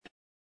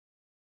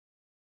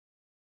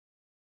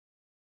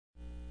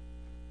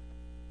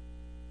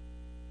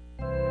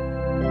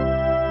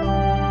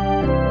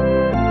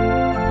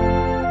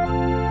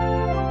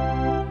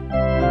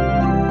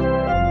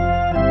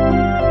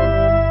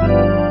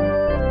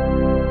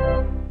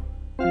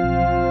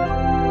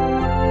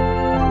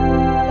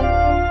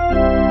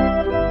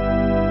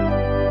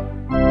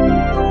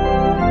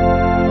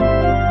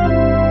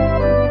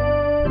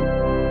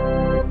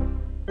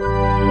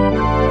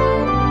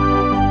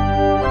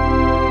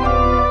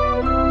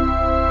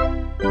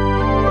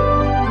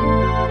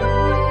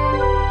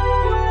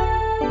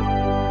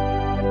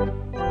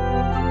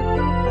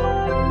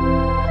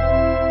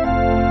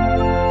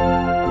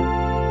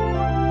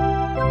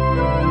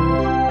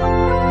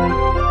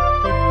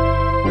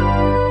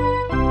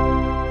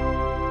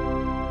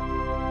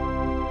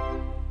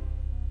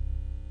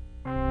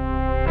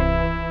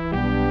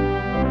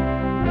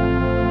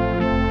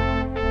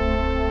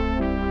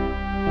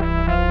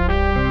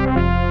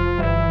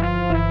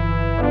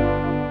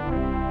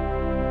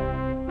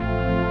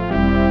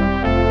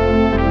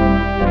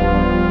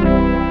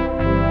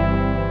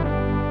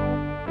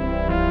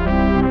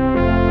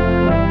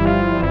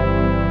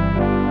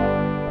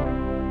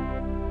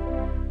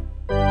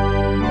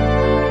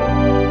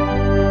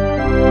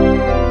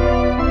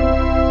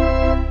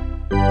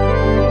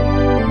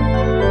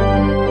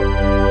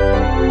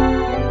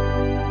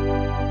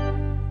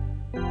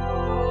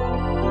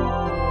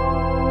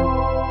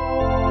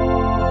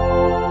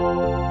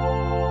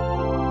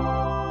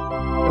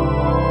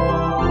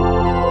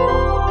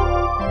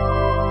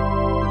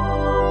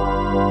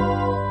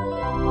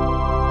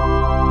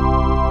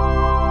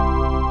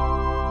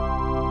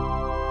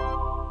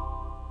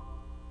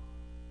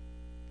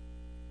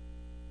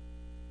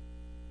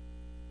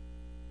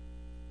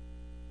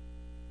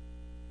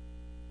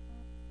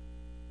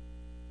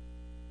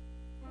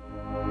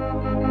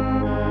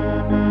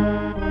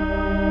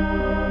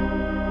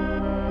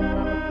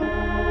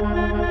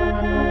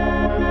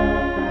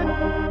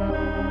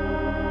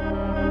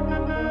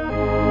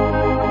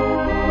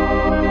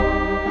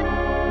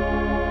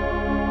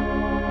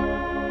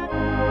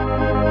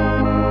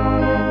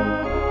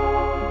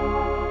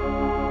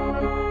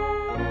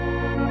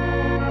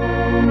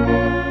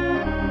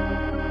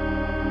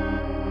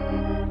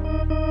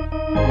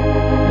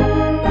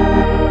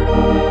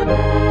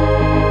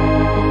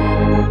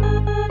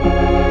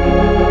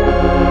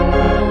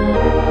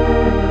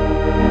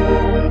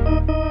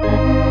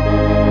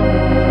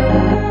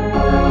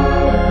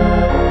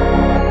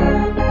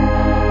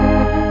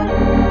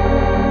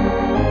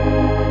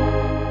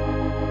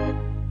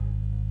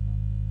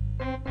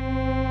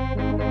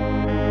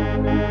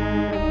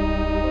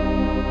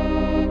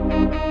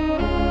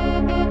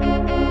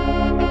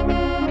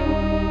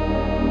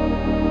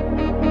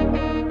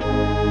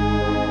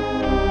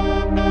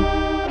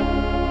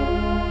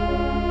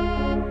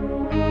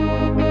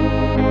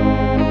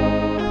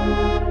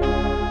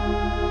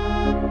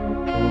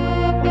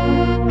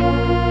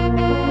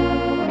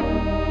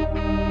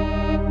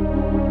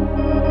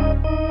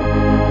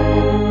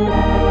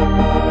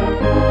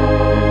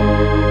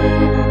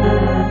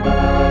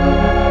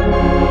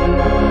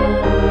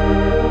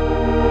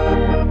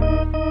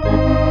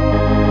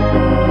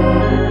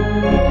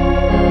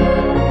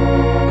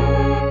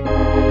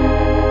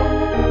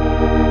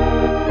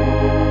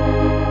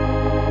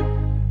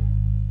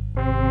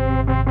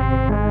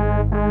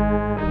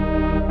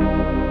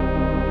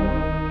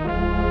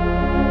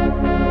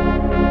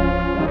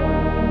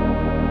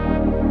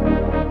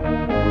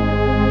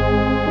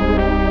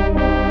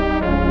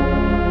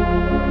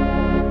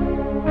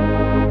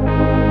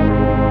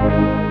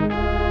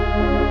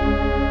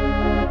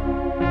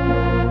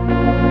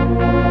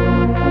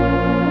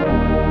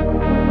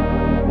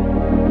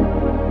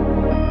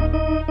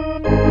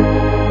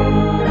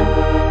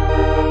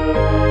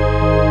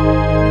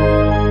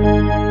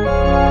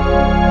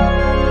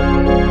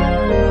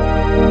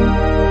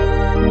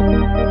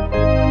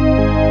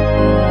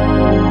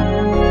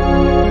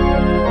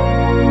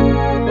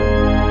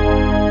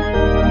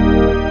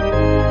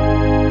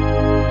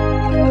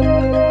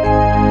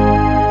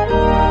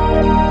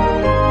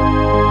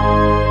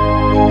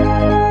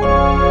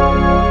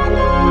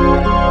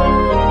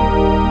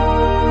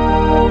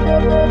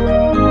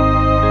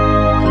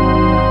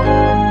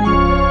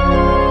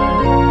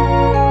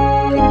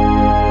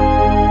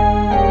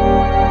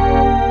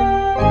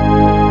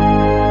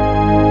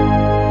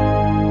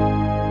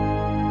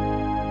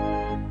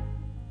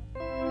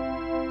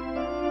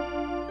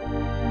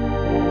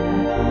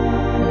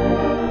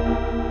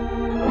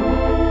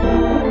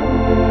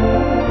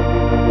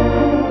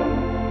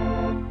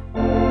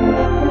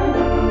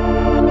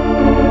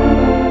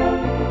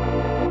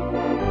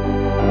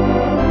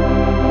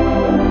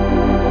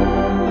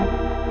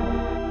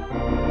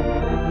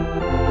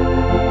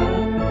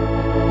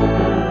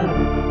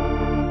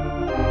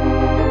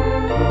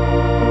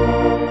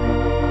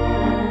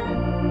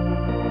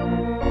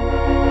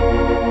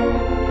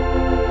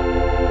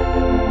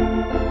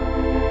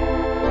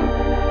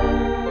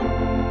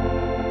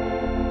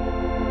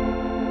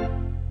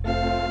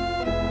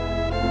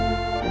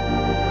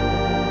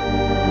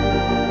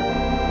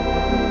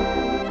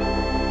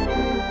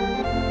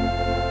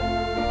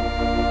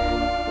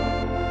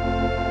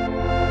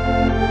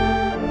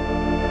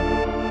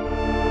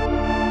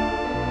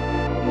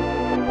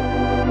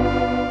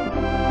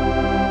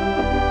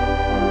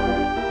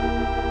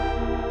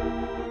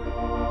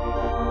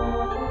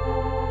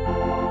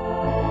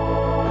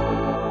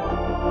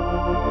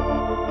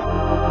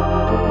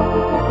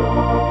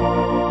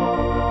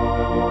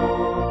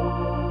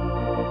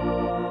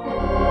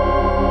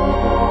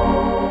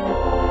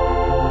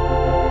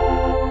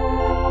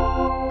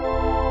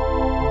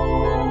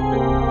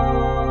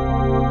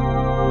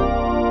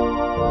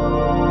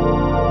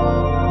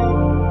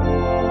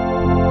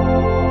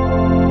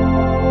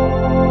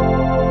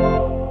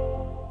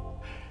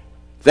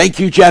Thank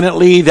you, Janet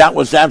Lee. That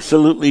was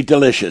absolutely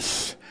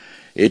delicious.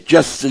 It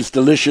just is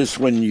delicious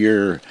when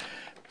you're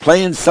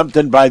playing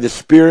something by the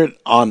Spirit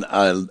on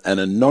an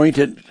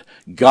anointed,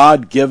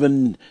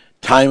 God-given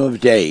time of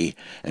day.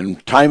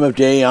 And time of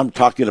day, I'm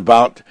talking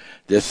about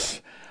this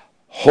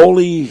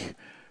holy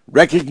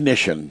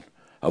recognition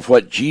of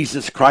what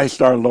Jesus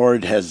Christ our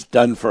Lord has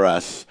done for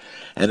us,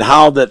 and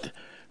how that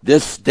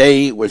this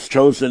day was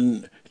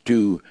chosen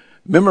to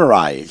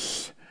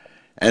memorize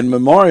and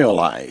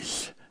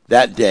memorialize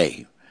that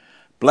day.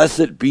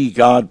 Blessed be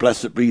God,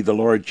 blessed be the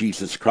Lord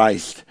Jesus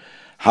Christ.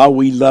 How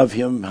we love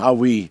him, how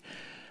we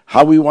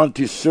want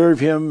to serve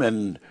him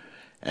and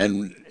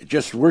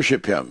just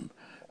worship him.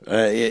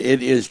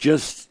 It is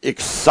just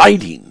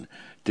exciting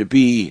to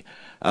be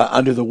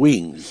under the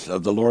wings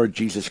of the Lord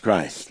Jesus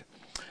Christ.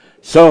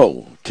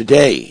 So,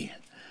 today,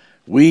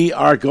 we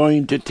are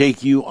going to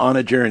take you on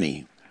a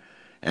journey.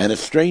 And a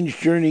strange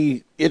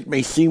journey it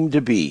may seem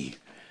to be.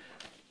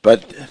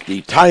 But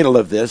the title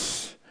of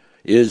this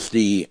is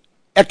the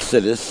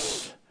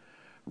Exodus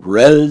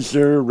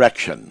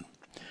Resurrection.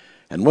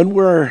 And when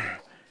we're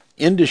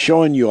into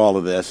showing you all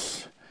of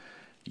this,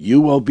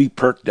 you will be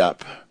perked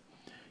up.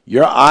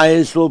 Your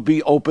eyes will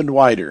be opened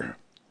wider.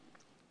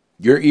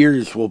 Your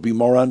ears will be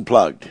more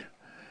unplugged.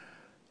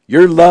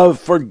 Your love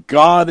for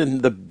God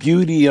and the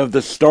beauty of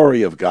the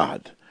story of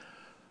God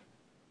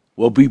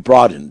will be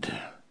broadened.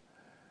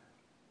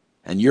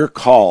 And your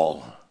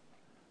call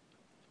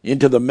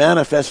into the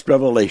manifest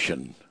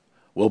revelation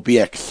will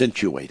be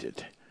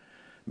accentuated.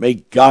 May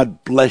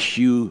God bless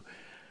you,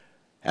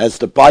 as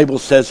the Bible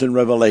says in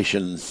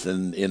Revelations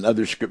and in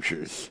other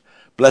scriptures.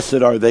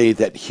 Blessed are they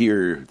that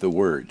hear the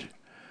word.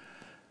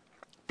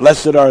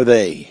 Blessed are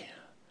they.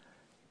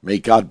 May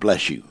God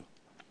bless you.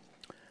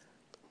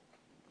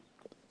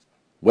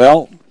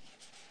 Well,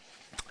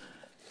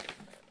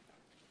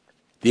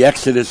 the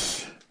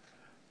Exodus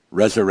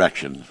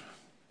resurrection.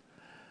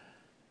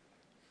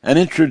 An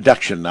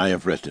introduction I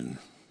have written.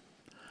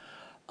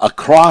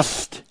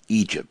 Across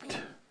Egypt,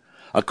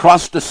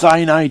 across the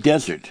Sinai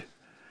desert,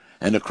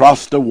 and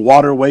across the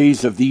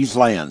waterways of these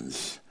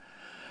lands,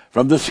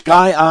 from the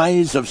sky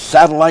eyes of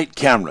satellite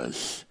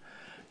cameras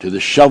to the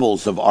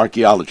shovels of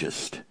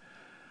archaeologists,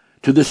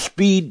 to the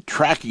speed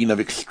tracking of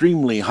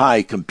extremely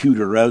high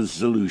computer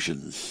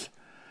resolutions,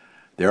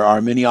 there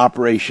are many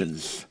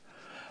operations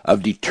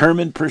of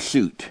determined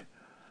pursuit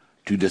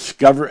to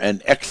discover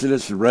an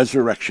Exodus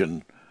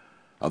resurrection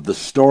of the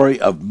story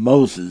of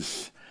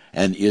Moses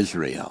and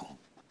Israel.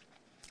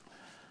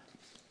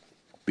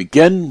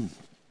 Begin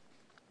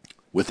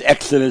with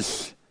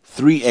Exodus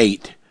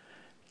 3:8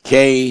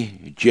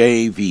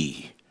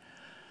 KJV.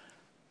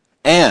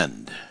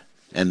 And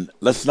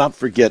let's not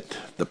forget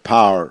the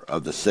power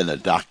of the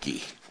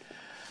Synecdoche.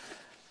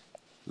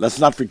 Let's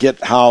not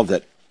forget how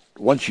that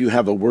once you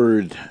have a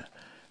word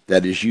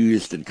that is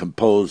used and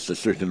composed a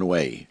certain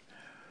way,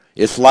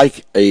 it's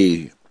like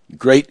a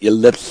great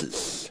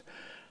ellipsis,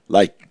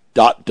 like ...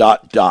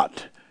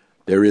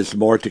 There is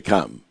more to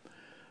come.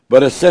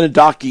 But a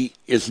Synecdoche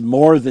is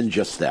more than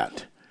just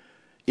that.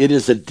 It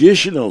is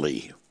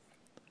additionally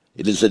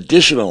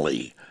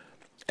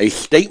a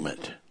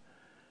statement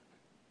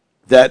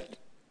that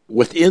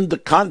within the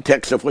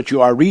context of what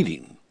you are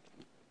reading,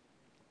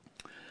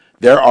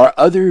 there are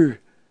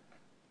other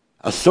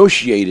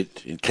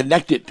associated and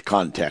connected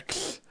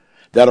contexts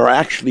that are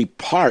actually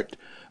part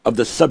of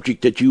the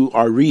subject that you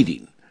are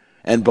reading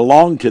and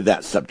belong to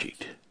that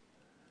subject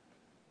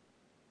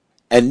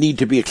and need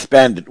to be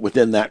expanded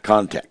within that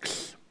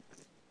context.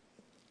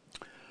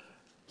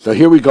 So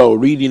here we go,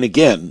 reading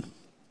again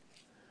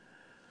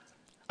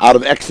out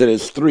of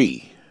Exodus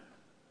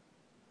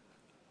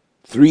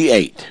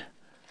 3:8.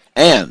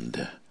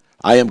 And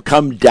I am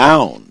come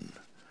down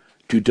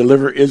to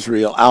deliver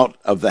Israel out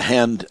of the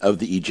hand of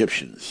the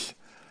Egyptians.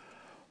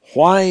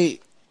 Why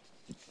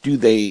do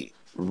they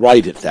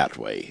write it that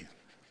way?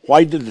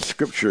 Why did the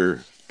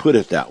scripture put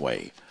it that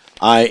way?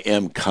 I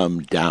am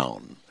come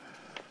down.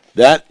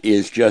 That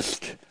is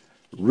just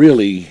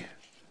really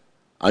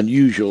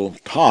unusual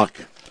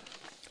talk,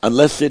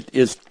 unless it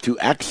is to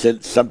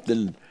accent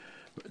something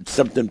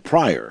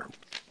prior.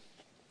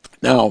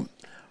 Now,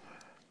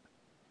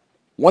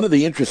 one of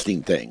the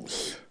interesting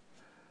things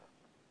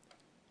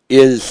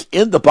is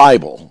in the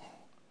Bible,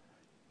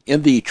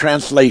 in the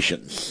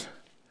translations,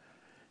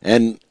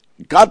 and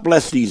God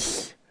bless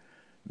these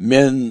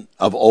men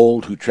of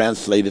old who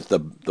translated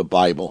the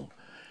Bible,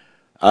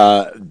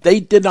 they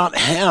did not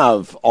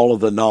have all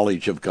of the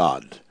knowledge of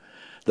God.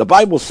 The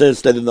Bible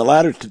says that in the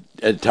latter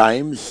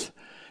times,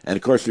 and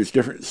of course there's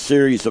different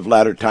series of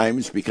latter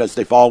times because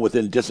they fall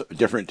within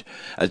different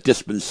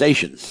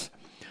dispensations.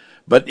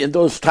 But in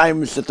those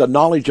times that the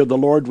knowledge of the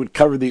Lord would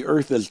cover the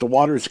earth as the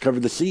waters cover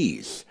the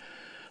seas,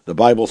 the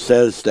Bible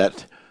says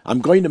that I'm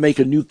going to make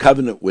a new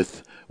covenant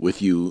with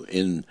you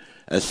in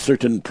a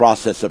certain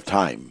process of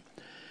time.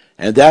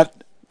 And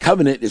that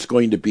covenant is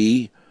going to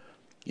be,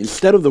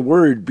 instead of the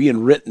word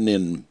being written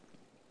in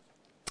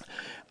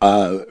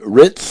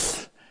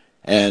writs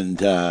and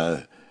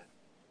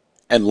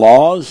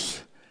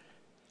laws,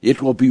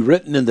 It will be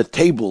written in the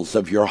tables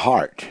of your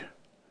heart.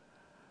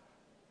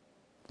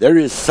 There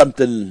is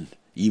something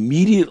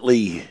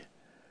immediately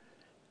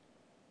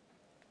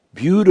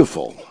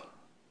beautiful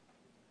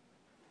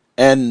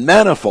and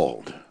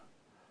manifold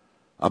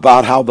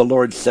about how the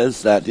Lord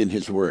says that in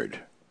his word.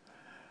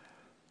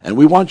 And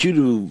we want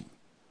you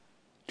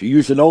to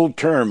use an old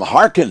term,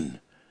 hearken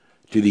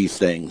to these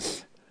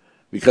things,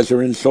 because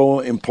they're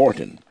so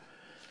important.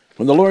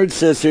 When the Lord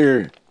says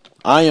here,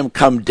 I am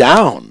come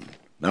down,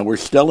 now we're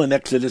still in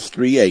Exodus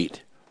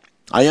 3:8.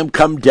 I am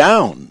come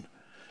down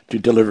to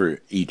deliver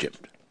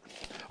Egypt,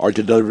 or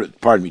to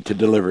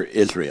deliver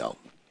Israel.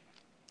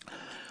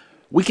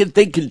 We can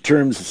think in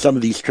terms of some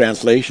of these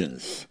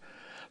translations,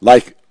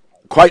 like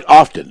quite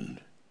often,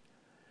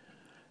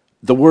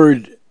 the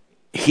word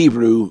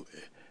Hebrew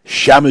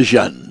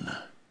shamajan,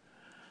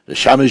 the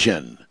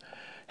shamajan,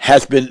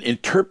 has been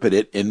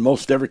interpreted in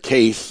most every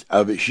case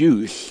of its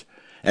use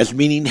as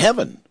meaning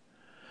heaven.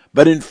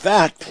 But in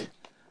fact,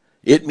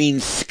 it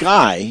means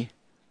sky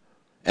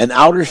and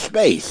outer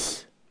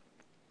space.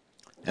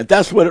 And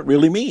that's what it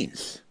really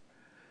means.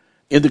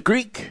 In the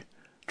Greek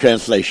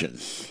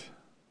translations,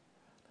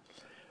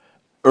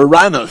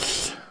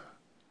 Uranus,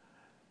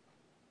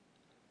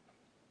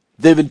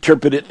 they've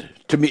interpreted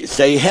it to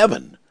say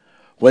heaven,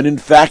 when in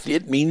fact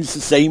it means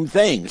the same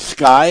thing,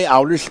 sky,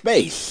 outer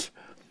space.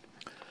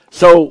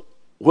 So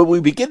when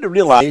we begin to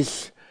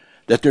realize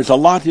that there's a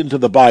lot into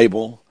the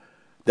Bible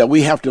that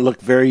we have to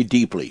look very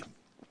deeply.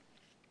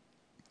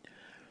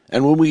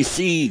 And when we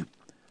see,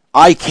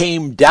 I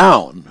came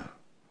down,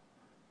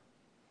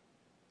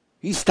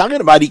 he's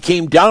talking about he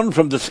came down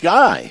from the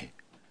sky.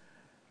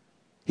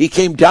 He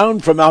came down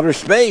from outer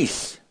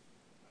space.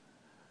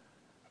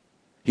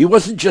 He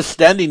wasn't just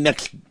standing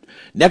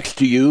next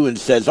to you and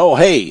says, oh,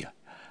 hey,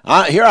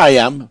 here I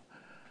am.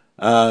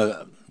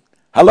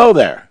 Hello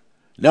there.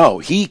 No,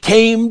 he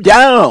came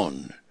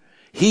down.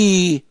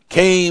 He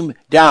came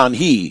down.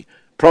 He,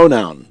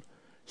 pronoun,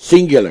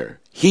 singular.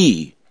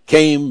 He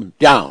came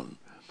down.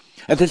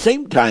 At the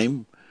same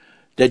time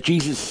that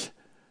Jesus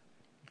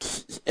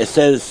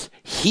says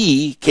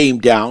he came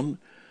down,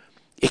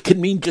 it can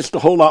mean just a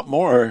whole lot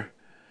more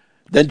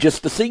than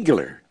just the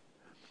singular.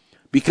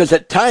 Because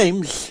at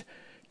times,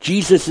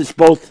 Jesus is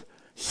both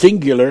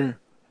singular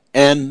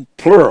and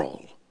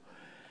plural.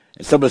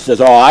 And someone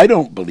says, oh, I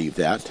don't believe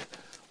that.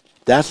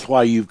 That's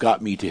why you've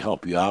got me to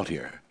help you out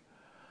here.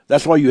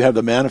 That's why you have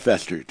the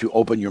manifester to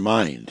open your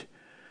mind,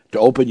 to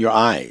open your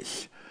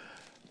eyes.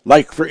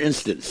 Like, for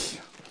instance,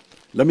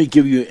 let me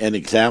give you an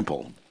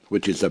example,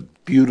 which is a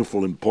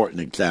beautiful, important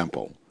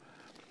example,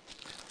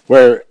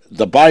 where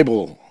the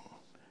Bible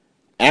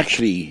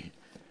actually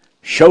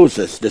shows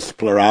us this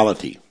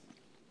plurality.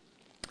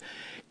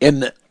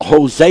 In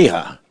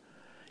Hosea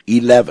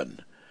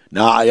 11.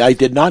 Now, I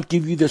did not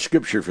give you the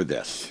scripture for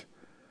this.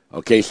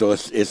 Okay, so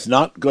it's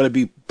not going to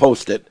be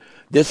posted.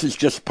 This is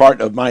just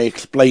part of my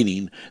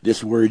explaining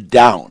this word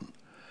down.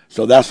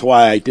 So that's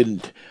why I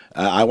didn't,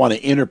 I want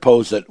to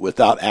interpose it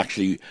without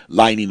actually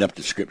lining up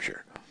the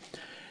scripture.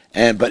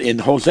 But in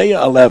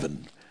Hosea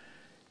 11,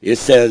 it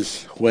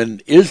says,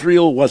 when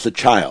Israel was a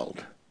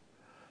child,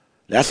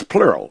 that's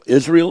plural.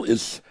 Israel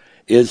is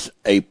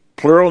a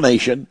plural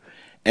nation,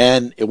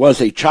 and it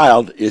was a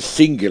child is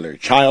singular.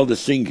 Child is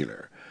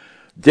singular.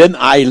 Then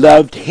I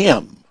loved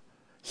him,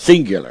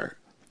 singular,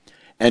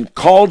 and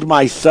called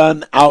my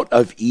son out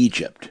of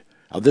Egypt.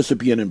 Now this would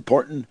be an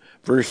important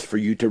verse for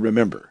you to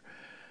remember.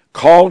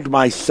 Called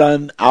my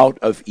son out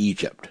of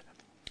Egypt.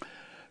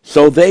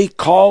 So they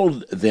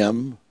called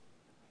them,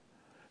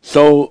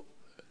 so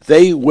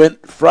they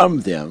went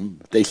from them,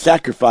 they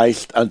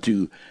sacrificed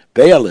unto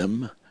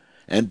Baalim,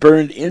 and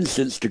burned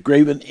incense to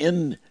graven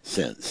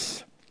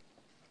incense.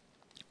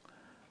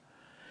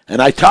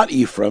 And I taught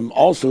Ephraim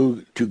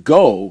also to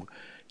go,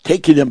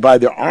 taking them by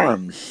their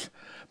arms,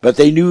 but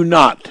they knew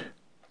not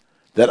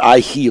that I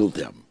healed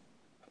them.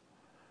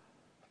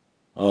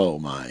 Oh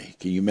my,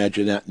 can you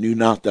imagine that? Knew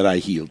not that I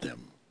healed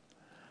them.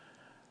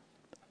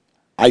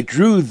 I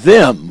drew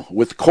them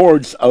with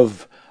cords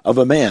of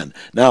a man.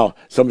 Now,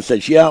 someone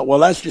says, yeah, well,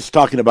 that's just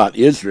talking about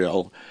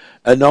Israel.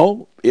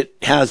 No, it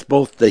has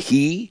both the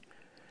he,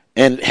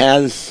 and it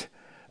has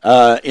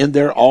in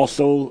there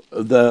also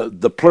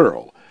the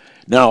plural.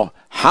 Now,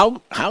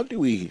 how do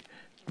we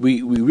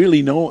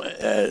really know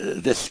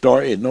this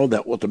story and know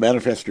that what the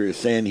manifester is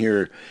saying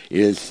here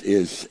is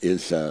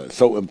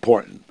so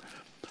important?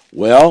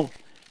 Well,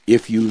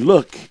 if you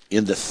look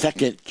in the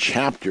second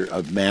chapter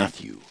of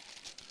Matthew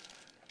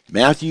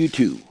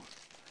 2,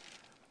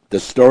 the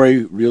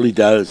story really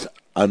does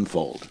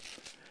unfold.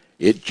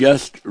 It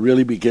just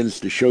really begins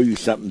to show you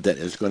something that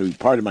is going to be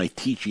part of my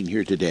teaching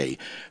here today.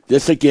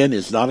 This, again,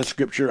 is not a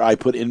scripture I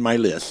put in my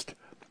list.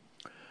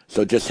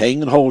 So just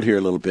hang and hold here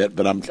a little bit,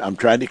 but I'm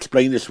trying to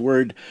explain this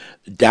word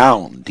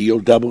down,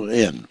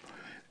 D-O-double-N,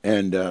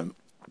 and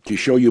to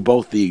show you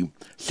both the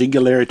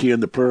singularity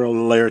and the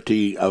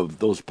plurality of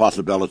those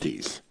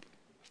possibilities.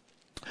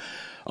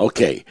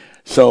 Okay,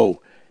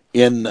 so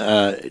in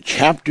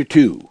chapter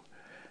 2,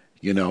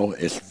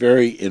 it's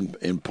very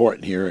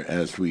important here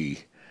as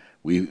we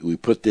we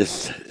put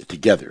this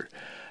together.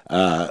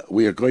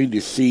 We are going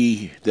to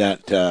see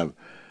that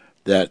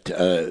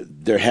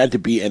there had to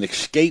be an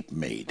escape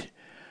made.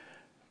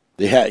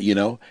 They had,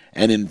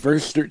 and in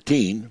verse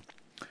 13,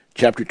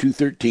 chapter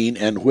 2:13,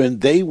 and when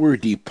they were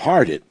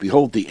departed,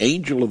 behold, the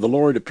angel of the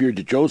Lord appeared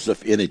to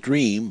Joseph in a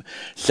dream,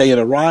 saying,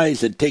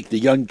 Arise and take the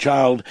young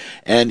child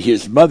and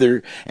his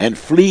mother, and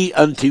flee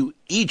unto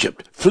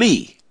Egypt.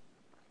 Flee.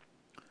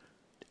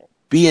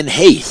 Be in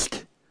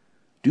haste.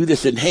 Do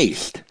this in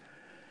haste.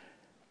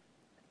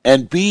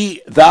 And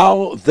be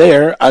thou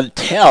there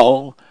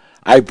until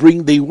I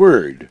bring thee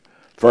word.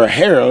 For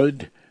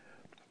Herod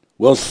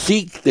will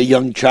seek the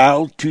young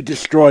child to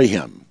destroy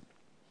him.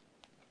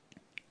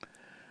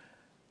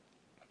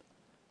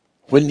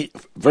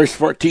 Verse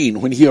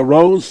 14, when he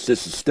arose,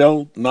 this is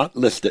still not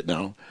listed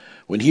now,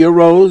 when he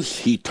arose,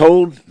 he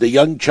told the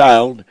young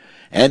child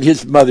and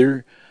his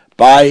mother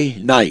by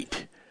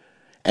night,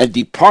 and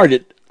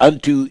departed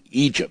unto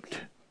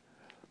Egypt,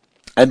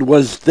 and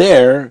was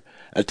there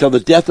until the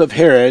death of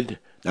Herod.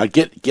 Now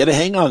get a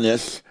hang on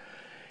this.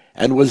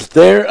 And was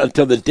there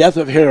until the death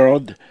of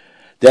Herod,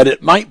 that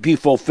it might be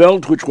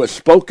fulfilled which was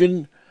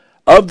spoken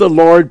of the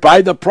Lord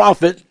by the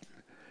prophet,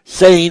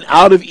 saying,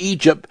 Out of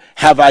Egypt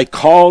have I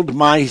called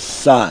my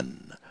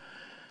son.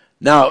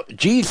 Now,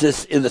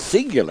 Jesus in the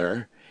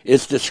singular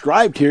is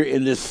described here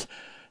in this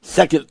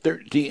second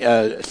 13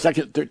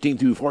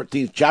 through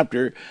 14th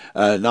chapter,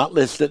 not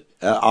listed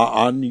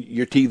on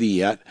your TV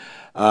yet,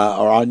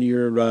 or on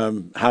your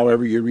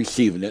however you're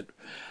receiving it,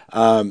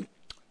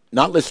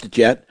 not listed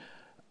yet,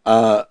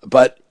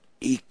 but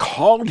he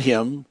called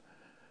him,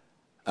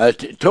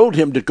 told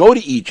him to go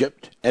to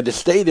Egypt and to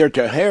stay there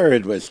till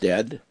Herod was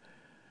dead,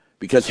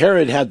 because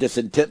Herod had this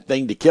intent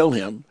thing to kill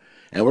him.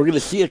 And we're going to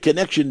see a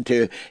connection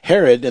to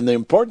Herod and the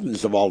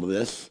importance of all of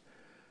this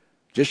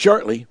just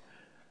shortly.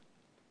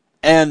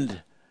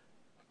 And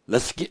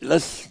let's take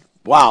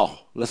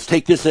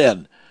this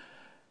in.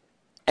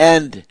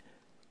 And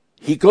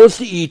he goes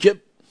to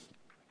Egypt,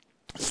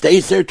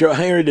 stays there till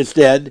Herod is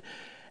dead,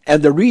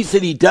 and the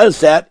reason he does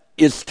that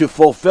is to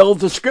fulfill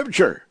the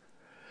scripture,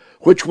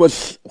 which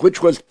was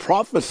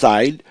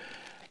prophesied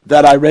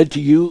that I read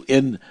to you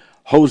in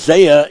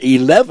Hosea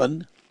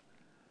 11.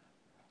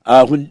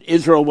 When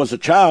Israel was a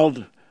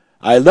child,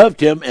 I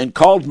loved him and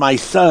called my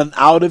son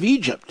out of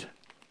Egypt.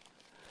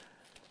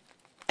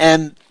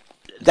 And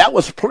that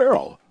was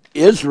plural.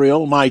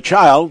 Israel, my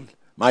child,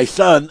 my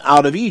son,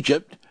 out of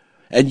Egypt.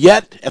 And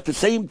yet, at the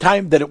same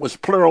time that it was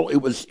plural, it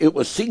was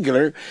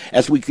singular,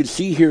 as we could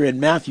see here in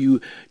Matthew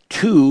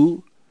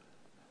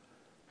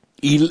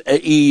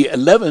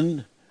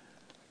 2:11,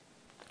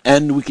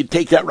 and we could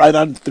take that right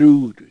on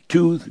through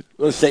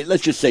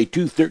let's just say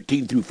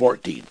 2:13 through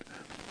 14.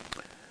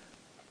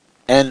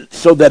 And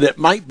so that it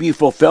might be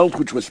fulfilled,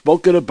 which was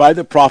spoken of by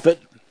the prophet,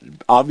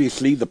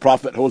 obviously the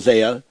prophet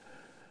Hosea,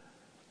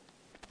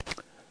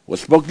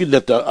 was spoken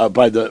that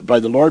by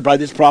the Lord by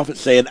this prophet,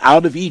 saying,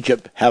 Out of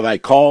Egypt have I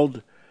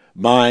called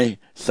my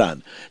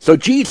son. So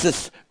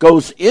Jesus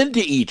goes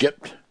into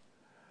Egypt.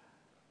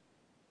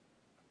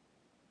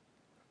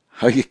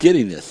 Are you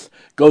getting this?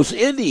 Goes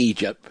into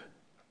Egypt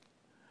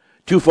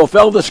to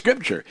fulfill the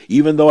scripture,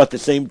 even though at the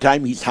same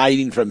time he's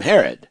hiding from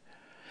Herod.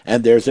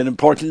 And there's an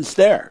importance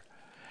there.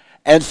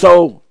 And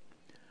so,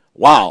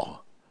 wow,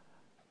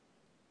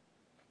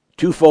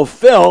 to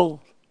fulfill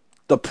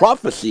the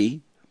prophecy,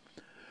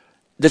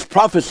 this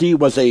prophecy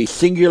was a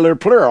singular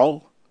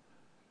plural,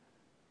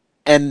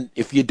 and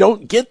if you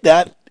don't get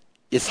that,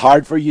 it's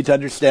hard for you to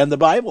understand the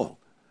Bible.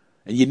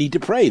 And you need to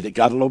pray that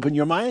God will open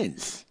your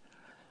minds,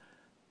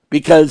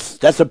 because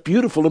that's a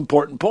beautiful,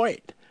 important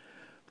point.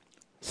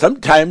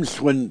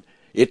 Sometimes when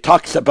it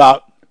talks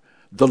about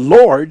the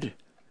Lord,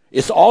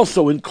 it's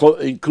also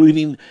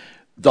including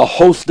the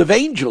host of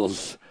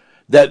angels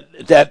that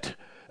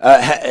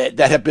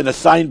have been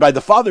assigned by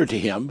the Father to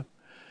him,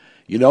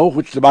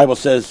 which the Bible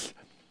says,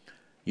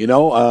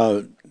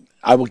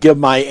 I will give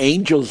my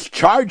angels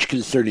charge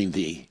concerning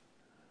thee,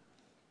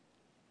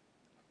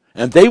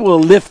 and they will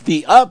lift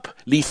thee up,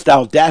 lest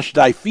thou dash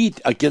thy feet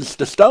against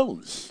the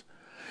stones.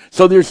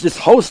 So there's this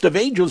host of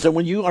angels, and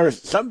when you are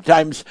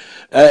sometimes,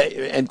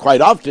 and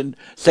quite often,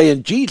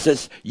 saying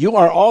Jesus, you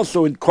are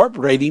also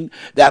incorporating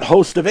that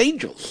host of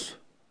angels.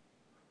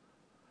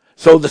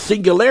 So the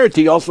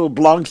singularity also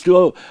belongs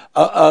to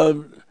a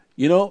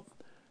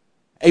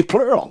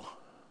plural.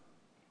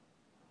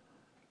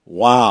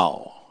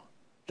 Wow,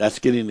 that's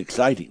getting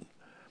exciting.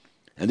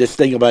 And this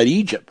thing about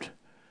Egypt,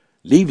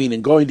 leaving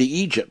and going to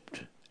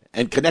Egypt,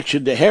 and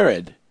connection to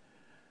Herod,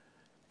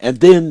 and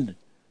then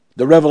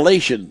the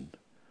revelation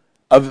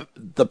of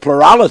the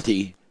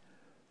plurality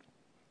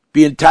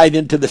being tied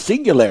into the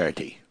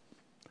singularity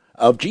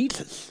of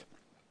Jesus.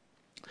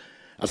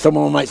 Now,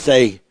 someone might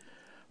say,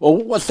 well,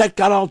 what's that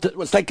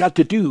got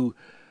to do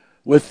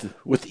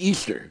with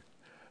Easter?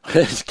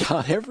 It's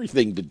got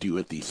everything to do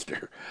with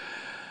Easter.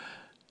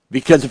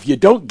 Because if you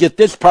don't get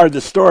this part of the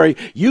story,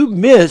 you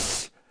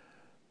miss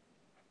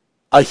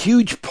a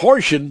huge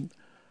portion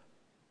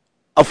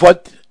of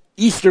what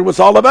Easter was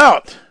all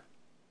about.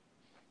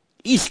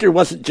 Easter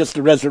wasn't just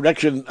a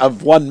resurrection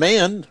of one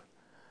man.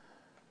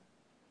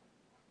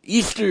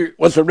 Easter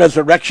was a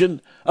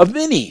resurrection of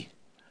many.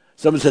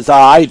 Someone says,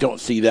 I don't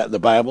see that in the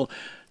Bible.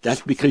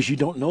 That's because you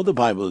don't know the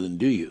Bible, then,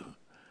 do you?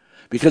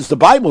 Because the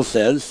Bible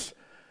says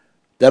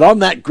that on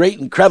that great,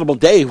 incredible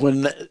day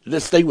when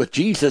this thing with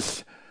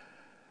Jesus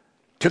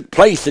took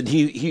place and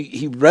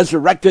he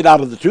resurrected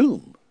out of the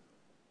tomb,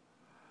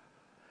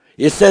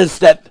 it says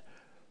that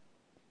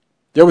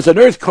there was an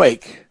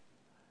earthquake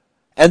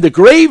and the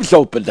graves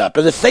opened up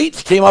and the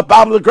saints came up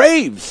out of the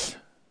graves.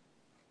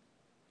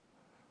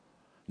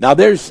 Now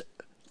there's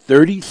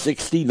 30,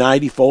 60,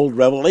 90-fold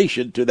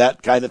revelation to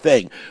that kind of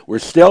thing. We're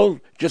still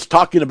just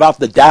talking about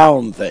the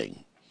down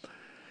thing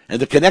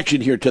and the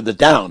connection here to the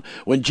down.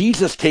 When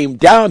Jesus came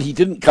down, he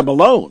didn't come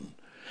alone.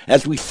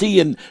 As we see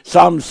in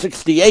Psalm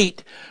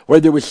 68, where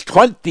there was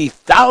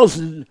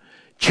 20,000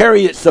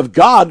 chariots of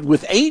God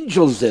with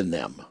angels in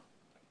them.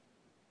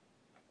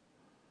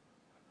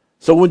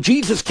 So when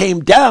Jesus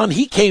came down,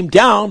 he came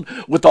down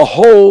with a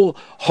whole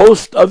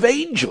host of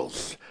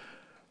angels.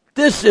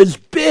 This is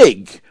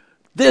big.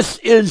 This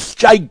is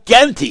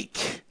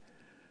gigantic.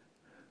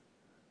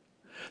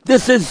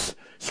 This is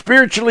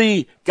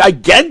spiritually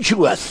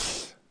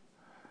gigantuous.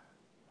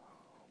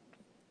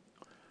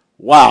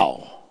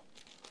 Wow.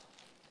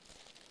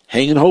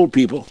 Hang and hold,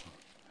 people.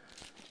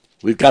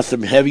 We've got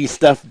some heavy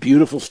stuff,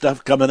 beautiful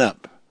stuff coming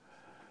up.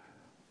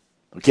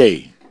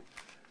 Okay.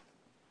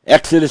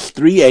 Exodus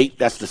 3:8,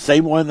 that's the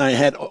same one I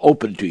had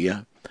open to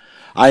you.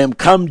 I am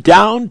come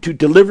down to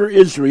deliver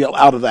Israel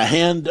out of the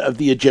hand of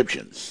the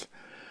Egyptians.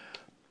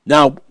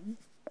 Now,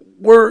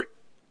 we're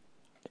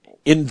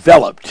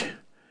enveloped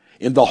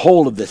in the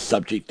whole of this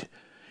subject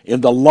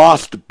in the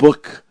lost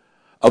book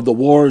of the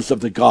wars of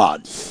the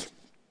gods.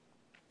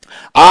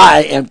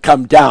 I am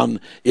come down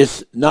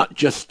is not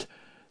just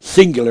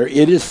singular.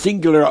 It is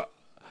singular,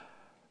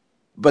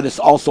 but it's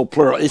also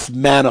plural. It's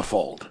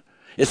manifold.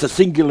 It's a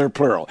singular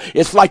plural.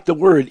 It's like the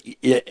word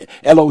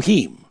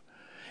Elohim.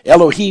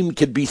 Elohim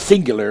can be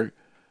singular,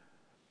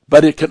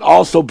 but it can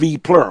also be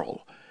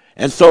plural.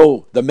 And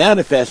so the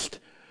manifest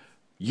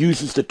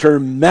uses the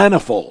term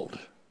manifold.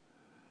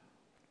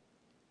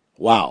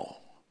 Wow.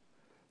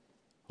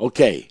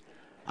 Okay.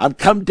 I'm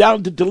come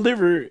down to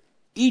deliver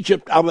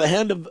Egypt out of the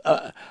hand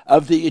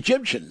of the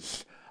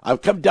Egyptians.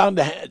 I've come down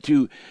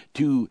to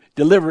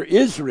deliver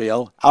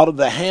Israel out of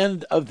the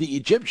hand of the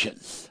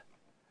Egyptians.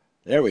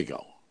 There we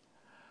go.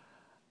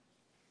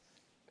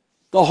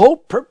 The whole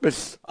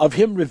purpose of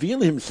him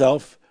revealing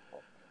himself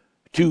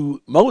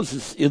to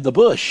Moses in the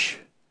bush,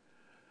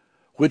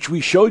 which we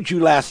showed you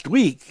last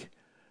week,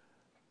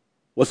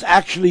 was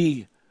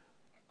actually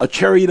a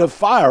chariot of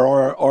fire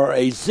or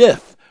a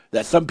zith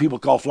that some people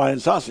call flying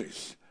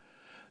saucers.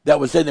 That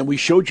was in, and we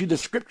showed you the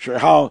scripture,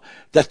 how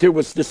that there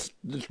was this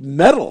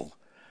metal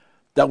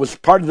that was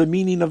part of the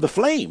meaning of the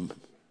flame,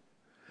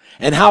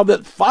 and how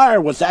that fire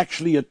was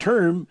actually a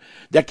term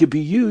that could be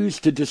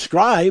used to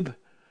describe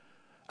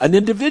an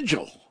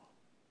individual.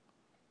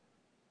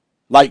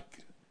 Like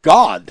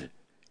God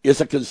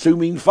is a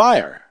consuming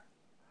fire.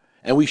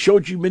 And we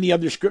showed you many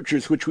other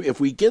scriptures, which if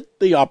we get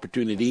the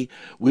opportunity,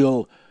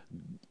 we'll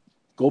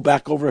go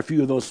back over a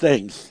few of those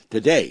things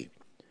today.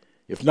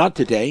 If not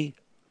today,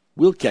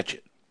 we'll catch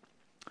it.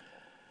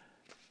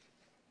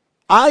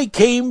 I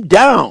came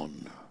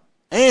down,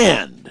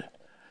 and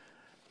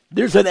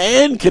there's an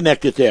and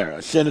connected there, a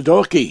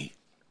synodoki.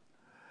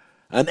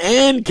 An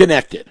and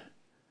connected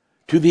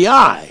to the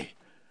I.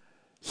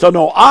 So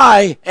no,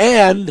 I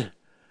and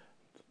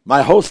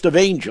my host of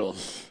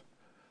angels.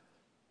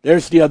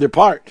 There's the other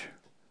part.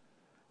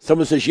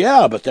 Someone says,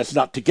 yeah, but that's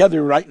not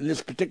together right in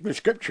this particular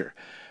scripture.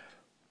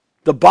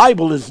 The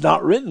Bible is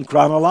not written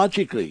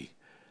chronologically.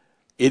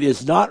 It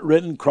is not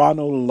written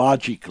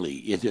chronologically.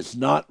 It is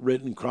not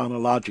written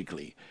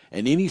chronologically.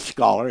 And any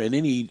scholar and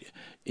any,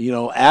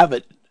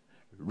 avid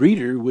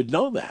reader would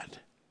know that.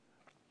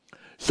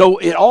 So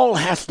it all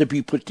has to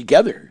be put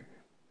together.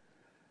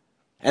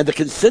 And the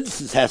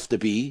consensus has to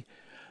be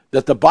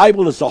that the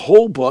Bible is a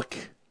whole book,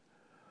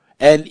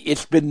 and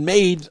it's been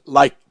made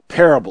like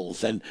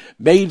parables and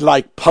made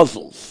like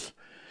puzzles.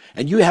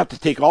 And you have to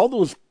take all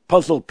those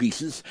puzzle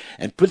pieces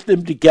and put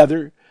them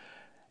together,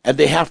 and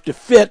they have to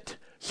fit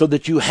so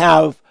that you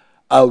have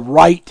a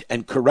right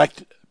and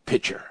correct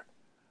picture.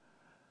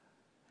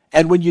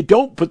 And when you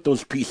don't put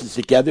those pieces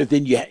together,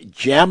 then you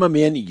jam them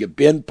in, and you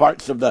bend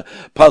parts of the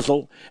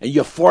puzzle, and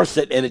you force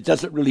it, and it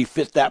doesn't really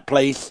fit that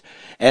place.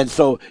 And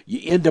so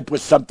you end up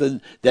with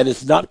something that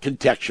is not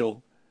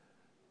contextual,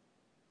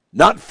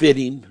 not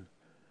fitting,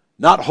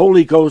 not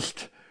Holy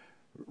Ghost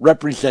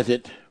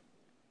represented.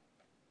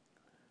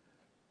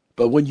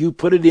 But when you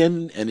put it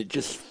in, and it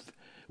just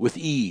with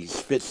ease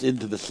fits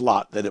into the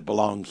slot that it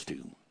belongs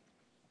to.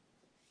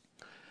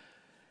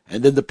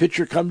 And then the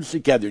picture comes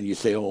together and you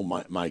say, oh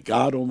my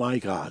God,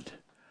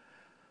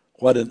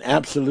 what an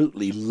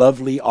absolutely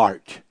lovely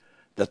art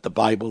that the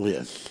Bible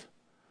is.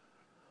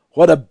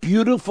 What a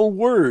beautiful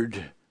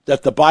word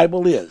that the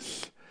Bible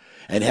is.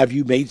 And have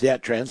you made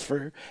that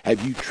transfer?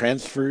 Have you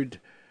transferred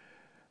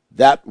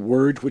that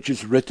word which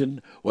is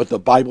written, what the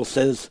Bible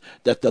says,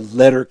 that the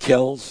letter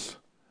kills.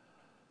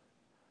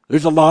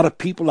 There's a lot of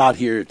people out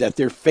here that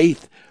their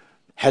faith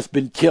has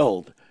been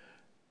killed.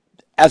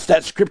 As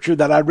that scripture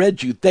that I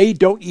read you, they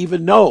don't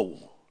even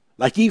know.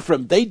 Like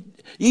Ephraim,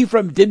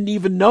 Ephraim didn't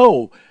even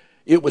know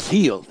it was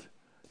healed.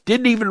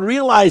 Didn't even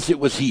realize it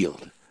was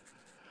healed.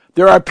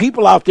 There are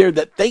people out there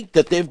that think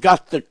that they've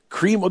got the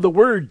cream of the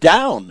word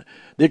down.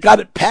 They've got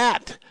it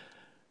pat.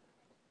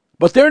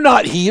 But they're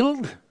not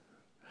healed.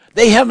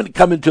 They haven't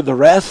come into the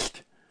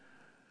rest.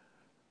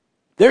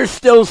 They're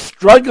still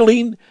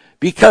struggling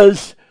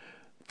because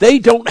they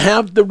don't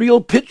have the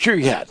real picture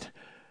yet.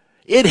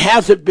 It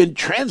hasn't been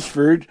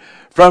transferred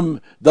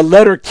from the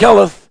letter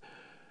killeth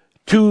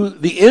to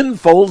the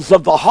infolds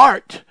of the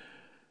heart,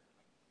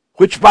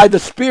 which by the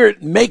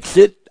Spirit makes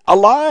it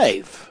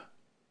alive.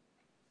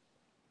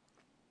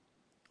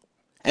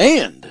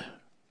 And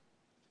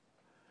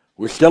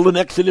we're still in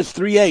Exodus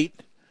 3:8.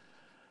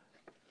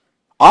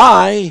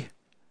 I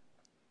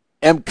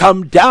am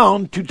come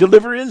down to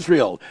deliver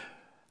Israel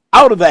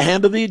out of the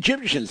hand of the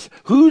Egyptians.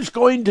 Who's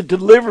going to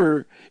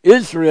deliver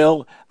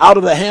Israel out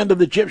of the hand of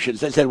the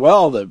Egyptians? They said,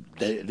 well,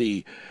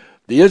 the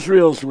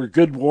Israels were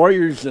good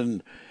warriors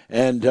and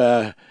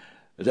that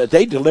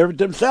they delivered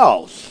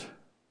themselves.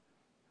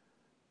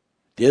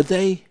 Did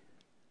they?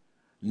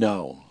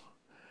 No.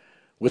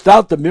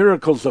 Without the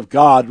miracles of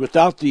God,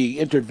 without the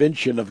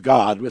intervention of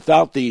God,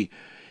 without the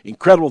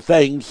incredible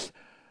things,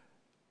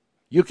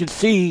 you can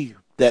see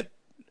that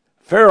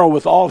Pharaoh,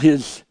 with all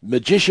his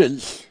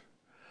magicians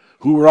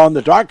who were on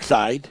the dark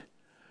side,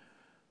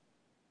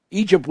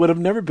 Egypt would have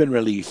never been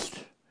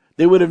released.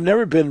 They would have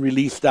never been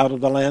released out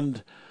of the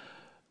land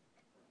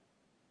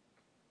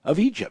of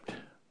Egypt.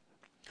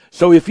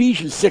 So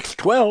Ephesians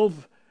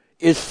 6:12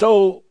 is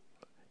so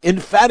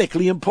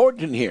emphatically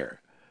important here.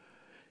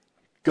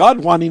 God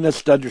wanting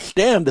us to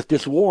understand that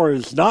this war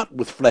is not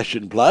with flesh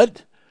and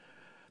blood.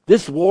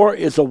 This war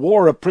is a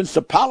war of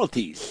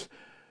principalities.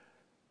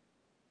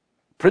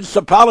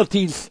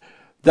 Principalities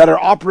that are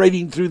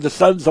operating through the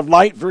sons of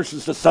light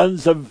versus the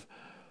sons of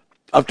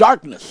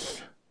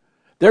darkness.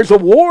 There's a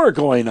war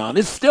going on.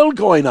 It's still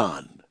going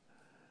on.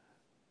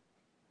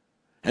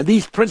 And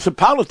these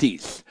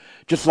principalities,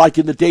 just like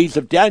in the days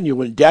of Daniel,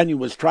 when Daniel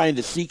was trying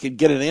to seek and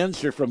get an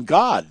answer from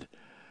God,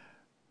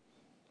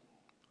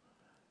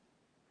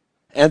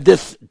 and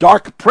this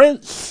dark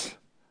prince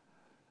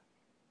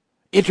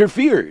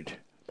interfered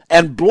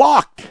and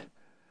blocked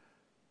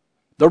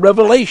the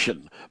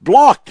revelation,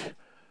 blocked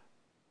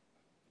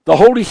the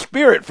Holy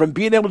Spirit from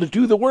being able to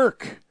do the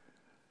work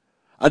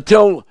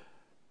until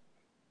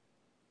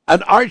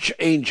an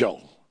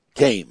archangel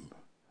came.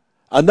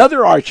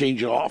 Another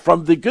archangel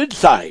from the good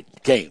side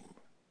came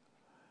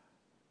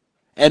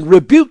and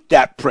rebuked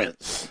that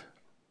prince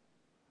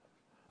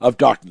of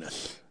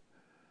darkness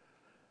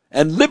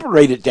and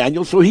liberated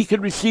Daniel so he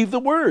could receive the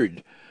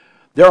word.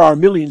 There are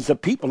millions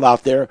of people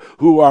out there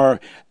who are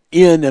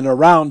in and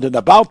around and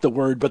about the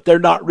word, but they're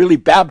not really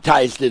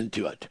baptized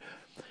into it.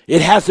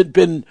 It hasn't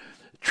been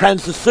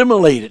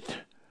transassimilated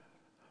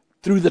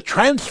through the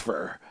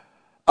transfer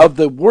of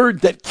the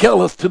word that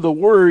killeth to the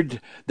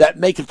word that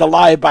maketh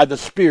alive by the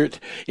Spirit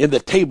in the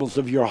tables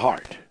of your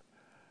heart.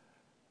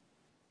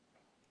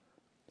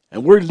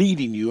 And we're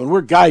leading you, and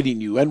we're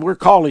guiding you, and we're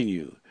calling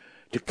you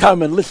to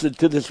come and listen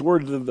to this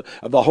word of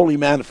the Holy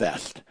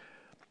Manifest.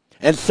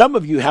 And some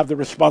of you have the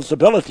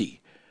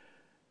responsibility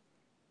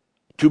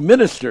to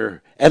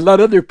minister and let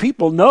other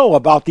people know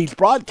about these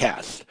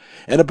broadcasts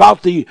and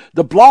about the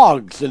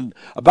blogs and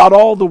about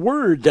all the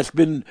word that's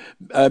been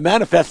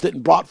manifested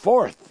and brought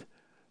forth.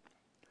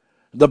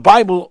 The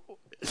Bible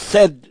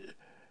said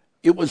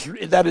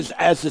that is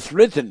as it's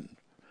written,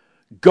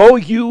 go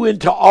you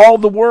into all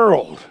the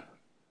world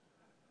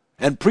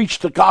and preach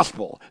the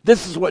gospel.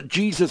 This is what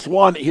Jesus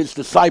wanted his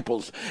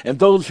disciples and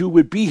those who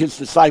would be his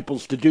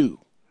disciples to do.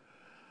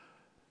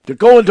 To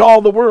go into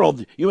all the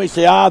world. You may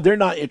say, they're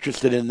not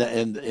interested in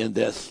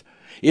this.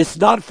 It's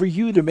not for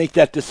you to make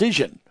that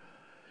decision.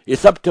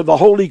 It's up to the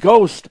Holy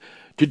Ghost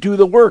to do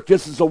the work.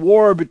 This is a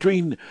war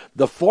between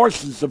the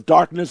forces of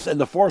darkness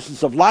and the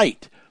forces of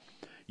light.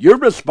 Your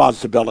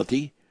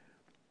responsibility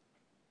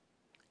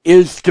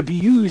is to be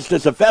used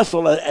as a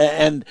vessel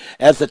and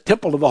as a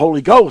temple of the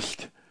Holy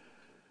Ghost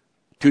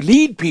to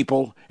lead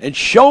people and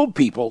show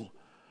people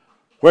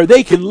where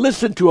they can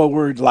listen to a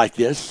word like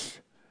this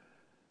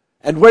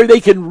and where they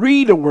can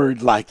read a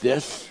word like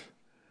this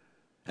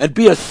and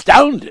be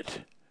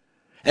astounded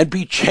and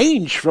be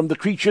changed from the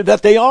creature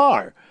that they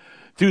are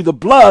through the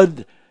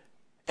blood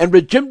and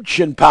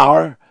redemption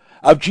power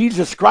of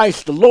Jesus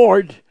Christ the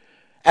Lord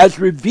as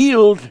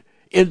revealed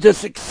in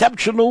this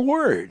exceptional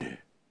word.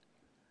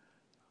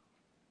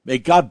 May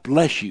God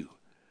bless you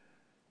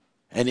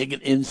and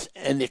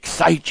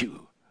excite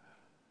you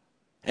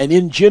and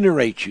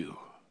ingenerate you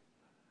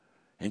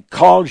and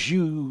cause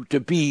you to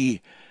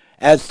be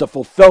as the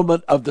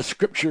fulfillment of the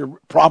Scripture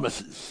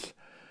promises.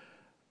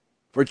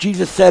 For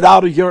Jesus said,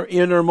 out of your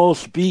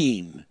innermost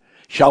being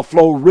shall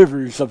flow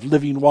rivers of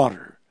living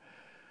water.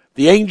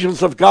 The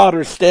angels of God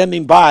are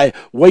standing by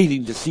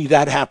waiting to see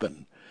that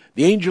happen.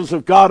 The angels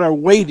of God are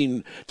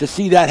waiting to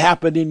see that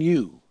happen in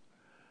you.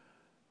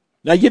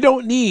 Now, you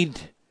don't need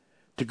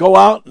to go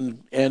out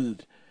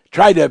and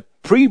try to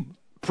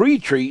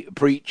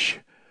preach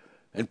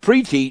and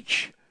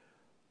pre-teach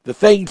the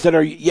things that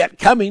are yet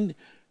coming.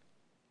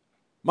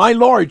 My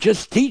Lord,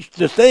 just teach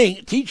the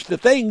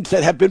things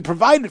that have been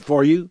provided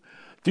for you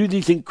through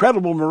these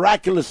incredible,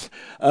 miraculous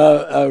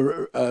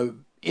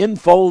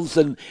infolds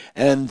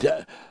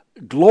and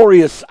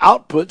glorious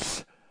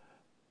outputs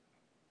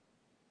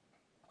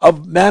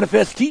of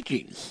manifest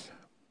teachings.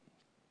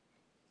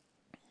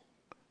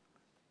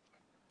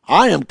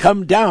 I am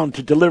come down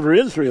to deliver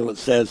Israel, it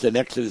says in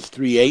Exodus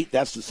 3:8.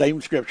 That's the same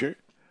scripture.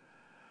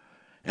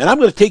 And I'm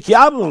going to take you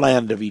out of the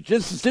land of Egypt.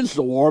 This is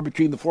the war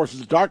between the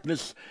forces of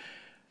darkness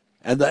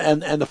and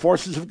the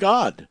forces of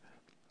God.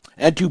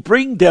 And to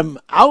bring them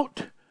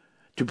out,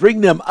 to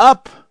bring them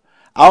up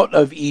out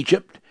of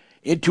Egypt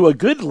into a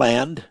good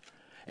land,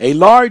 a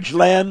large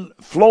land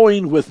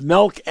flowing with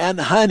milk and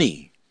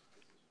honey.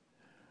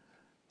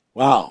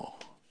 Wow.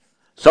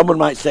 Someone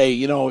might say,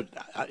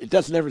 it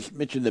doesn't ever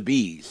mention the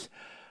bees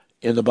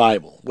in the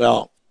Bible.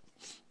 Well,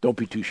 don't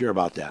be too sure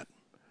about that.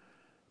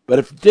 But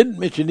if it didn't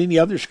mention any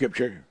other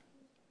scripture,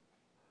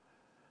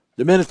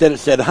 the minute that it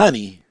said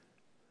honey,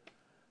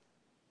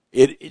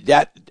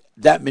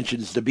 that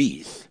mentions the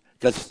bees,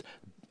 because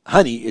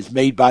honey is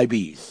made by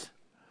bees.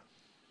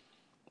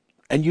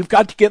 And you've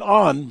got to get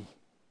on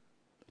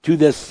to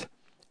this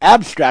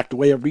abstract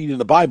way of reading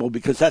the Bible,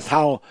 because that's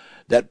how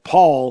that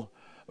Paul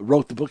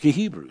wrote the book of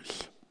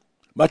Hebrews.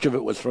 Much of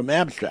it was from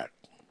abstract.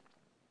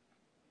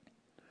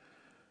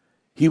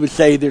 He would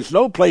say, there's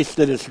no place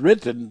that is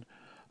written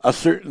a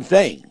certain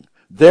thing.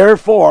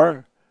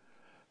 Therefore,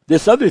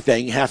 this other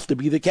thing has to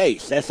be the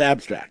case. That's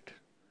abstract.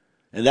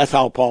 And that's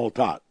how Paul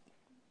taught.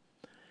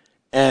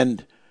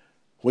 And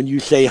when you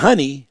say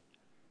honey,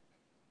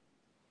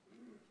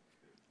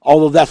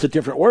 although that's a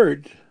different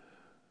word,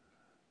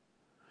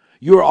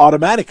 you're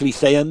automatically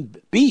saying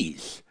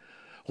bees.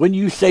 When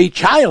you say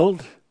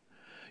child,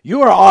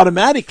 you are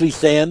automatically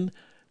saying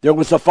there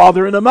was a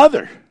father and a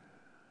mother.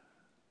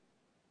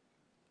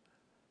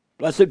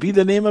 Blessed be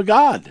the name of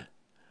God.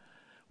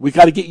 We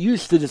got to get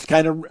used to this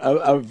kind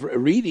of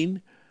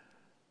reading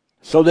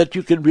so that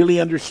you can really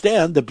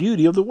understand the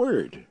beauty of the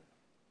word.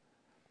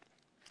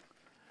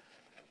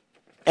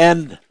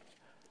 And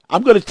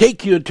I'm going to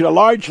take you into a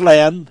large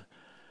land,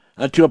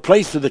 to a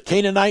place of the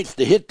Canaanites,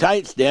 the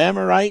Hittites, the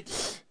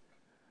Amorites,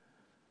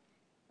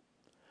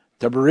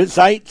 the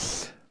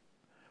Perizzites,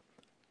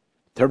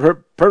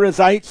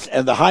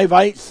 and the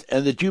Hivites,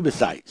 and the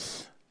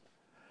Jebusites.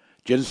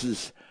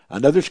 Genesis,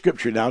 another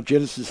scripture now,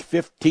 Genesis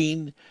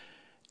 15,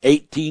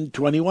 18,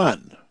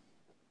 21.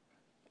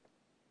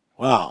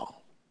 Wow.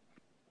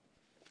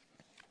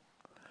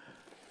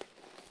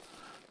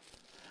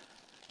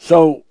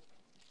 So,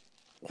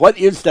 what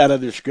is that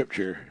other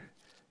scripture?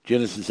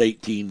 Genesis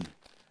 15,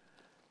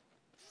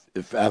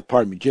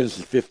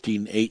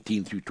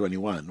 18 through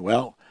 21.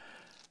 Well,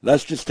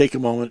 let's just take a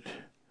moment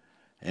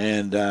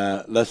and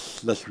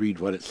let's read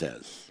what it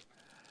says.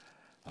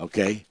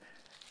 Okay?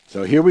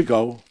 So here we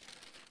go.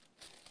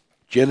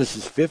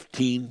 Genesis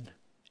 15,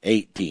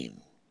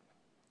 18.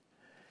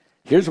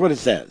 Here's what it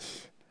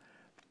says.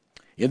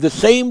 In the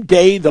same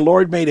day the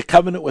Lord made a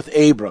covenant with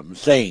Abram,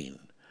 saying,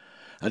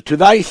 unto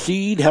thy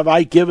seed have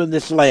I given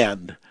this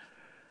land,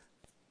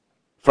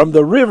 from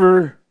the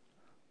river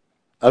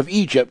of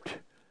Egypt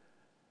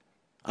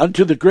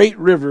unto the great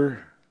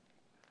river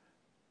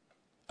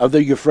of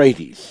the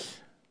Euphrates.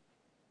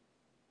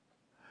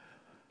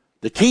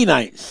 The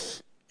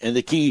Kenites and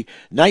the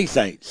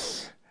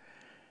Kenizzites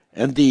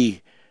and the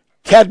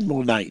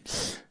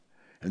Cadmonites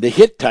and the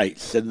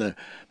Hittites and the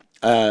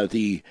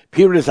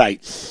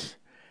Perizzites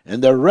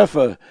and the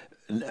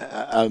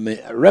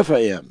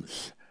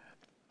Rephaims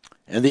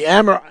and the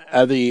Amorites,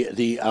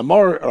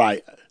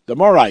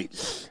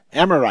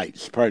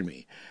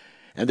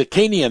 and the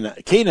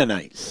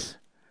Canaanites,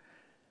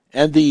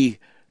 and the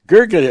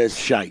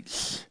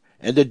Girgashites,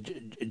 and the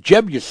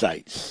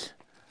Jebusites.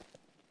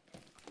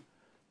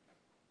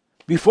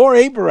 Before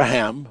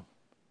Abraham,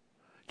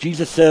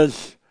 Jesus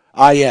says,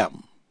 I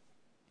am.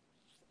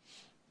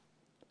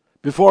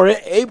 Before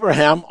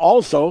Abraham,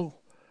 also,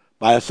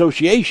 by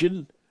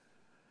association,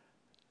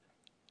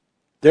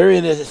 there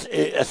in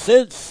a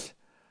sense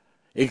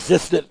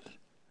existed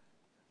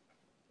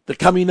the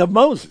coming of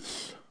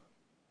Moses.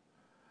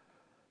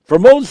 For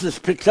Moses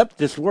picks up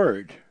this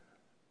word.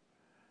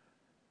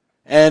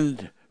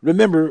 And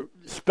remember,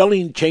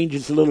 spelling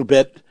changes a little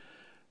bit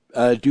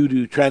due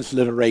to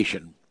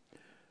transliteration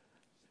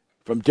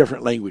from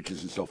different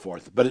languages and so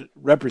forth. But it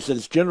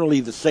represents generally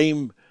the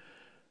same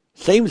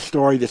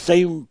story, the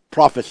same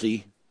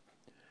prophecy,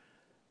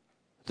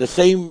 the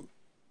same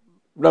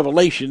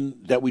revelation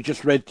that we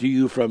just read to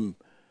you from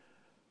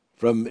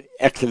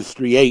Exodus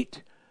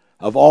 3:8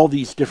 of all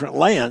these different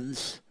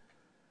lands.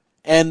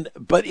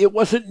 But it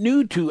wasn't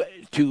new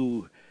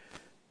to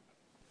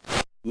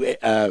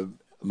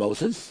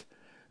Moses.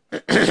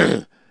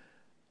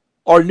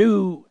 or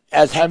new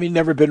as having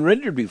never been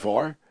rendered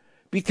before,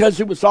 because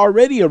it was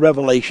already a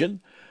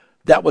revelation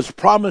that was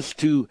promised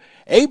to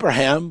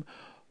Abraham.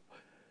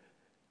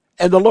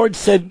 And the Lord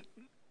said,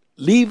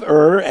 leave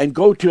Ur and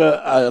go to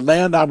a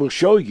land I will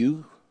show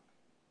you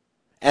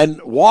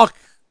and walk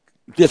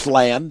this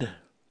land.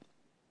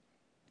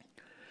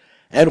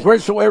 And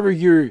wheresoever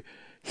your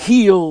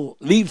heel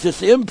leaves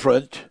its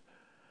imprint,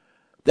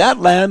 that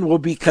land will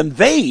be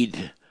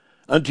conveyed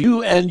unto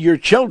you and your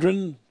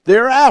children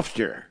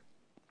thereafter.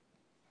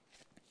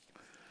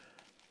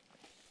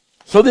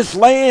 So this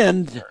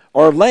land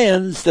or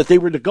lands that they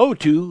were to go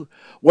to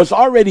was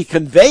already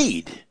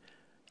conveyed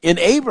in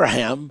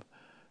Abraham.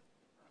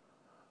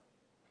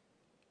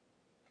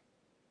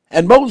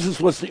 And Moses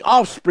was the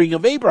offspring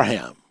of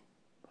Abraham.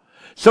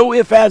 So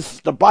if, as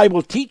the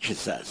Bible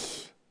teaches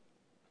us,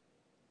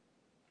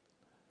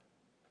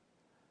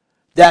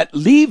 that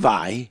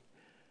Levi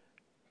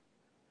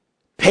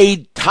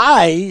paid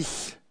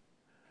tithes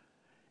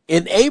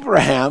in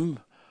Abraham,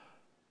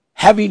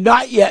 having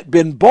not yet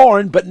been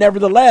born, but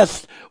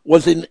nevertheless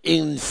was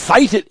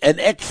incited and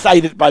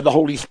excited by the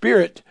Holy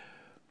Spirit,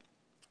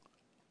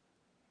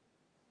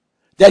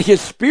 that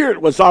his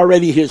spirit was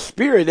already his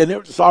spirit and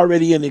it was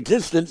already in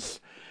existence.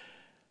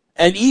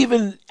 And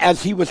even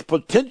as he was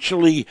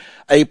potentially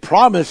a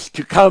promise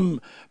to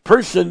come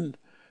person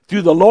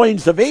through the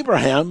loins of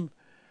Abraham,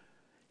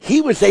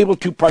 he was able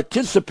to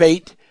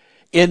participate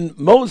in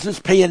Moses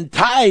paying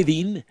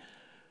tithing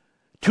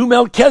to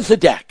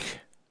Melchizedek.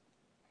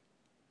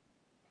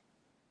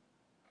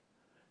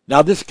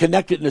 Now, this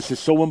connectedness is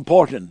so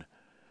important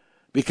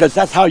because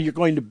that's how you're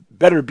going to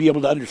better be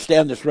able to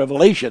understand this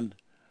revelation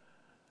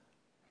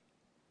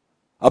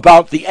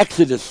about the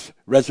Exodus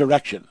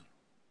resurrection.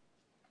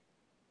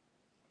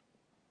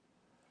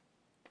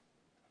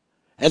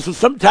 And so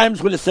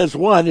sometimes when it says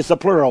one, it's a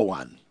plural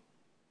one.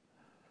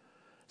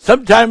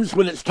 Sometimes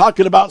when it's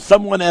talking about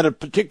someone at a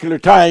particular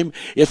time,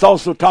 it's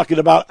also talking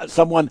about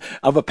someone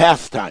of a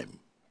past time.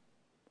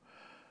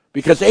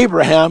 Because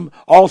Abraham,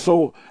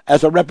 also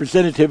as a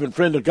representative and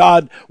friend of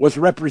God, was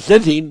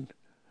representing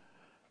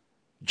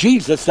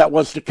Jesus that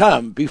was to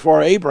come.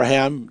 Before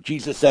Abraham,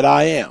 Jesus said,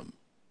 I am.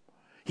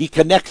 He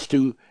connects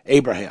to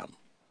Abraham.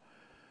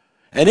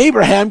 And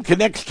Abraham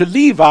connects to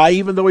Levi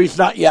even though he's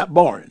not yet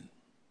born.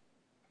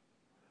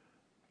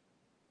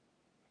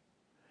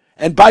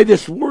 And by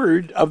this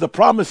word of the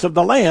promise of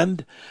the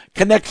land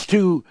connects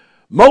to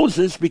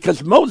Moses,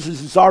 because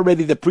Moses is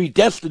already the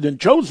predestined and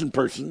chosen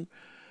person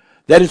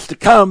that is to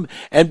come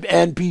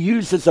and be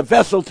used as a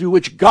vessel through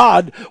which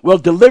God will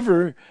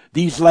deliver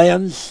these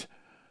lands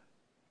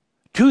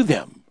to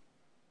them.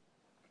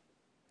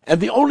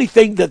 And the only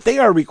thing that they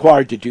are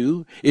required to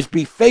do is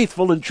be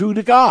faithful and true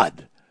to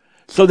God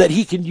so that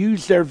he can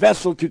use their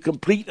vessel to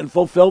complete and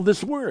fulfill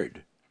this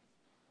word.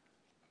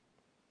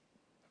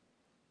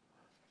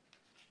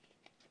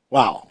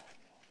 Wow.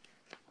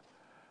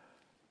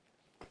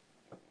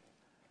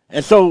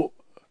 And so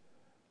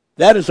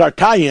that is our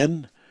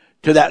tie-in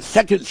to that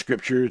second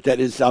scripture that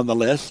is on the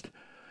list,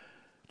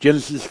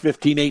 Genesis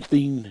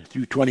 15:18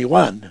 through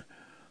 21.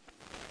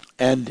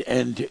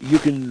 And you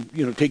can,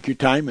 take your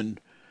time and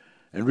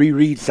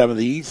reread some of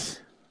these.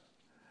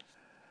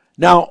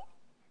 Now,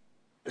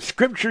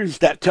 scriptures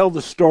that tell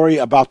the story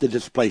about the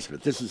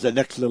displacement. This is the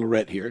next little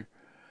red here.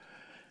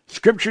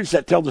 Scriptures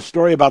that tell the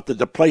story about the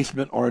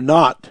displacement or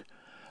not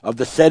of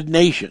the said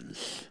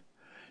nations.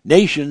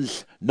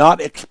 Nations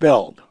not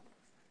expelled.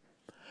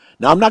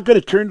 Now, I'm not going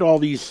to turn to all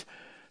these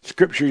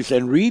scriptures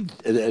and read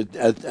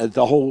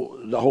the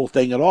whole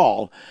thing at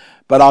all,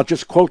 but I'll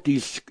just quote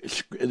these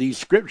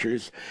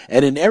scriptures.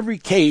 And in every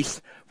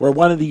case where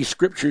one of these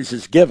scriptures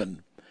is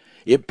given,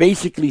 it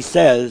basically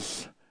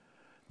says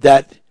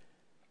that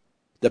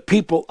the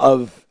people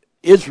of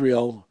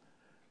Israel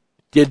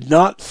did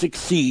not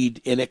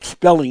succeed in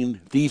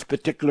expelling these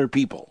particular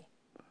people.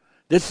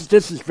 This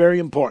is very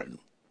important.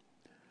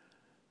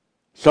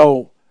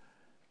 So,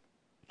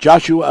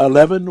 Joshua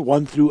 11,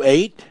 1 through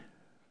 8.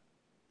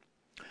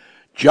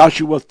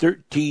 Joshua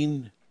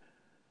 13,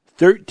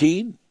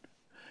 13.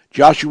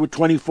 Joshua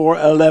 24,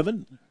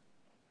 11.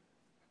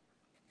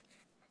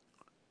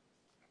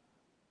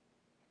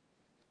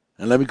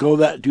 And let me do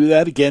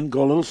that again,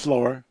 go a little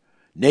slower.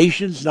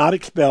 Nations not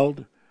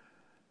expelled.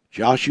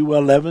 Joshua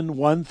 11,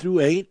 1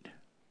 through 8.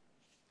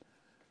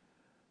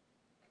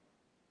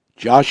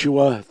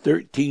 Joshua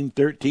 13,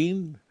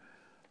 13.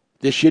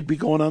 This should be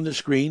going on the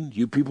screen.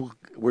 You people,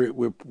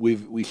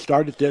 we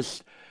started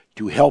this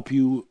to help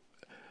you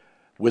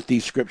with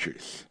these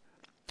scriptures.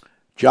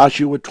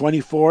 Joshua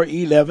 24,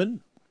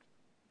 11.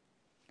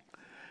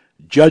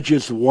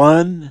 Judges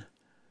 1,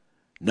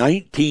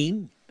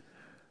 19.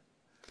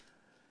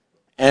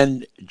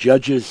 And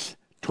Judges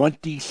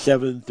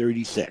 27,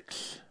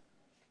 36.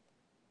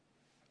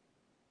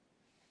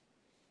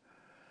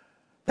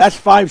 That's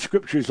 5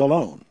 scriptures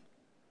alone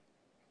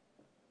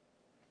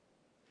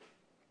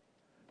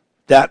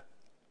that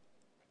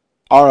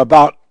are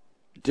about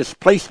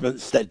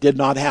displacements that did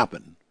not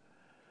happen,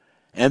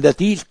 and that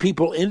these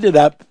people ended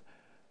up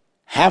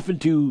having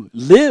to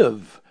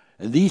live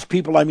and these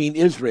people, I mean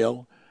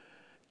Israel,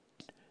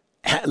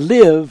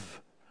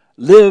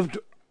 lived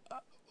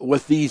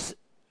with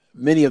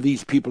many of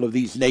these people of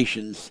these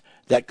nations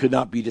that could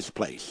not be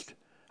displaced.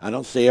 I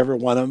don't say every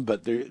one of them,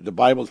 but the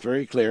Bible is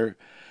very clear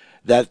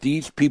that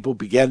these people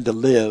began to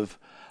live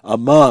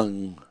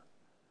among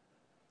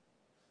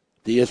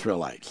the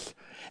Israelites.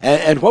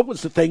 And what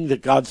was the thing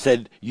that God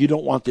said, you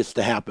don't want this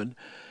to happen?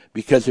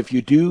 Because if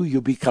you do,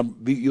 you'll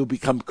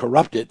become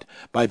corrupted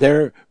by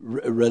their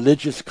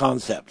religious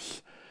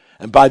concepts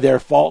and by their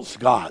false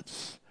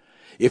gods.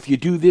 If you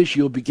do this,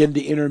 you'll begin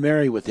to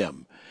intermarry with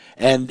them.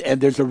 And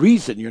there's a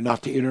reason you're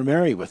not to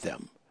intermarry with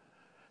them.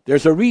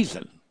 There's a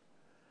reason.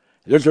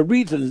 There's a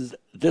reason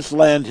this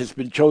land has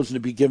been chosen to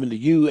be given to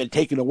you and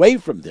taken away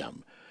from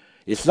them.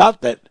 It's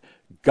not that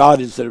God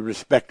is a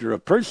respecter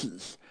of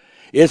persons.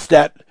 It's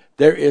that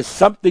there is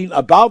something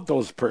about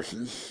those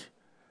persons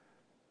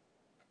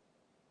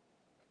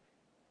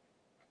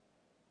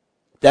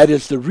that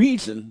is the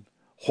reason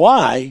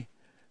why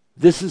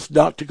this is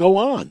not to go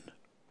on.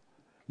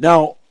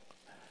 Now,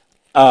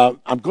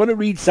 I'm going to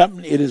read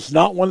something. It is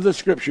not one of the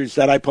scriptures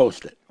that I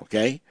posted,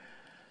 okay?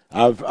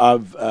 I've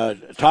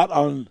taught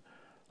on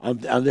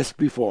this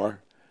before,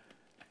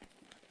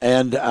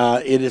 and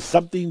it is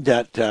something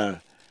that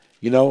that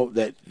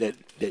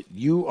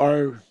you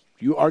are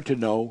to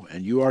know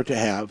and you are to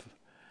have,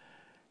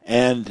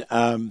 and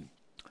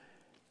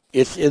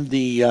it's in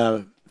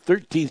the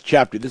 13th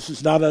chapter. This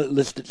is not a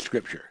listed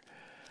scripture.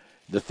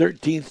 The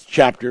 13th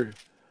chapter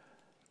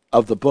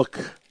of the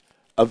book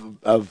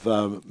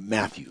of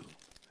Matthew.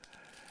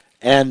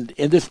 And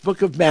in this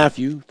book of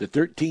Matthew, the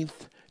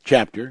 13th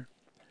chapter,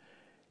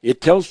 it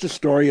tells the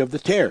story of the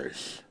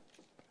tares.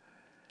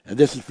 And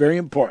this is very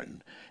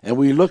important. And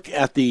we look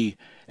at the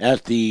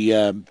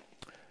 24th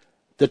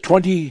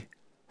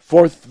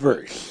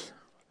verse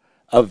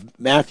of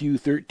Matthew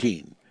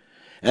 13.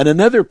 And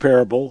another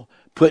parable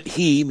put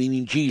he,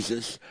 meaning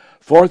Jesus,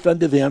 forth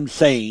unto them,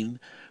 saying,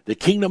 the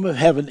kingdom of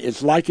heaven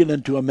is likened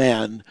unto a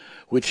man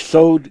which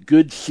sowed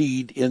good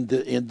seed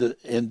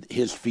in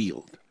his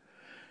field.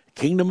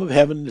 The kingdom of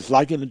heaven is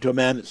likened unto a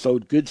man that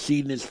sowed good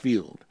seed in his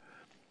field.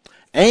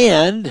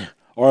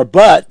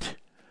 But,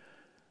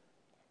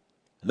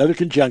 another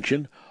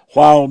conjunction,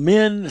 while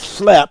men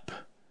slept,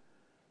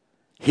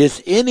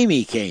 his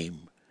enemy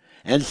came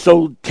and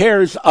sowed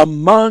tares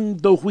among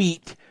the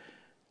wheat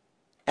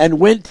and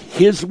went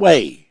his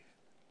way.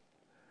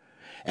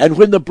 And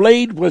when the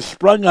blade was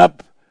sprung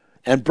up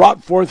and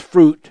brought forth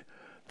fruit,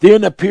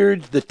 then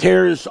appeared the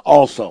tares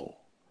also.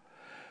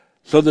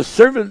 So the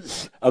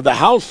servants of the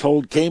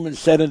household came and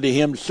said unto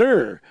him,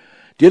 Sir,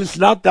 didst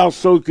not thou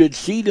sow good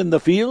seed in the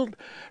field?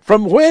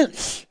 From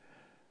whence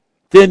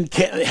then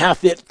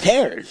hath it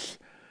tares?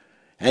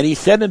 And he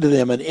said unto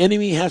them, An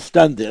enemy hath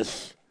done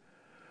this.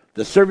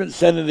 The servant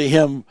said unto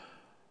him,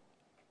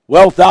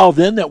 Wilt thou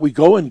then that we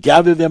go and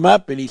gather them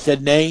up? And he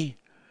said, Nay,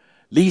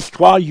 lest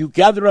while you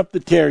gather up the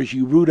tares,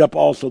 you root up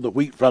also the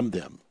wheat from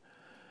them.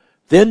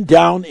 Then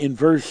down in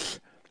verse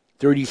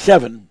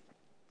 37,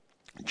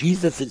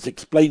 Jesus is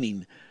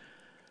explaining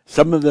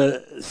some of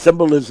the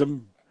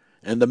symbolism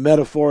and the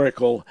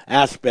metaphorical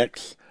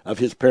aspects of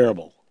his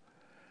parable.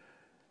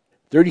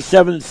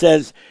 37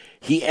 says,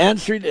 He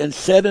answered and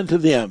said unto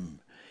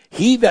them,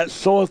 He that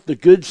soweth the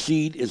good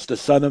seed is the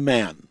Son of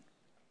Man.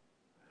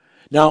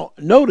 Now,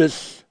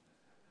 notice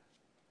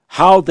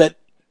how that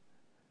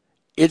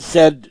it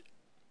said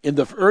in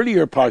the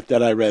earlier part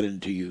that I read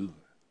into you,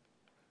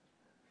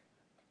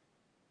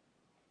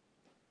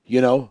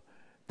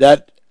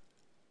 that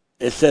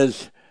it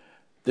says,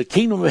 the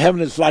kingdom of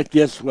heaven is like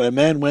this, when a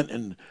man went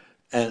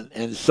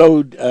and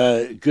sowed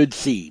good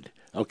seed.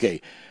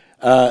 Okay.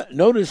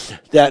 Notice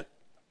that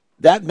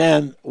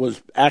man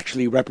was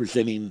actually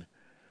representing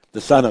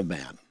the Son of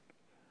Man.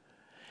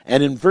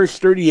 And in verse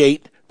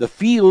 38, the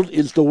field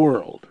is the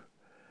world.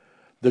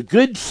 The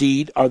good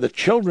seed are the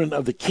children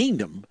of the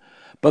kingdom,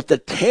 but the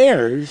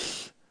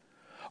tares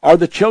are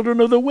the children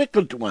of the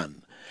wicked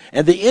one.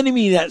 And the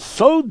enemy that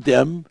sowed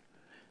them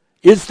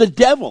is the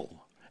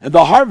devil. And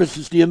the harvest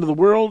is the end of the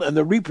world, and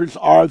the reapers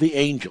are the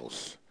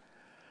angels.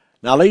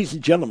 Now, ladies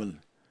and gentlemen,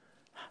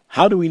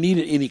 how do we need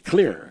it any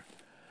clearer?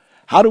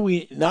 How do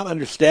we not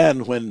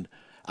understand when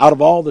out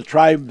of all the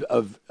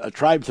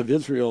tribes of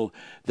Israel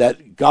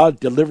that God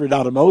delivered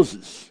out of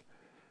Moses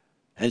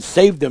and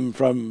saved them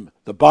from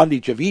the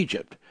bondage of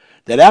Egypt,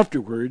 that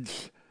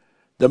afterwards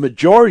the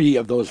majority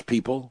of those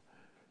people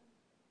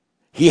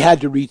he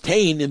had to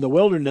retain in the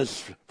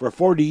wilderness for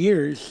 40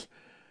 years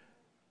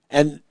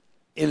and,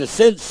 in a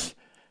sense,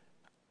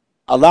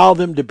 allow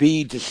them to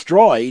be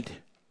destroyed,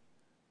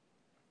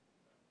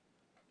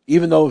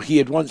 even though he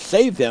had once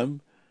saved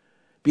them,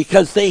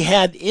 because they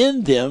had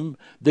in them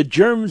the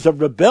germs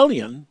of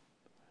rebellion.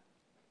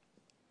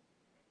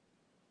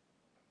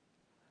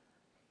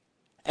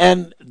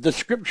 And the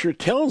scripture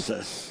tells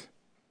us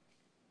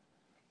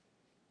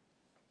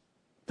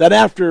that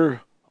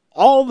after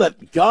all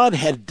that God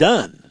had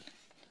done,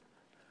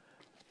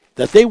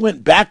 that they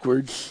went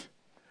backwards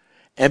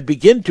and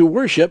began to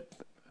worship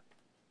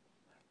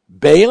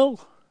Baal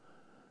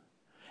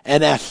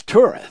and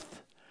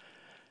Ashtoreth.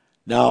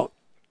 Now,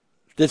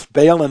 this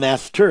Baal and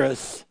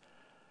Ashtoreth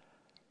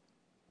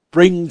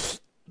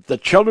brings the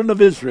children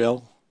of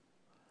Israel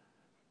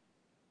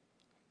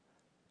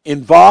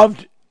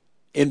involved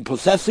in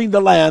possessing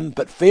the land,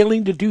 but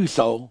failing to do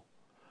so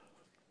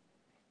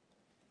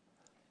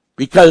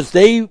because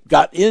they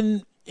got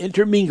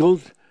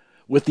intermingled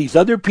with these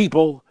other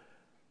people,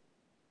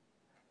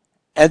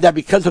 and that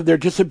because of their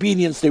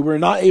disobedience they were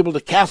not able to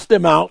cast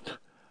them out,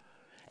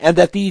 and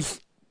that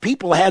these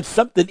people had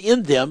something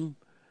in them,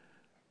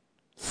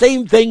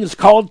 same things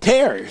called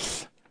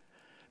tares,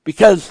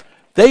 because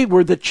they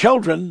were the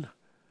children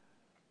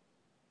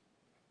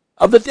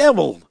of the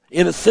devil,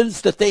 in a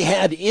sense that they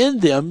had in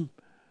them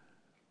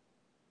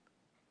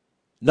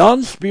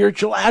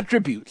non-spiritual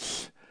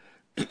attributes.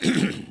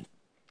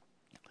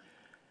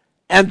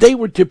 And they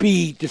were to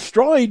be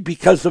destroyed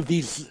because of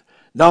these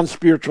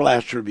non-spiritual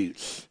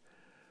attributes.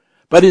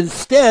 But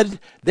instead,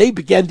 they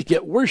began to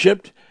get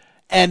worshipped,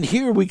 and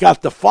here we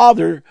got the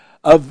father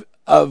of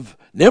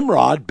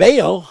Nimrod,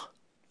 Baal.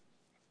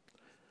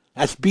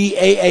 That's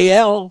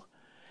B-A-A-L.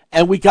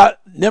 And we got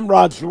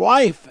Nimrod's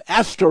wife,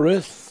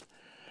 Ashtoreth,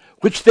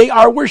 which they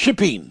are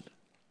worshiping.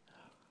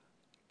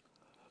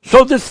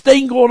 So this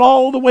thing going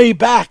all the way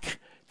back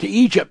to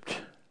Egypt,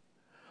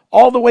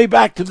 all the way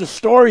back to the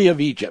story of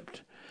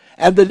Egypt,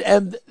 and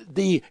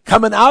the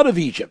coming out of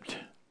Egypt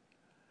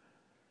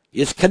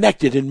is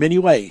connected in many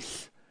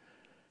ways,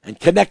 and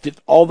connected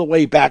all the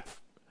way back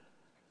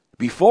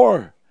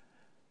before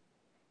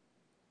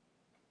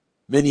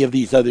many of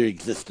these other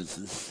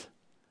existences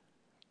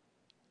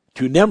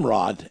to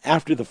Nimrod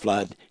after the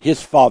flood,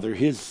 his father,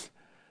 his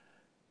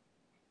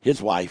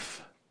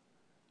wife,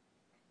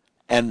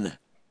 and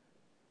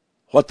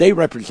what they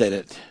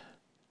represented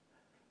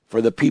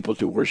for the people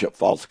to worship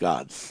false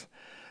gods.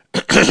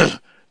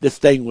 These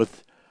things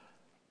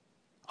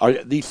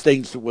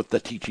with the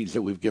teachings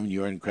that we've given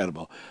you are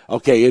incredible.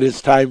 Okay, it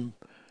is time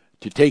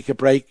to take a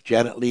break.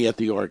 Janet Lee at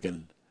the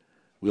organ.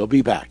 We'll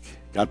be back.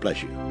 God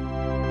bless you.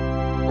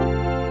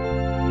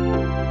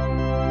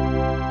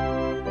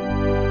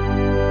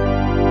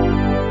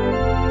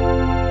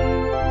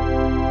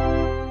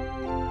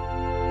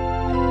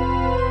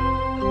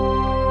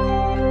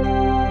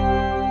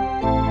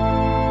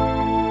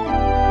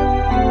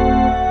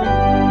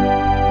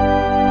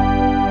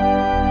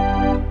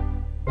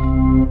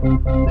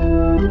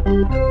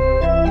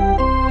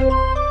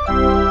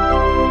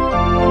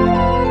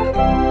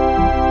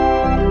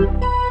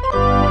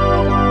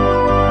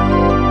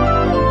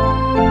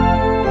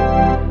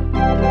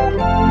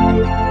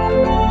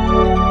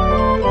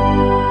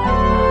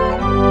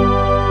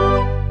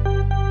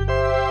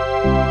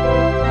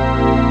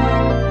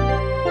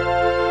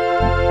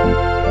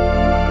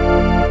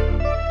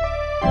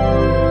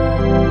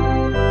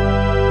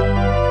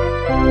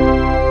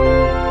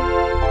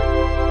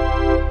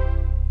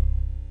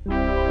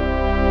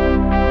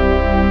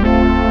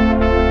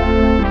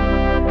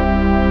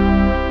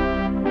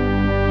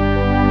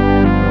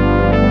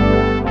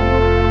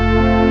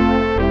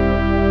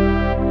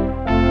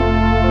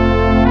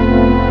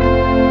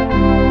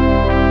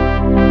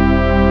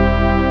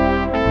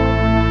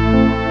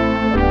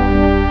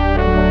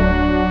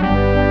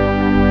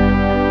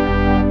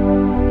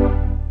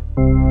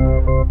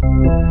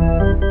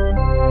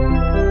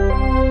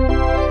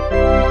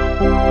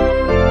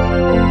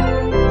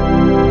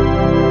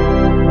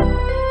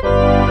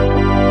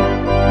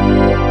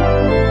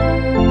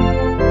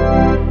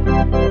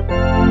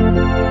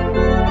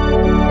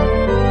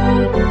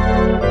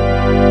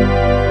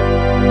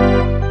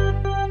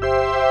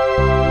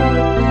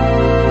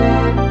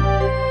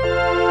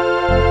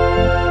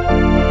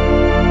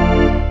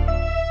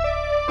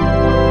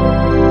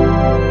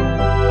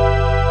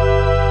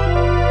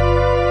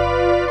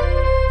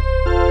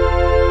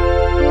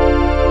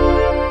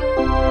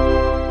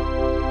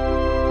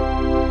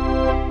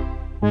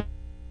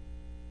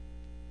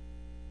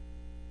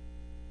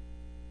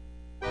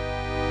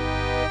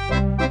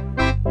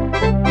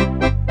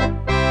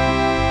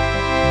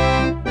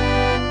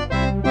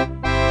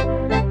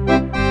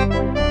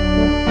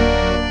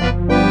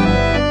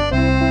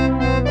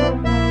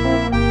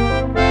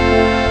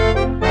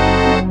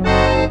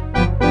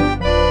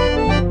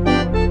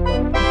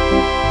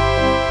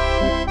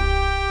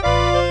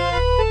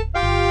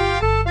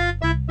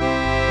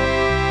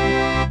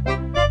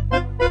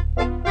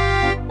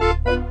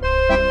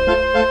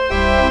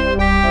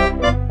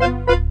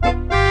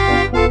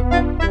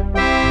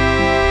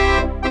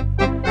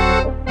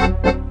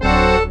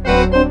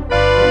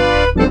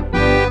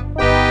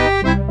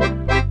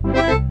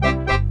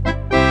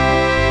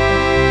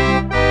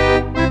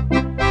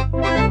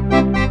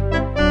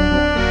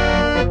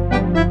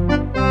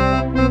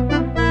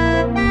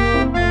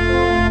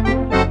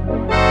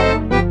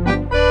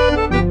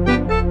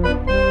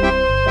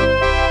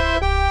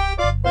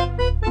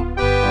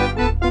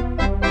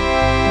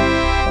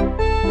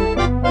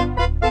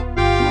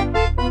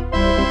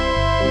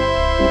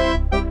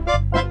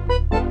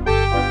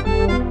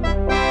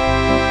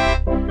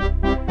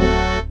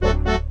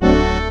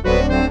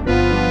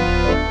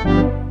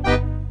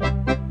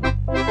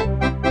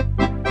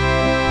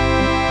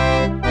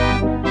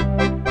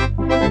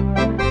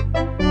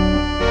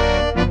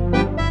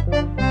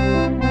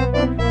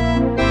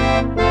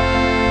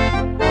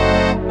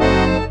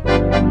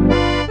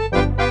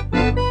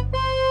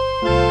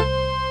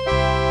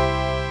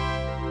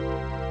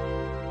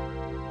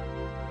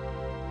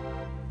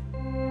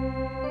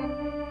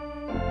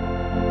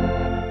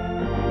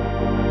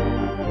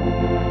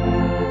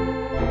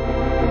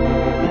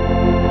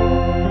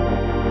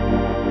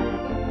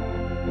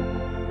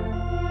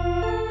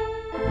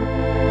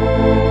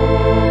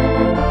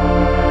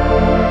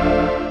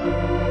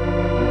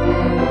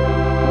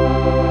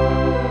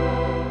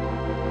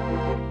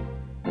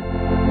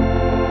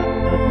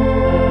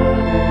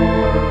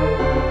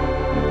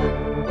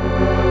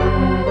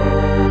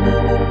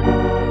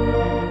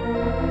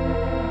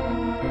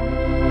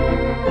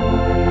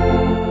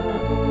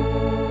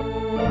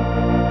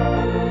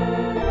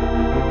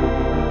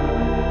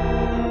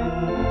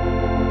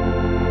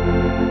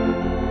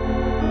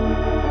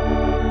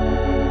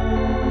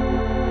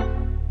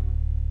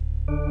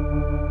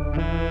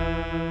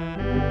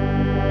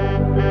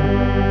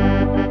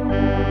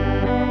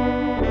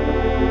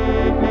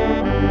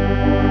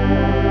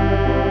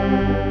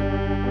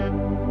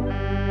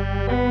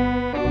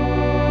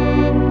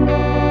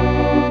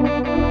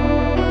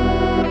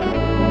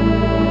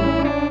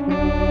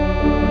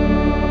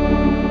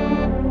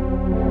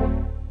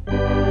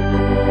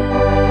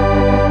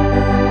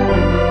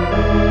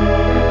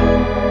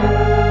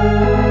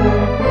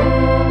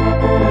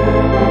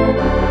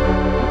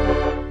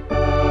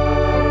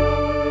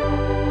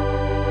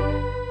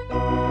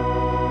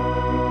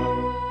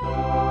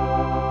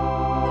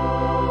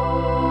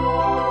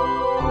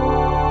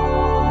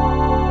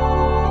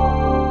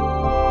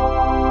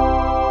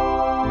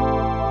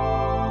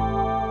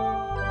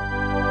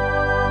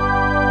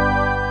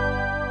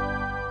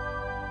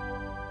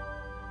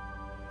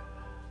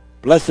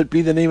 Blessed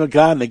be the name of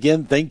God. And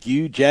again, thank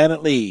you,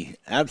 Janet Lee.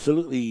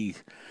 Absolutely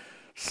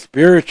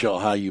spiritual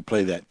how you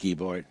play that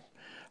keyboard.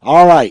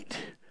 All right.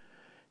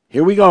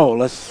 Here we go.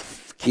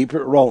 Let's keep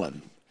it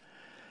rolling.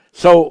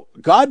 So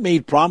God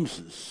made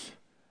promises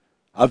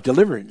of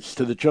deliverance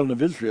to the children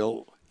of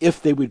Israel if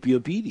they would be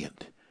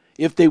obedient,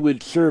 if they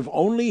would serve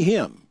only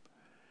him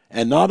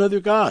and not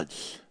other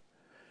gods.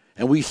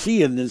 And we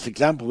see in this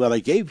example that I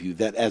gave you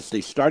that as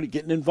they started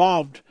getting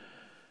involved,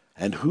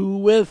 and who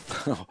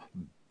with?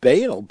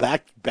 Baal.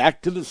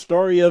 Back to the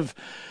story of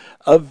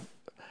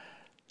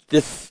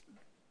this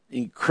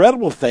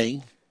incredible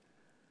thing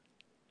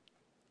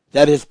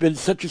that has been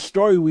such a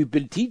story we've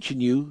been teaching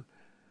you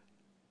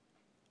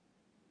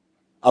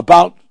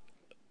about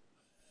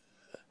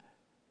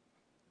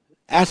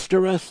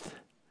Ashtoreth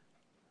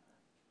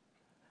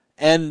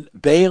and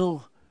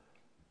Baal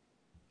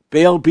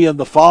being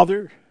the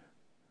father,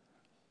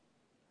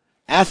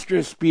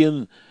 Ashtoreth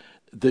being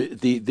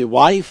the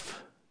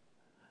wife,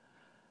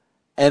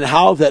 and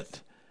how that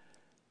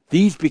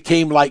these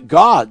became like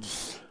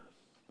gods.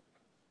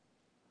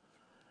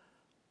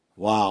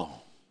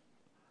 Wow.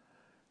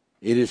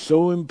 It is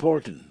so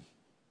important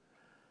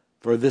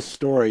for this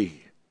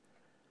story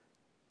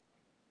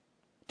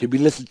to be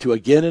listened to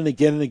again and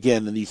again and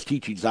again in these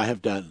teachings I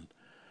have done,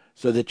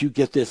 so that you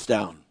get this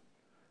down,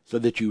 so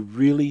that you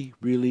really,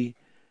 really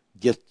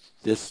get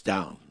this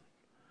down.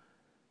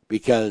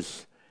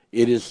 Because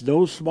it is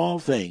no small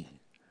thing,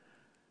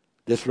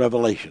 this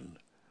revelation.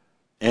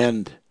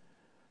 And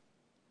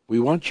we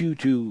want you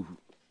to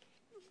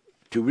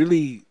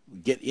really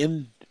get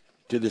into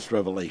this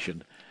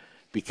revelation,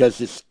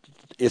 because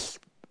it's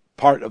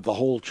part of the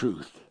whole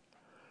truth.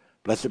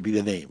 Blessed be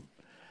the name.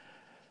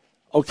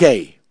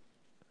 Okay.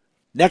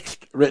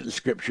 Next written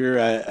scripture,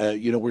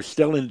 we're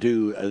still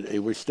into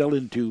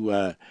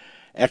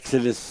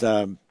Exodus,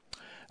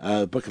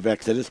 book of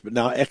Exodus, but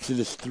now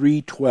Exodus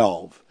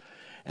 3:12,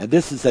 and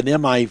this is an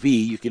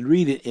MIV. You can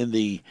read it in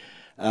the,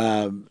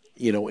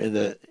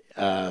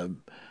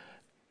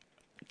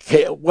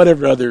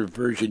 whatever other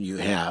version you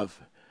have,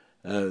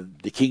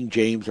 the King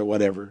James or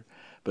whatever,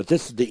 but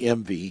this is the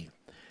MV.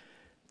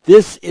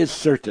 This is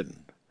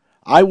certain: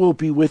 I will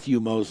be with you,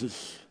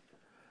 Moses.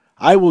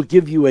 I will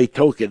give you a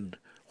token,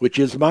 which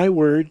is my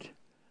word,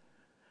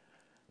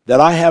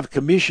 that I have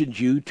commissioned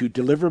you to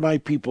deliver my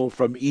people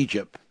from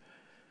Egypt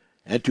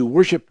and to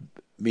worship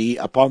me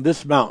upon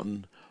this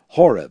mountain,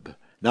 Horeb.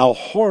 Now,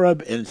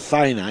 Horeb and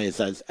Sinai,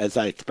 as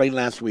I explained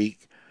last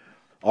week,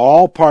 are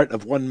all part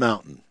of one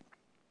mountain.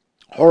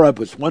 Horeb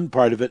was one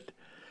part of it.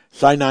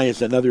 Sinai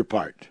is another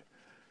part.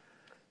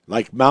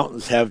 Like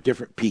mountains have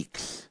different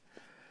peaks.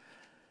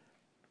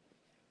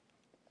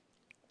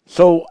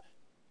 So,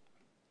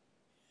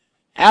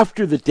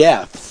 after the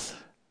deaths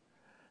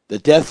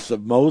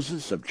of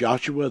Moses, of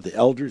Joshua, the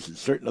elders, and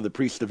certain of the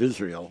priests of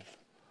Israel,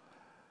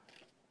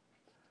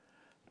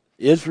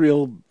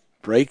 Israel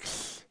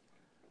breaks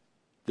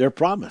their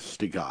promise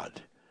to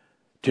God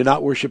to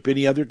not worship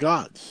any other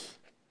gods.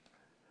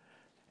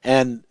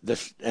 And the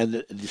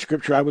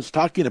scripture I was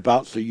talking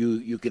about, so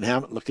you can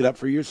have it, look it up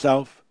for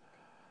yourself,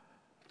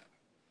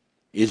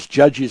 is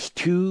Judges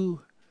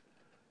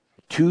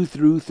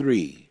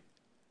 2:2-3.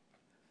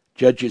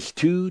 Judges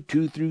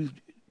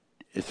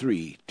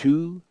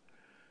 2:2-3.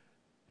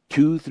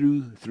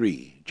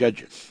 2:2-3.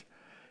 Judges.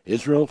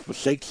 Israel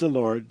forsakes the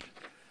Lord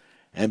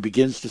and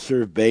begins to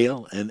serve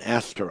Baal and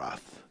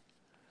Ashtaroth.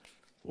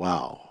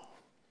 Wow.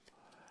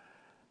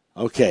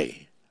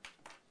 Okay.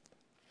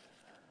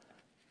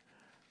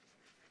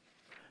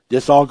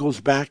 This all goes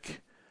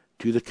back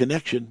to the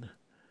connection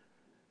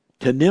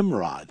to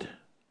Nimrod.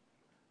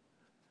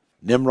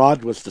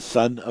 Nimrod was the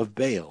son of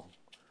Baal,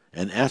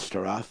 and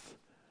Ashtaroth,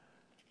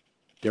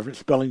 different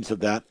spellings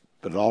of that,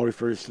 but it all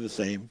refers to the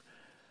same,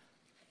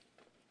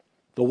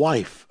 the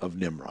wife of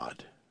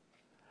Nimrod.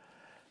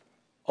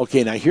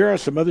 Okay, now here are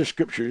some other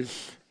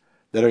scriptures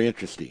that are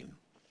interesting.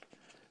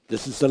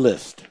 This is the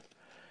list.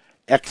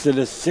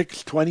 Exodus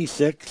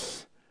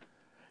 6:26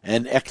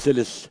 and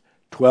Exodus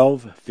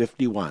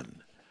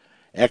 12:51.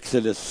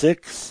 Exodus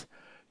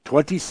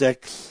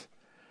 6:26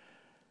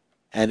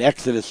 and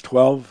Exodus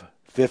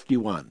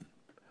 12:51.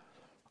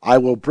 I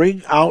will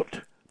bring out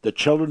the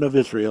children of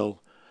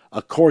Israel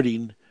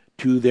according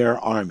to their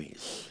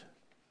armies.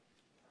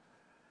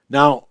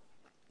 Now,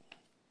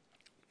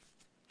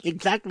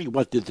 exactly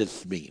what did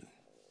this mean?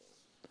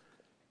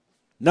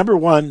 Number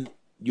one,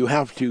 you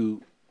have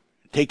to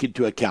take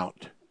into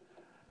account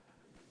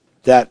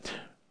that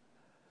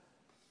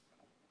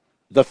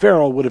the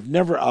Pharaoh would have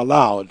never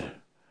allowed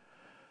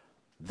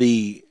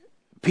the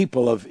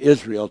people of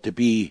Israel to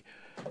be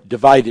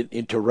divided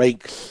into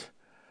ranks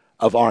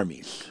of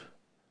armies.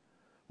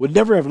 Would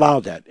never have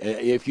allowed that.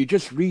 If you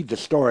just read the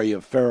story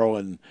of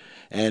Pharaoh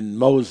and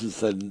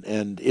Moses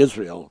and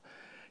Israel,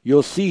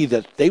 you'll see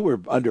that they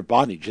were under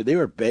bondage. They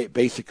were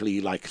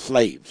basically like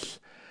slaves.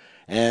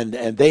 And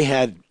they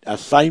had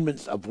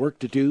assignments of work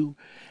to do,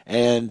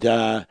 and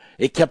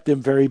it kept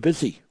them very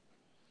busy.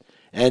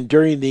 And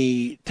during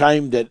the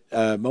time that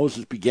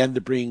Moses began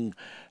to bring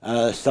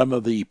some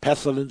of the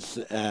pestilence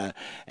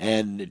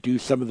and do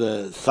some of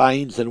the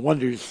signs and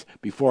wonders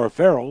before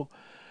Pharaoh,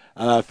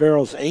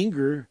 Pharaoh's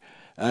anger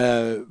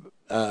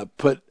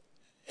put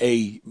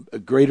a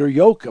greater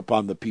yoke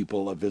upon the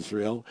people of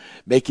Israel,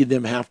 making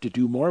them have to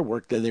do more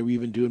work than they were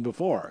even doing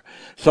before.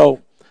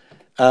 So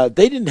they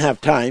didn't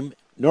have time,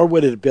 nor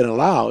would it have been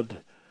allowed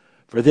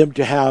for them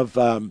to have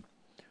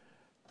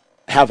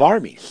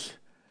armies.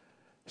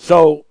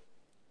 So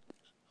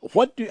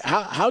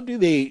how do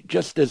they,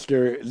 just as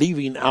they're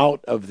leaving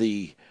out of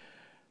the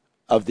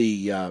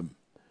land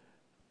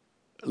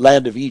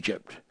of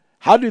Egypt,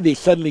 how do they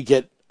suddenly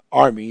get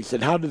armies,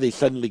 and how do they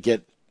suddenly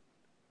get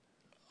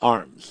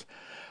arms?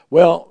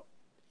 Well,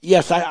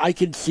 yes, I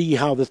can see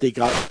how that they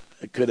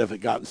could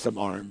have gotten some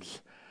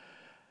arms,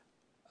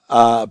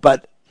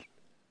 but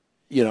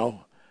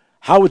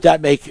how would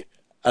that make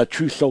a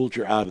true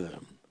soldier out of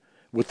them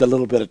with the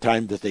little bit of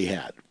time that they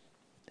had?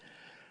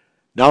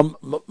 Now,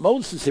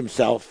 Moses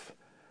himself,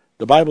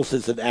 the Bible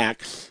says in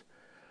Acts,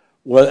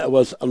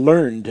 was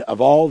learned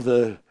of all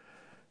the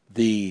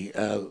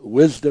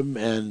wisdom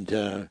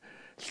and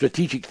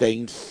strategic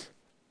things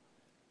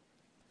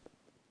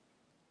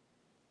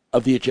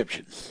of the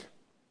Egyptians.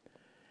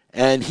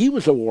 And he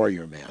was a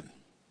warrior man.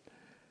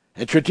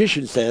 And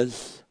tradition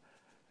says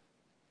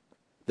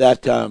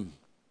that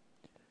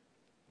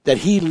that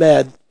he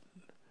led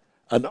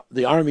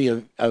the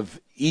army of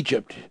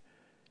Egypt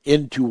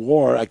into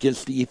war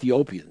against the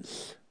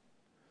Ethiopians,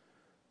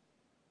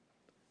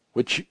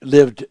 which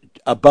lived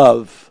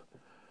above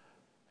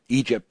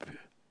Egypt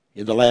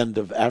in the land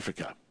of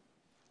Africa.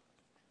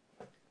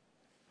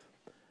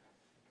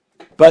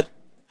 But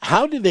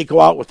how did they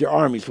go out with their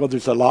armies? Well,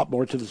 there's a lot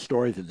more to the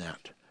story than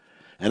that.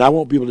 And I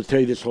won't be able to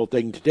tell you this whole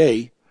thing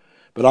today,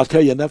 but I'll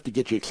tell you enough to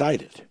get you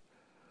excited.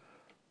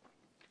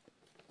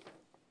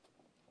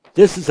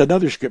 This is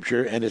another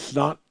scripture, and it's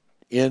not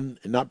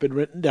been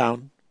written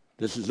down.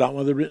 This is not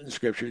one of the written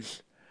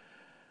scriptures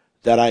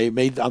that I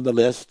made on the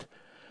list,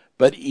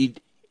 but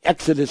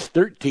Exodus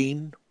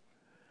 13,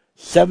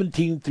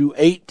 17 through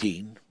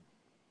 18.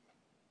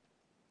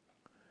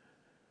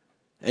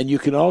 And you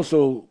can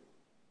also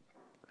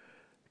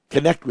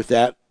connect with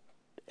that,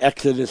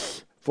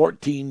 Exodus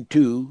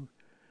 14:2,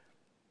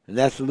 and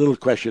that's a little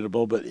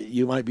questionable, but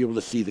you might be able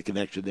to see the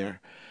connection there.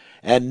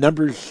 And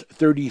Numbers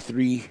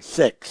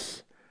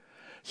 33:6.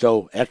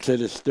 So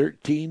Exodus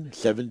 13,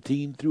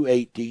 17 through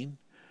 18.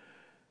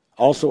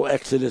 Also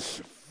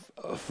Exodus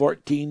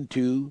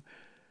 14:2,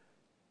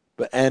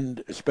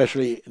 and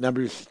especially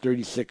Numbers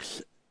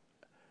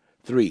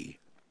 36:3.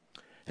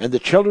 And the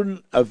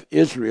children of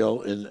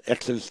Israel in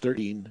Exodus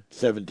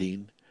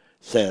 13:17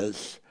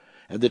 says,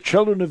 and the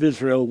children of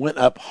Israel went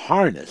up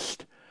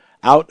harnessed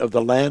out of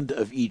the land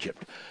of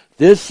Egypt.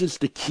 This is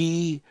the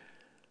key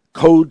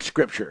code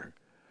scripture.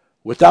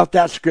 Without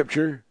that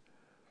scripture,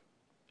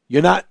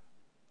 you're not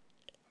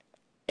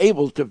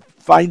able to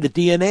find the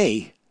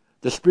DNA,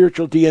 the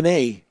spiritual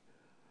DNA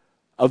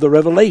of the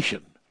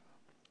revelation.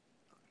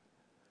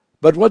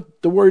 But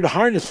what the word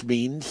harness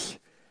means,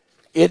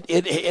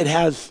 it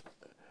has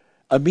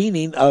a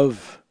meaning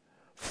of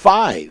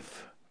 5,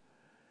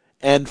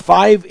 and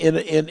 5 in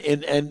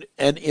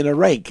a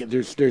rank.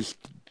 There's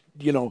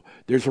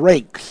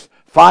ranks,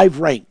 5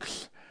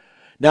 ranks.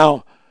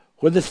 Now,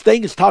 when this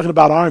thing is talking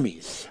about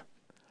armies,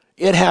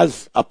 it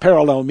has a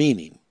parallel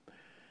meaning.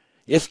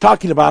 It's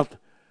talking about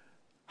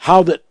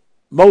how that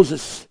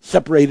Moses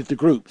separated the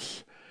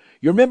groups.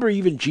 You remember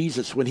even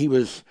Jesus when he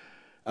was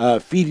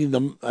feeding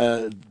them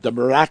the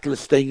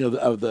miraculous thing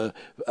of the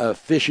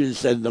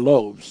fishes and the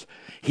loaves.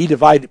 He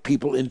divided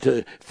people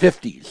into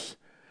 50s,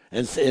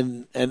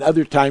 and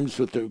other times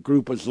with the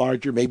group was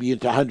larger, maybe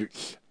into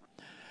hundreds.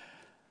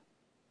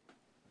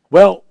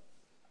 Well,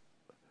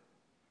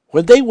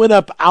 when they went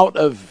up out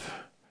of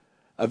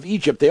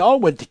Egypt, they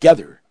all went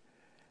together,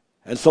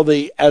 and so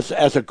they, as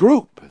a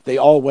group, they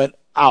all went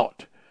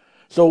out.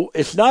 So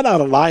it's not out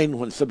of line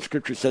when some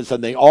scripture says,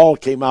 and they all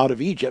came out of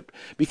Egypt,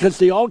 because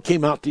they all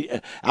came out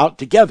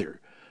together.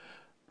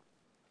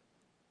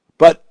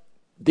 But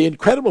the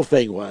incredible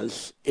thing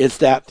is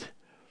that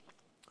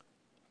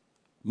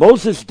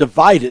Moses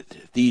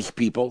divided these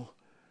people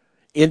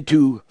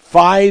into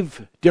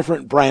 5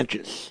 different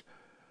branches,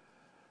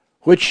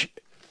 which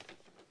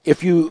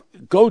if you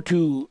go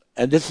to,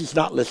 and this is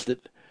not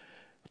listed,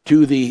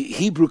 to the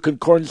Hebrew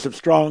Concordance of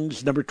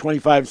Strong's, number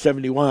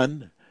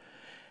 2571,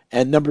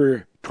 and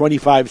number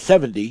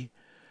 2570,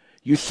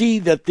 you see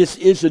that this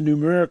is a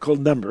numerical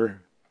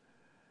number.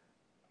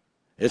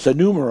 It's a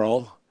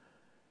numeral,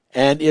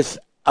 and it's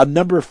a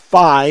number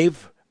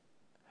 5.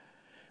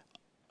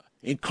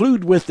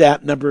 Include with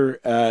that number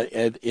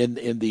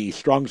in the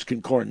Strong's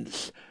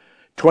Concordance,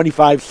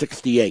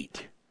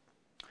 2568.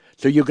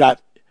 So you've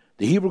got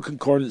the Hebrew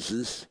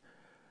Concordances,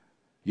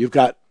 you've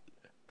got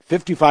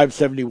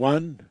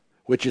 5571,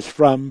 which is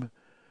from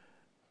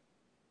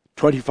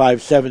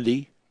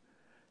 2570,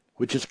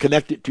 which is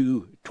connected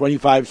to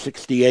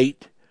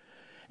 2568,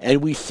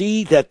 and we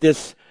see that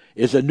this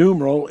is a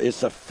numeral,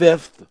 it's a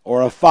fifth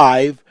or a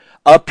 5,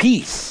 a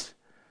piece.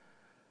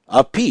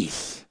 A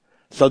piece.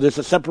 So there's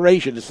a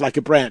separation. It's like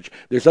a branch.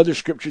 There's other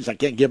scriptures, I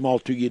can't give them all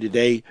to you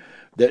today,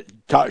 that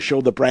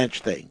show the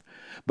branch thing.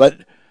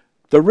 But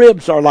the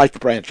ribs are like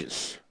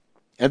branches,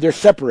 and they're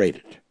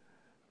separated.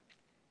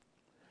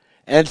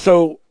 And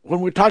so when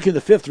we're talking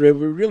the fifth rib,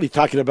 we're really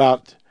talking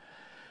about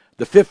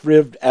the fifth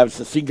rib as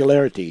a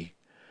singularity.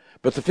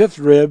 But the fifth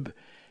rib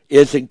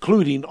is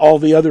including all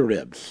the other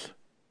ribs.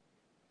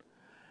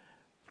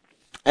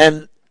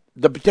 And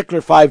the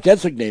particular 5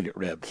 designated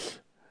ribs.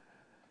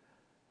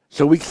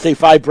 So we can say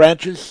 5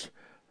 branches,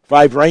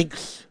 5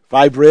 ranks,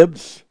 5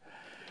 ribs.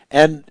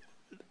 And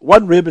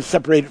one rib is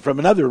separated from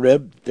another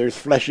rib. There's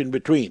flesh in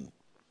between.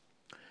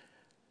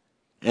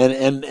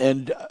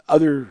 And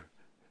other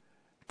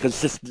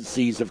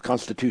consistencies of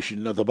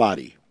constitution of the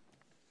body.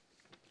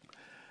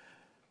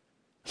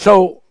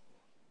 So,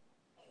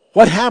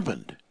 what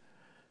happened?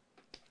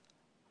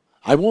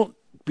 I won't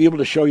be able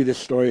to show you this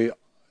story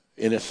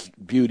in its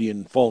beauty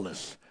and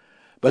fullness.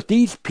 But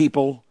these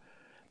people,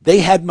 they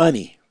had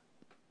money.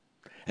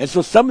 And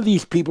so some of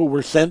these people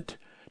were sent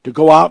to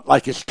go out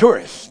like as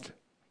tourists.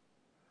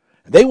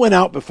 They went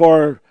out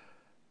before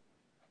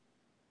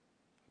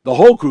the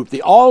whole group.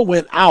 They all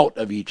went out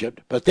of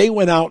Egypt, but they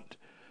went out,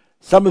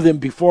 some of them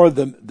before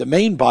the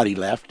main body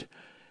left,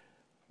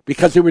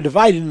 because they were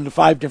divided into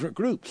 5 different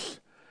groups.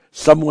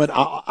 Some went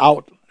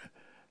out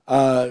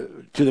to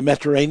the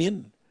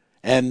Mediterranean,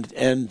 and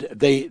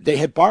they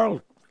had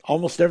borrowed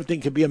almost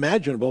everything could be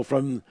imaginable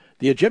from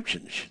the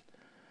Egyptians.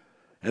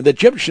 And the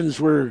Egyptians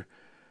were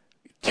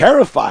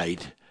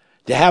terrified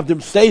to have them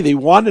stay. They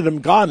wanted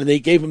them gone, and they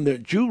gave them their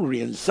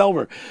jewelry and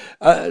silver.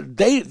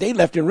 They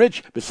left them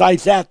rich.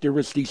 Besides that, there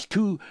was these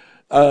 2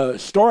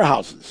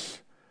 storehouses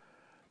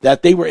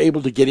that they were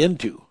able to get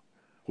into,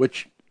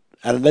 which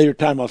at a later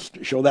time I'll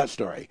show that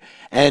story,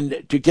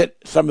 and to get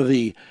some of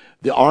the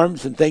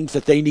arms and things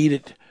that they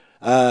needed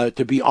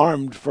to be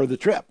armed for the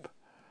trip.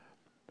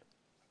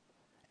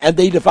 And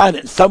they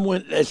divided it. Some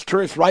went as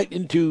tourists right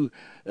into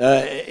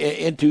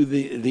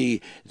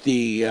the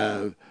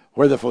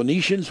where the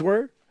Phoenicians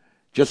were,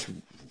 just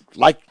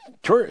like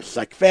tourists,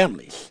 like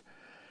families.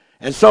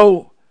 And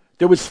so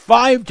there was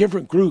 5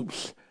 different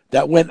groups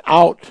that went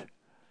out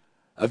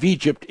of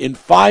Egypt in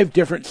 5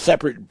 different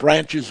separate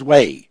branches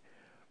way.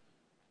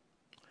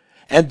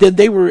 And then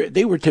they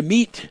were to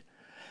meet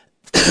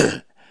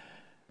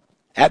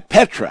at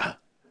Petra,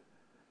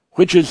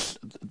 which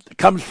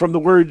comes from the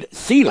word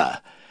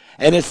Sela,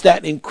 and it's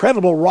that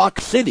incredible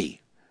rock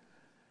city.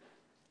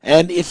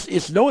 And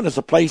it's known as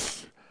a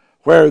place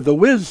where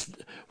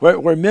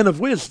where men of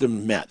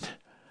wisdom met.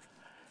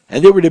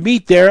 And they were to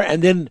meet there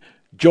and then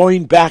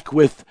join back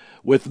with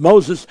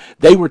Moses.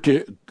 They were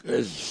to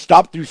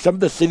stop through some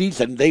of the cities,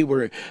 and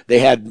they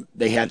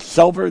had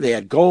silver, they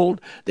had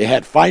gold, they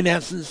had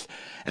finances,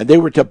 and they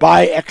were to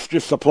buy extra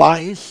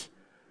supplies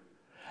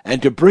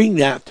and to bring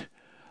that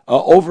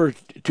over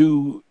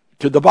to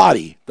the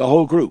body, the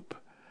whole group.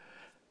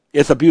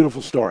 It's a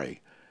beautiful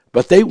story.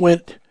 But they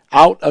went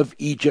out of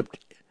Egypt,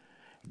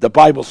 the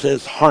Bible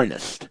says,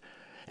 harnessed.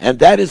 And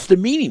that is the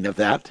meaning of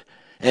that.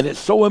 And it's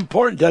so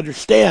important to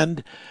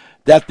understand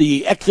that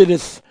the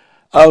exodus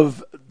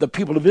of the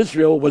people of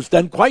Israel was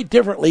done quite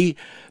differently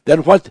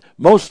than what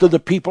most of the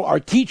people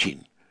are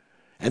teaching.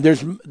 And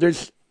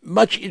there's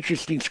much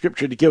interesting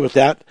scripture to give with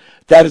that.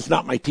 That is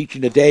not my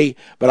teaching today,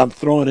 but I'm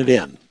throwing it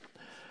in.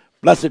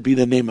 Blessed be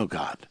the name of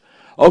God.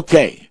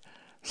 Okay,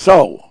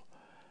 so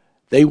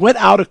they went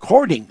out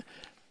according.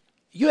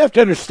 You have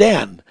to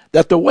understand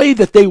that the way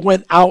that they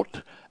went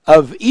out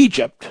of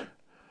Egypt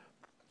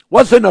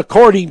wasn't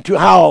according to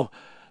how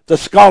the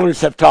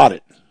scholars have taught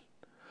it.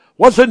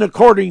 Wasn't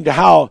according to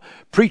how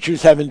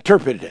preachers have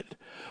interpreted it.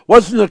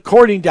 Wasn't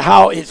according to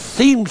how it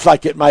seems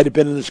like it might have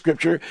been in the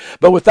scripture,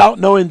 but without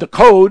knowing the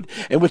code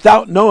and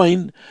without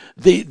knowing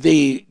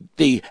the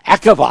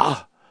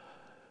Akavah,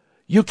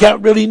 you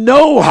can't really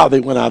know how they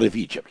went out of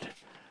Egypt.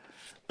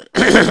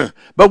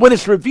 But when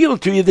it's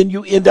revealed to you, then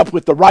you end up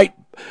with the right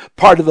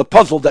part of the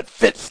puzzle that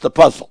fits the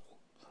puzzle.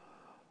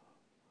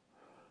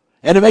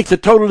 And it makes a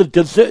total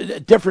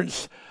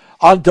difference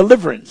on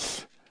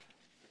deliverance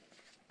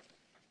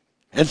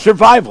and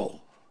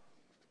survival.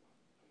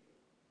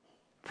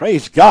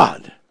 Praise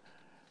God.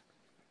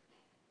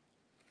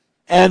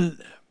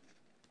 And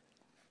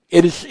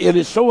it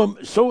is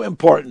so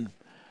important.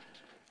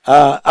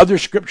 Other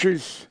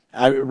scriptures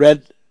I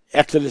read,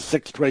 Exodus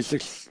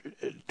 6:26,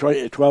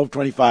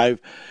 12:25.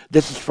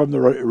 This is from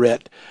the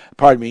writ.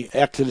 Pardon me,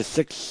 Exodus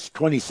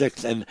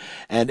 6:26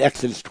 and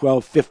Exodus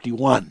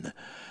 12:51.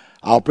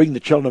 I'll bring the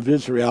children of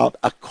Israel out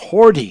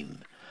according.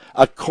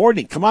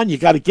 Come on, you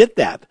got to get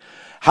that.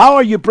 How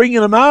are you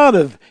bringing them out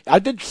of? I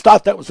just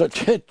thought that was a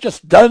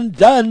just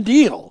done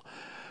deal.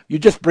 You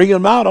just bring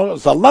them out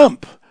as a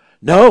lump.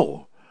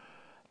 No,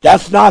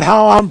 that's not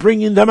how I'm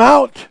bringing them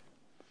out.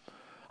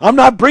 I'm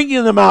not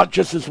bringing them out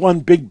just as one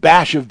big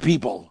bash of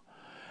people,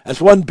 as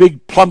one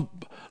big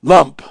plump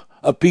lump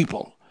of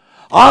people.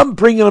 I'm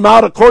bringing them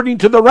out according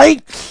to the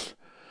ranks,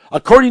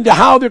 according to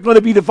how they're going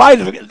to be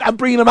divided. I'm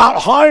bringing them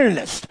out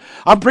harnessed.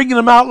 I'm bringing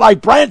them out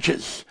like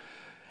branches.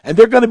 And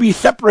they're going to be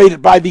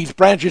separated by these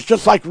branches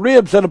just like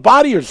ribs and a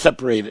body are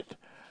separated.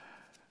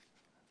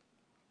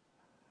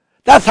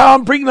 That's how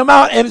I'm bringing them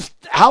out. And it's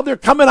how they're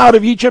coming out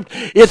of Egypt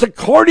is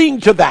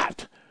according to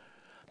that.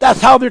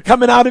 That's how they're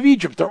coming out of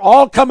Egypt. They're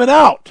all coming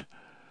out.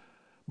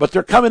 But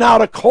they're coming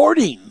out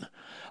according.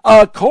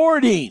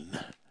 According.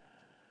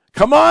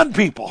 Come on,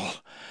 people.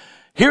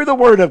 Hear the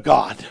word of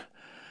God.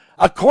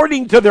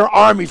 According to their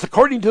armies,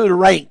 according to their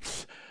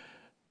ranks.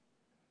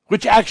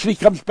 Which actually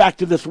comes back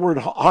to this word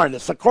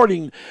harness.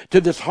 According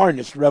to this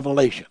harness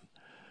revelation.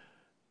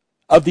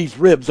 Of these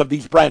ribs, of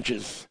these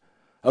branches.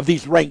 Of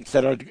these ranks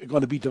that are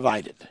going to be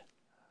divided.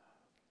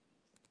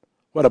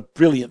 What a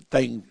brilliant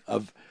thing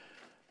of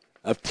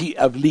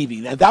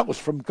leading. And that was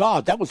from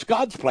God. That was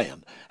God's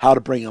plan, how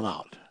to bring them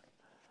out.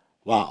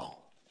 Wow.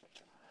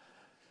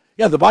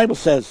 Yeah, the Bible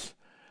says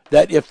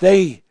that if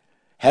they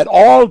had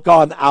all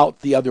gone out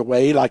the other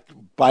way, like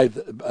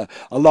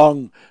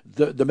along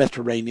the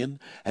Mediterranean,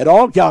 had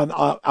all gone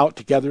out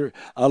together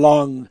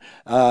along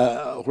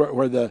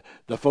where the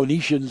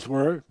Phoenicians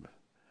were,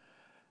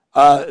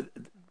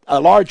 a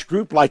large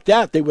group like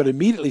that, they would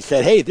immediately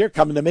said, hey, they're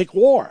coming to make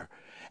war.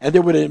 And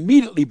there would have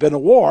immediately been a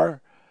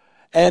war.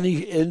 And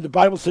the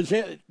Bible says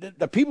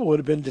the people would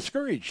have been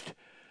discouraged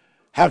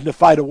having to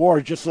fight a war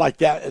just like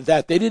that.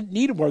 They didn't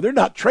need a war. They're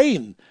not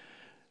trained.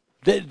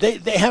 They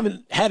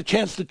haven't had a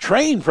chance to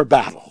train for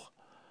battle.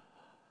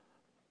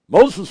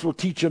 Moses will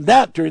teach them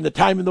that during the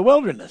time in the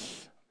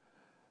wilderness.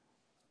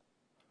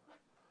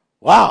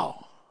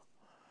 Wow.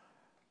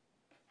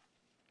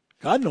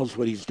 God knows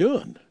what he's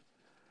doing.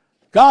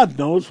 God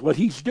knows what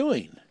he's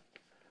doing.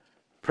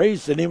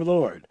 Praise the name of the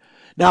Lord.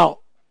 Now,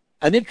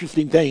 an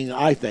interesting thing,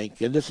 I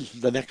think, and this is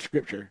the next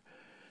scripture,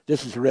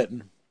 this is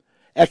written,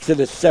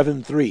 Exodus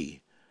 7:3,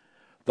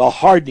 the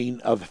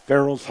hardening of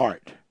Pharaoh's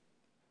heart.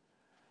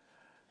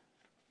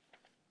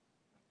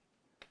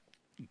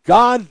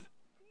 God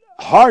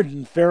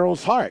hardened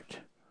Pharaoh's heart.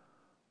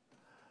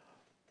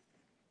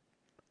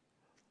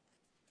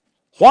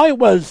 Why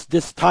was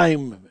this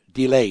time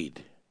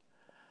delayed?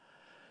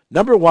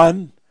 Number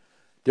one,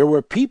 there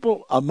were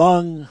people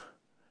among,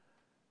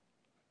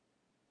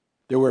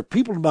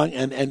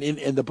 and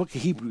in the book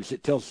of Hebrews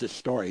it tells this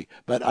story,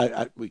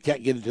 but we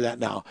can't get into that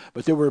now.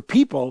 But there were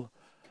people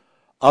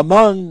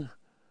among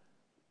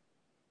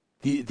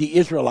the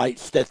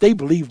Israelites that they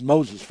believed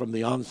Moses from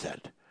the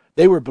onset.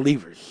 They were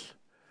believers.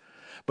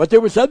 But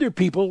there was other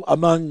people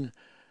among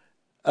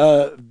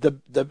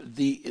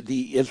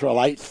the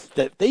Israelites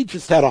that they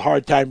just had a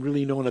hard time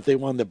really knowing if they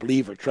wanted to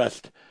believe or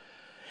trust.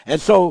 And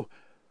so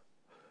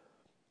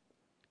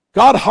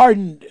God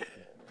hardened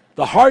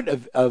the heart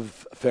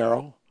of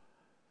Pharaoh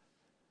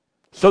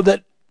so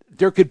that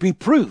there could be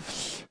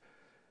proofs.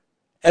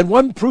 And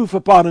one proof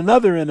upon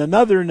another and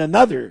another and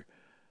another,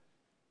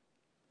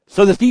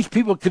 so that these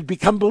people could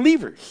become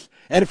believers.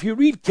 And if you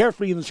read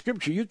carefully in the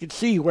scripture, you can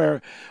see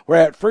where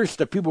at first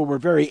the people were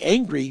very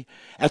angry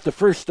at the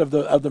first of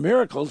the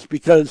miracles,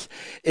 because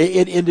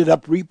it ended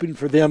up reaping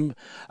for them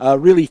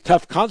really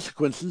tough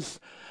consequences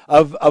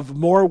of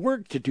more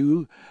work to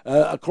do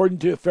according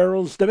to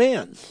Pharaoh's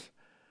demands.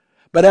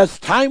 But as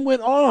time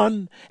went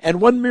on,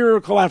 and one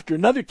miracle after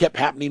another kept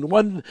happening,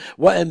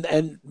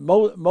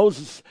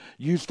 Moses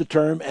used the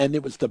term, and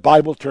it was the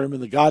Bible term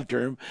and the God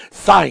term,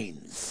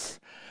 signs.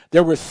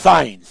 There were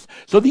signs.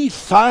 So these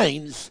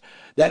signs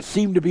that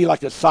seemed to be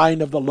like a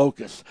sign of the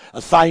locust,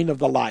 a sign of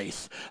the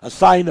lice, a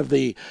sign of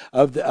the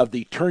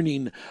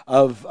turning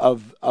of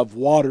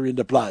water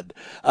into blood.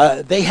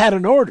 They had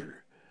an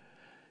order.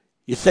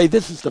 You say,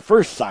 this is the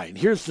first sign.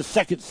 Here's the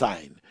second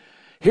sign.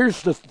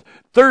 Here's the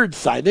third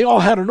sign. They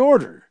all had an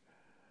order.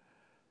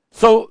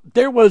 So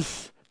there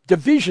was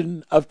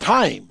division of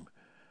time,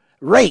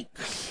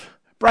 ranks,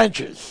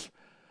 branches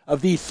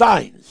of these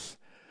signs.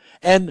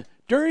 And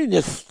during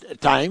this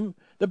time,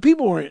 the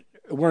people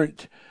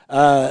weren't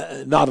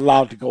not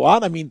allowed to go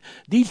out. I mean,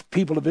 these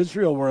people of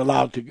Israel were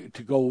allowed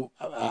to go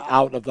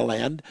out of the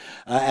land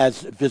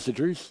as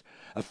visitors.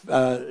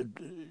 The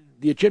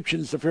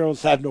Egyptians, the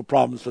pharaohs, had no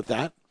problems with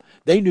that.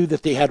 They knew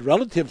that they had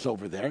relatives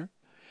over there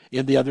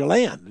in the other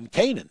land, in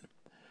Canaan.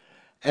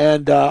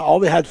 And all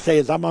they had to say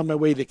is, I'm on my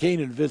way to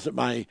Canaan to visit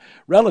my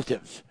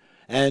relatives.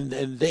 And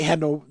they had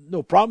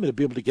no problem to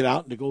be able to get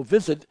out and to go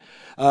visit.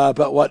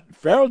 But what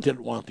Pharaoh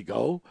didn't want to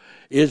go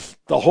is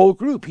the whole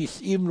group.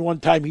 Even one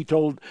time he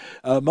told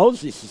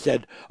Moses, he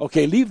said,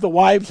 okay, leave the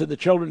wives and the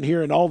children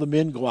here and all the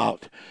men go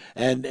out.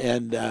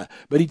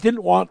 But he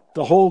didn't want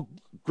the whole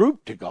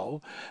group to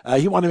go.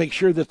 He wanted to make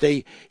sure that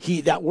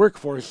that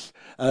workforce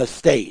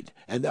stayed,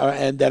 and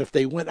that if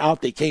they went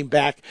out, they came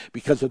back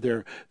because of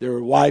their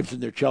wives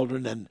and their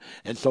children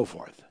and so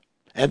forth,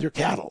 and their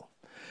cattle.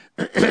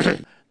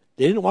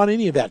 They didn't want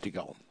any of that to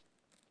go,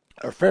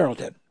 or Pharaoh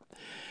did.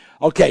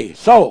 Okay,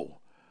 so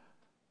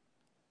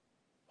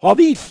while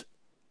these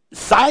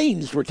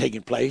signs were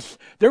taking place,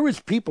 there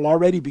was people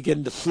already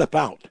beginning to slip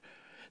out.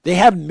 They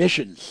had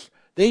missions.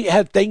 They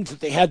had things that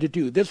they had to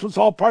do. This was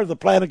all part of the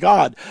plan of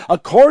God,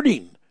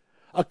 according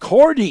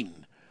according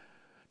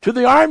to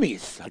the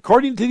armies,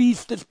 according to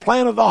this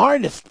plan of the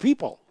harnessed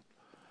people.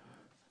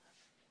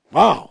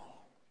 Wow.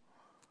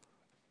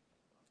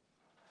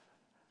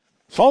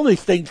 So all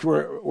these things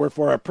were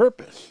for a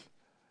purpose.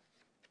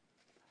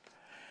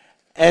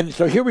 And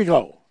so here we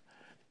go.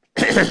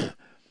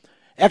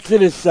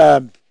 Exodus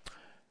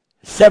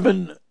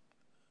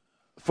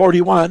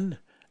 7:41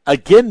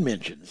 again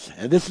mentions,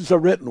 and this is a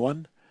written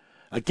one,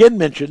 again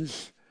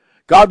mentions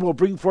God will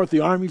bring forth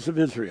the armies of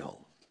Israel.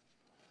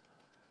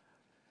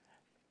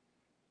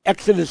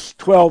 Exodus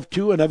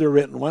 12:2, another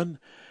written one,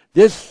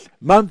 this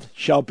month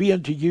shall be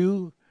unto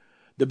you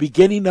the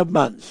beginning of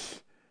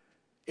months.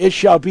 It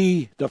shall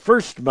be the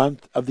first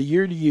month of the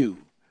year to you.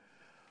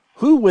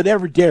 Who would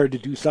ever dare to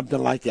do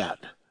something like that?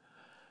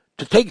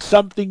 To take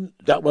something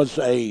that was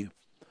a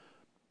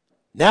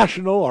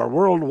national or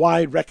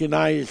worldwide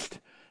recognized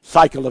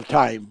cycle of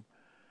time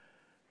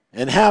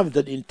and have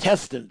the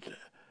intestinate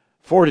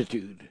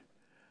fortitude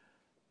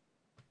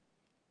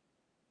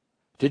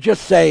to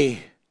just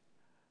say,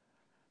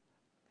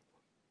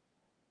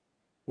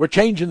 we're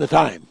changing the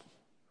time.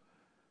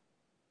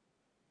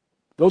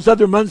 Those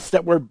other months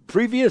that were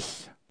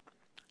previous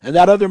and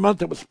that other month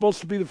that was supposed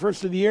to be the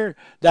first of the year,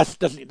 that's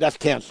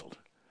canceled.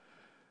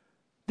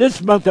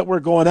 This month that we're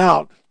going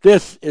out,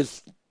 this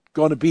is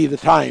going to be the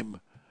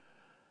time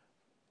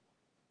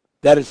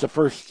that is the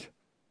first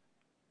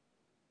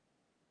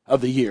of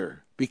the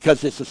year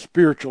because it's a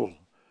spiritual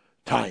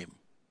time.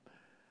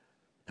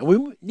 And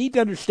we need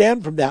to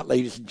understand from that,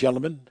 ladies and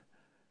gentlemen,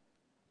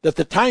 that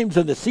the times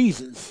and the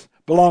seasons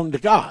belong to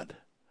God.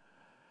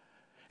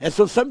 And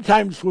so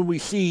sometimes when we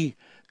see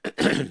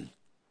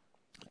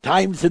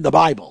times in the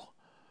Bible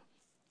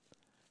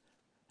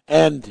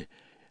and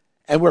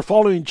we're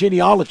following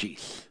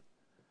genealogies,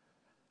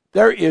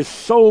 there is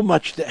so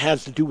much that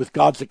has to do with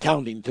God's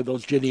accounting to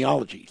those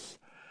genealogies.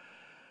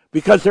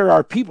 Because there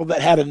are people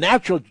that had a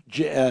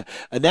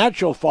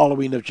natural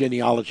following of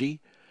genealogy,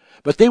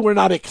 but they were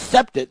not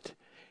accepted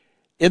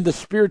in the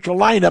spiritual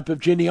lineup of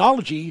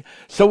genealogy.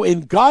 So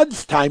in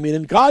God's timing,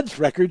 in God's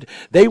record,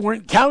 they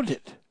weren't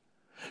counted.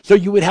 So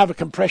you would have a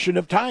compression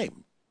of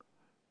time.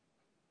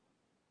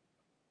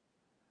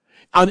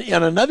 On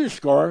another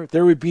score,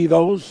 there would be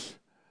those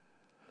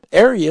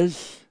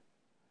areas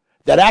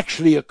that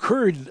actually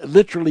occurred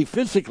literally,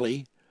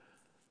 physically,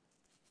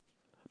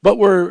 but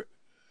were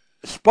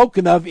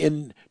spoken of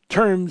in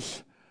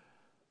terms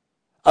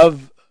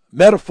of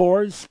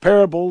metaphors,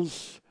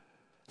 parables,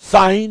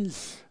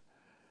 signs,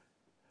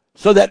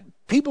 so that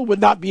people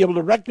would not be able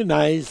to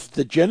recognize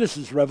the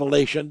Genesis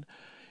revelation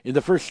in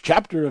the first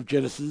chapter of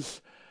Genesis,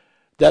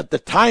 that the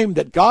time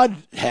that God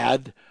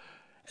had,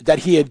 that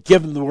he had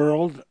given the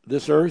world,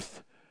 this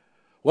earth,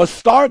 was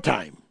star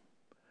time.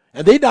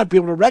 And they'd not be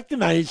able to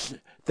recognize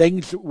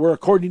things that were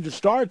according to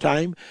star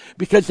time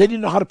because they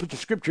didn't know how to put the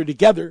scripture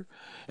together.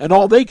 And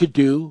all they could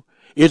do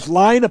is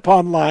line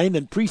upon line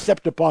and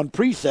precept upon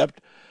precept,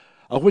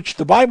 of which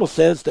the Bible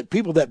says that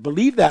people that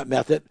believe that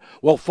method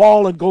will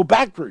fall and go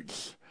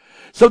backwards.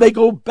 So they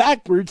go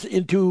backwards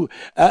into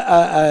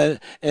a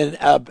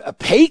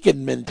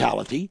pagan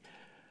mentality,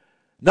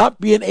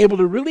 not being able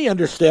to really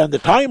understand the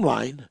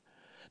timeline,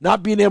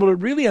 not being able to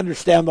really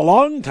understand the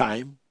long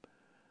time.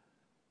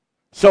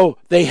 So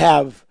they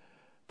have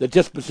the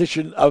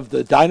disposition of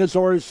the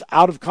dinosaurs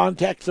out of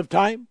context of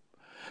time,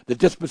 the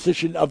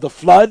disposition of the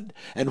flood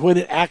and when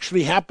it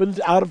actually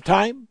happens out of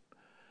time,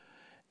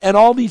 and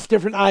all these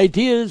different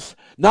ideas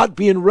not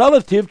being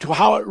relative to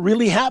how it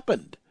really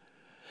happened.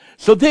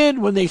 So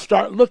then when they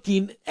start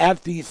looking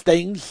at these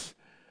things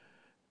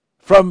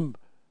from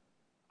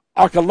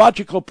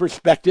archaeological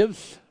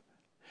perspectives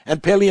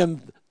and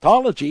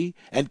paleontology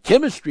and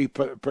chemistry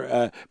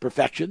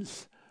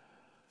perfections,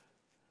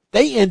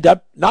 they end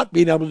up not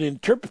being able to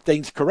interpret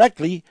things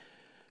correctly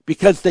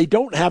because they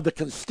don't have the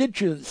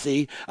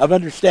constituency of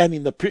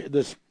understanding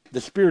the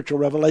spiritual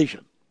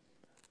revelation.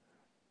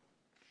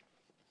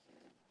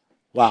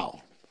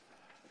 Wow.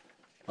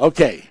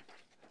 Okay.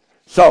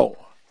 So,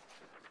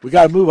 we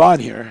got to move on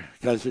here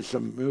because there's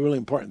some really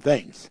important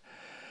things.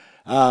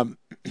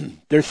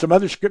 There's some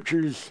other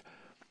scriptures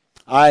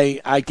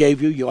I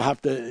gave you. You'll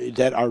have to,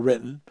 that are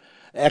written.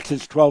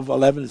 Exodus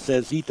 12:11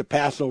 says, "Eat the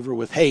Passover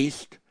with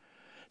haste.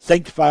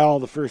 Sanctify all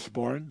the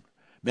firstborn,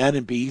 man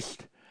and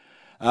beast."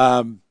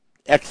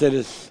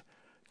 Exodus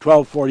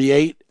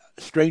 12:48,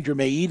 "Stranger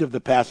may eat of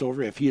the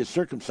Passover. If he is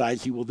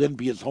circumcised, he will then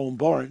be his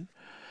homeborn."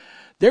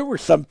 There were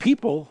some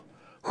people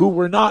who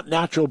were not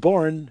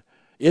natural-born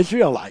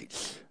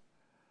Israelites.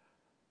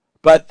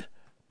 But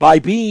by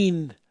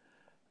being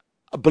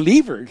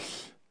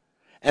believers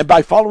and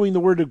by following the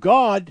Word of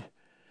God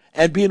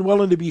and being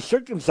willing to be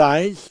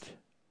circumcised,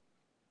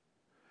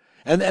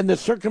 and the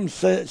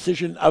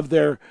circumcision of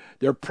their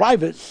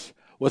privates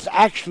was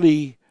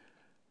actually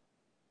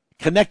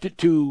connected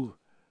to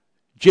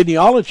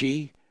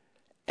genealogy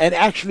and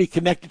actually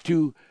connected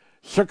to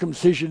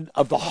circumcision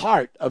of the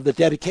heart, of the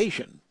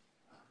dedication.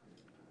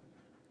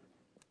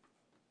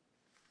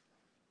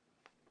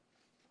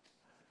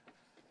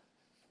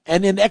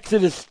 And in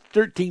Exodus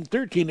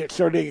 13:13, it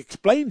sort of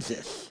explains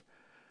this.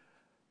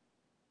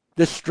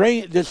 The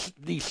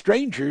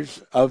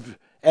strangers of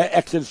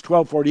Exodus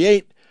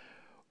 12:48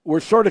 were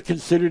sort of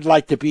considered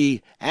like to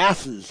be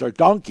asses or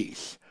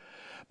donkeys.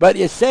 But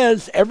it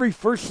says every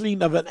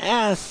firstling of an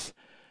ass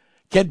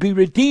can be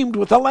redeemed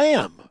with a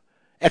lamb.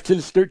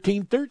 Exodus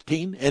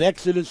 13:13 and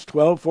Exodus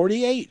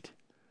 12:48.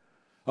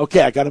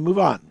 Okay, I got to move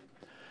on.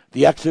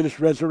 The Exodus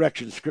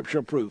resurrection,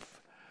 scriptural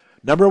proof.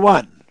 Number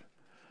 1,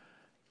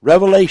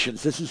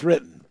 Revelations, this is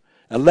written,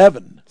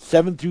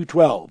 11:7 through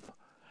 12.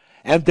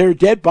 And their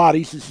dead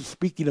bodies, this is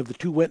speaking of the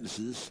two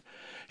witnesses,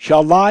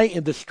 shall lie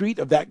in the street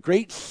of that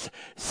great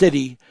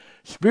city,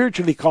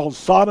 spiritually called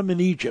Sodom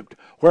in Egypt,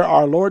 where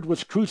our Lord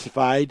was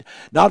crucified.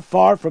 Not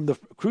far from the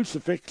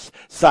crucifix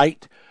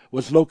site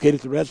was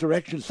located the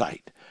resurrection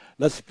site.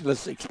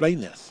 Let's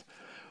explain this.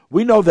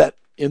 We know that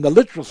in the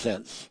literal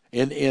sense,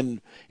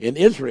 in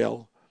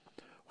Israel,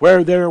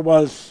 where there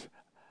was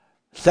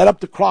set up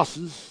the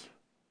crosses,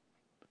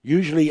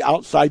 usually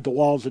outside the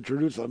walls of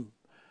Jerusalem,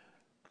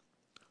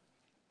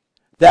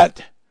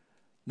 that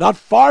not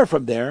far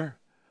from there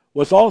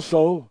was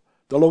also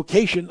the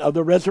location of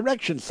the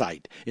resurrection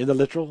site in the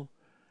literal,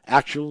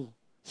 actual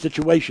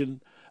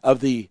situation of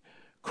the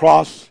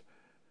cross,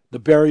 the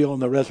burial,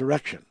 and the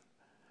resurrection.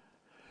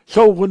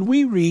 So when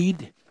we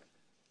read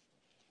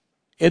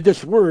in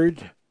this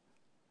word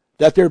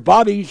that their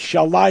bodies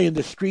shall lie in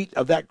the street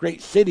of that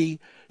great city,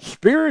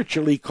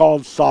 spiritually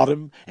called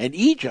Sodom and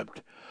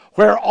Egypt,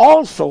 where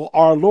also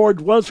our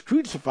Lord was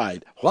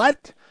crucified.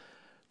 What?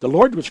 The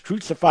Lord was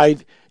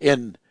crucified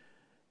in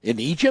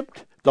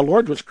Egypt? The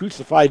Lord was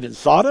crucified in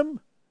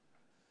Sodom?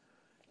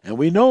 And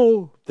we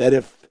know that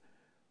if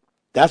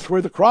that's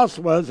where the cross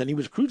was and he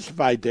was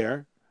crucified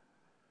there,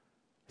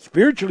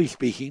 spiritually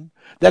speaking,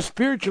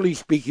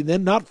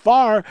 then not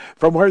far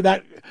from where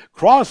that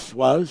cross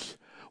was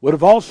would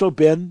have also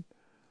been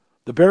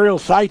the burial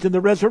site and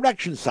the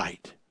resurrection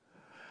site.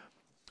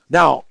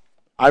 Now,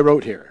 I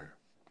wrote here,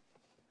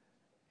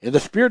 in the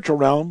spiritual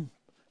realm,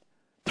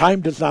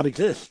 time does not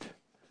exist.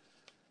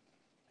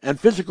 And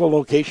physical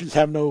locations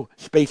have no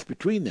space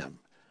between them.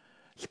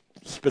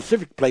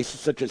 Specific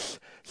places such as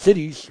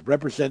cities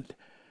represent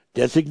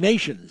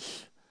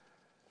designations.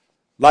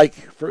 Like,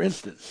 for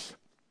instance,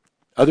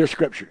 other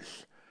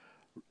scriptures.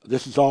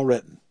 This is all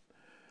written.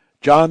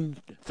 John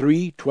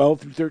 3:12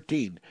 through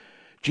 13.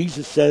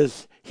 Jesus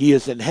says he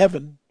is in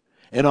heaven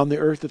and on the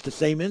earth at the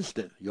same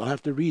instant. You'll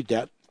have to read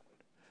that.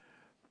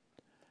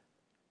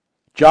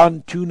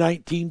 John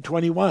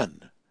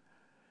 2:19-21.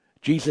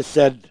 Jesus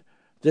said,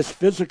 this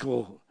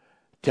physical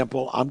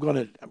temple, I'm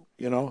going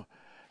to,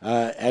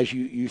 as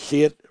you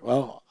see it,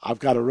 well, I've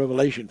got a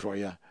revelation for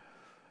you.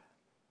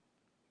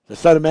 The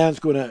Son of Man's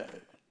going to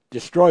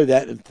destroy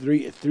that in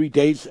three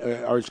days,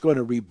 or it's going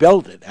to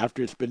rebuild it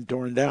after it's been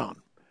torn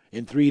down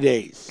in 3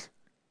 days.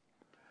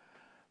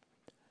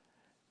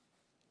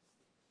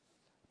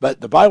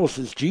 But the Bible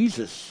says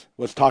Jesus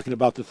was talking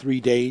about the 3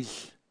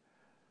 days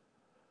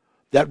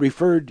that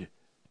referred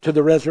to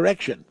the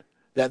resurrection.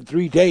 That in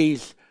 3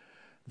 days,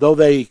 though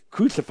they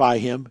crucify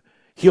him,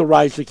 he'll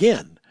rise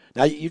again.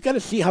 Now, you've got to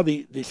see how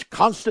this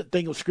constant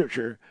thing of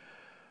Scripture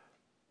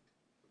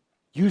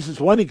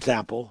uses one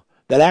example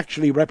that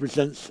actually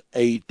represents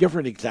a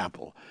different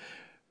example.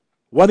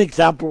 One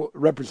example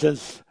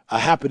represents a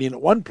happening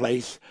at one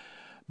place,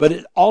 but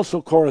it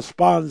also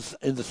corresponds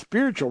in the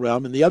spiritual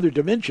realm, in the other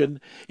dimension,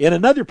 in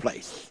another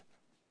place.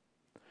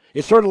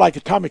 It's sort of like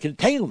atomic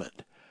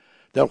entailment,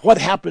 that what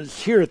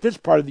happens here at this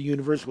part of the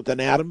universe with an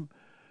atom,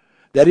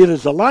 that it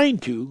is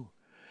aligned to,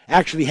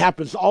 actually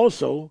happens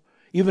also,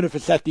 even if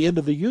it's at the end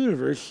of the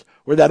universe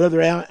where that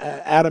other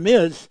atom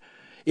is,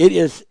 it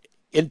is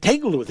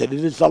entangled with it,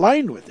 it is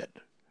aligned with it.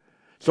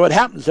 So it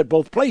happens at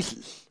both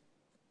places.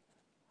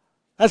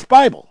 That's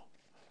Bible.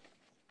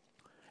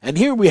 And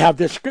here we have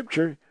this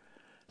scripture,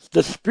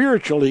 the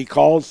spiritually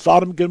called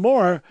Sodom and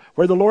Gomorrah,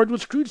 where the Lord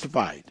was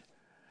crucified.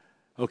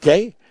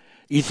 Okay?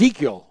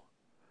 Ezekiel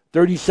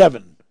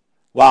 37.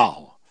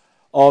 Wow.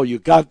 Oh, you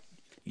got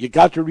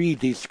to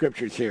read these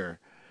scriptures here.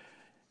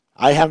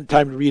 I haven't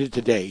time to read it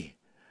today.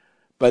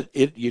 But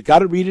you got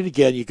to read it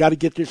again. You got to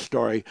get this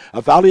story.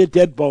 A valley of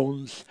dead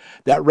bones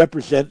that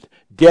represent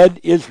dead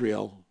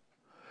Israel,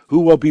 who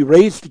will be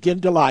raised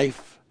again to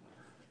life.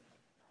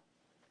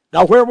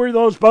 Now, where were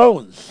those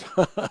bones?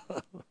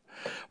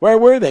 Where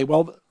were they?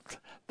 Well,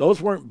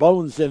 those weren't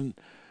bones in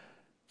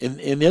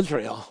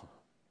Israel.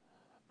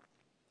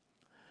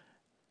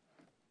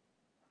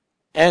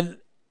 And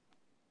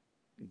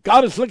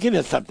God is looking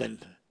at something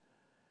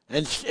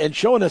and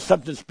showing us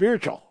something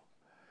spiritual.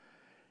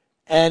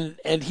 And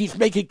he's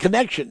making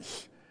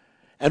connections.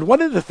 And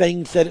one of the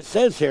things that it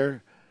says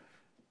here,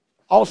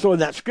 also in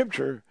that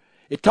scripture,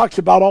 it talks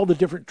about all the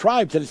different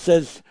tribes. And it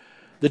says,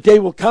 the day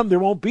will come, there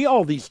won't be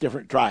all these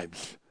different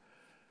tribes.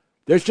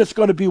 There's just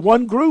going to be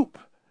one group.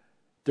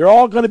 They're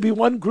all going to be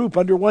one group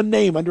under one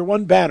name, under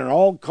one banner,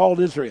 all called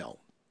Israel.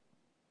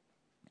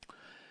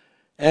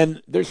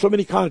 And there's so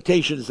many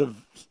connotations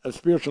of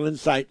spiritual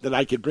insight that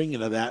I could bring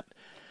into that.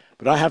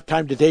 But I have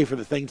time today for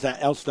the things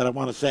else that I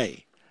want to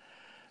say.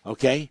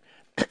 Okay?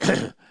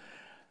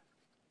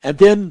 And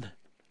then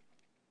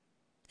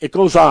it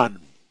goes on.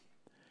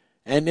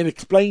 And it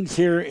explains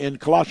here in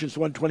Colossians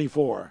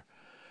 1:24,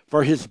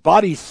 for his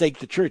body's sake,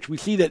 the church. We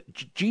see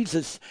that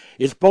Jesus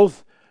is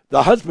both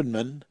the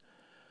husbandman,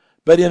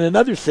 but in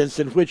another sense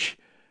in which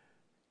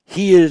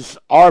he is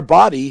our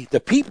body, the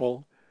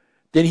people,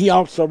 then he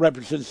also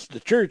represents the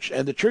church,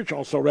 and the church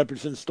also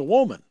represents the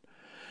woman.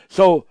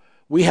 So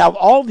we have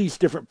all these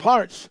different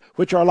parts,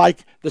 which are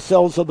like the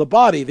cells of the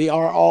body. They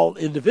are all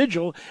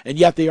individual, and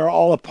yet they are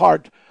all a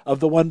part of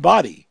the one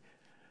body.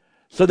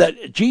 So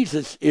that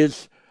Jesus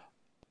is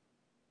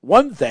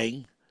one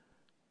thing,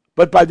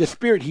 but by the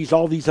Spirit, he's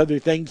all these other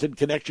things and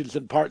connections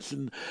and parts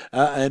and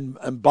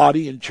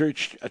body and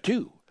church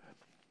too.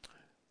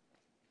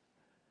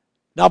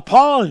 Now,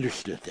 Paul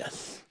understood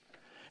this.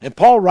 And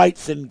Paul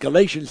writes in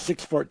Galatians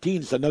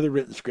 6:14, it's another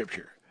written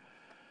scripture.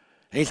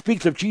 And he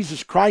speaks of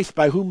Jesus Christ,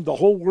 by whom the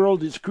whole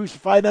world is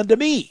crucified unto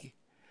me.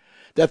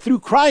 That through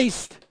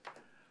Christ,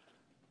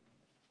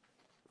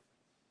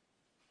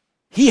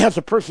 he has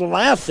a personal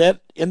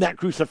asset in that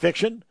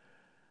crucifixion.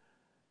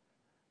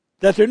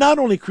 That they're not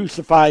only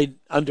crucified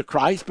unto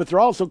Christ, but they're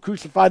also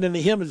crucified unto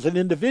him as an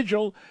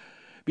individual,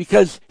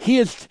 because he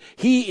is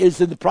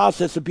in the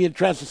process of being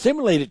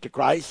transassimilated to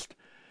Christ.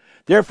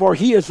 Therefore,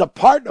 he is a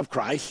part of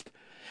Christ,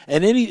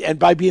 and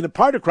by being a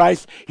part of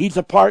Christ, he's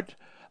a part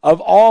of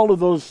all of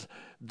those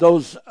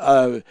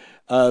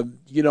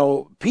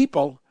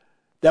people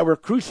that were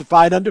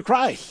crucified unto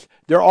Christ.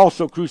 They're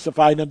also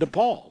crucified unto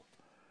Paul.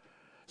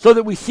 So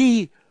that we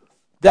see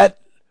that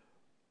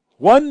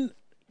one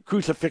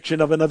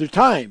crucifixion of another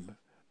time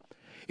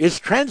is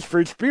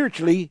transferred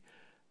spiritually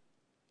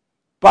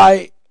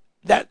by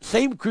that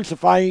same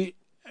crucifixion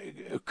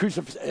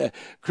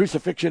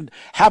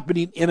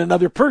happening in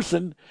another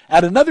person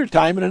at another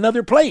time in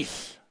another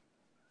place.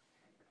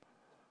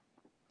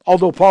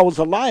 Although Paul was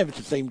alive at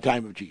the same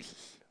time of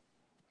Jesus.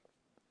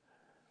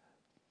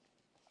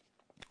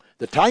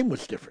 The time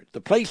was different.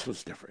 The place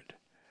was different.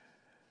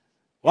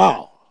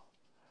 Wow.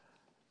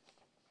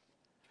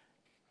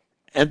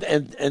 And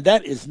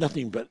that is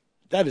nothing but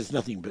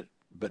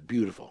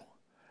beautiful.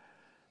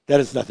 That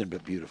is nothing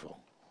but beautiful.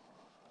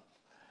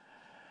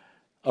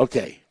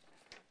 Okay.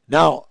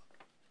 Now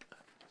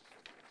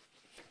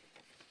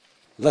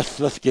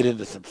let's get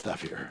into some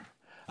stuff here.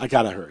 I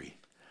gotta hurry.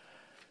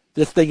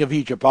 This thing of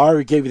Egypt, I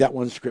already gave you that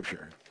one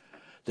scripture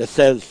that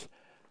says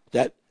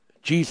that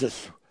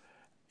Jesus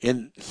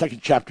in the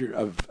second chapter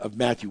of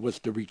Matthew was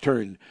to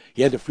return.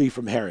 He had to flee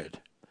from Herod.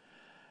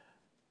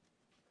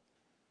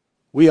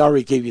 We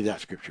already gave you that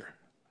scripture.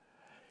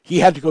 He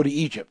had to go to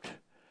Egypt.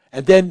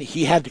 And then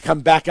he had to come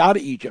back out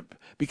of Egypt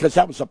because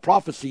that was a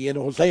prophecy in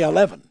Hosea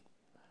 11.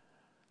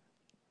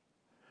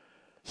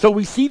 So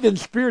we see then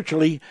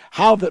spiritually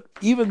how that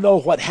even though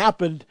what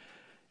happened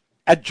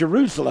at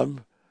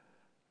Jerusalem,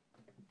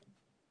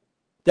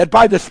 that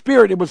by the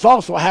Spirit it was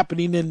also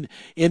happening in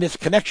its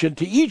connection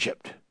to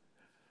Egypt.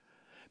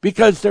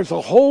 Because there's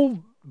a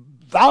whole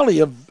valley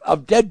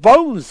of dead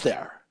bones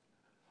there.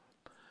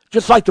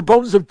 Just like the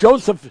bones of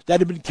Joseph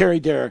that had been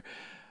carried there,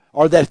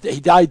 or that he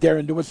died there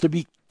and was to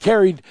be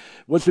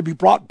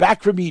brought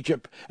back from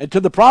Egypt and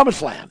to the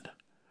promised land.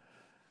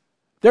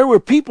 There were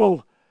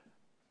people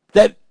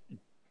that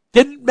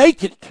didn't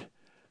make it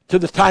to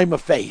the time of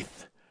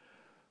faith.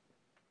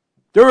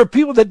 There were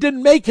people that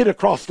didn't make it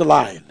across the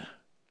line.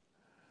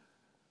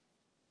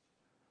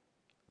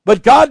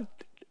 But God,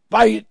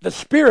 by the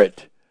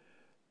Spirit,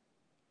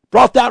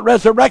 brought that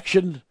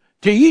resurrection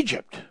to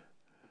Egypt.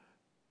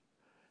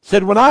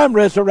 Said, when I am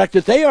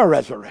resurrected, they are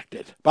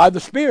resurrected by the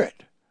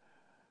Spirit.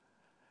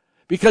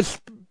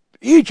 Because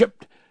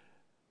Egypt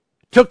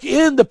took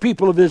in the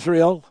people of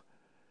Israel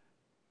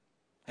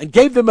and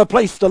gave them a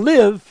place to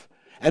live.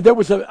 And there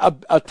was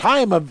a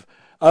time of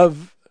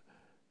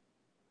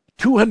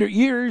 200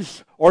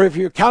 years, or if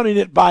you're counting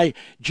it by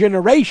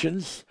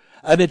generations,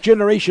 and a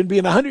generation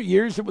being 100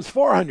 years, it was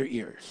 400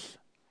 years.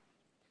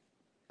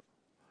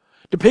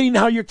 Depending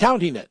how you're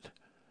counting it.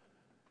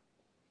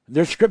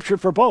 There's scripture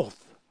for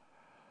both.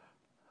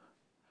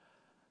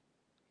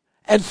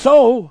 And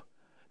so,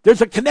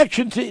 there's a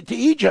connection to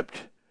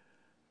Egypt.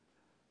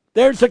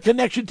 There's a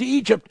connection to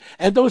Egypt.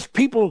 And those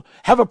people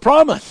have a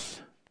promise.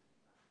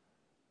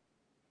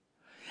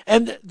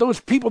 And those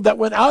people that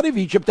went out of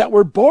Egypt, that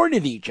were born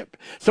in Egypt.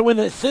 So in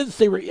a sense,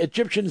 they were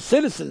Egyptian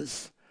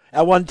citizens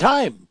at one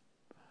time.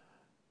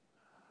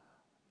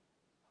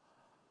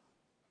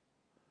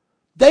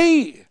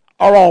 They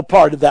are all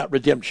part of that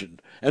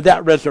redemption and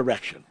that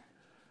resurrection.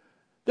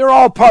 They're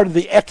all part of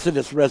the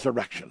Exodus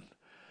resurrection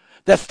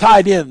that's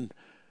tied in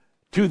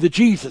to the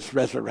Jesus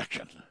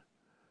resurrection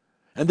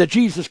and the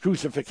Jesus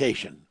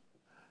crucifixion.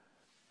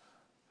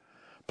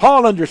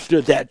 Paul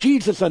understood that.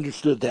 Jesus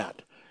understood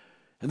that.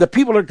 And the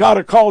people of God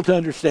are called to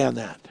understand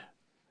that.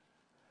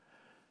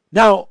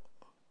 Now,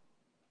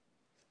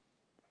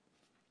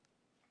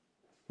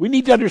 we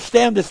need to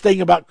understand this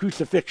thing about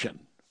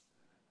crucifixion.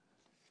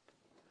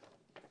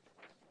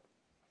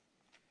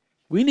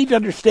 We need to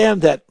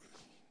understand that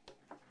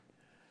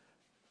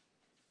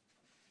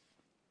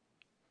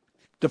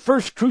the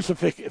first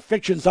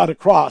crucifixions on a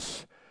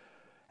cross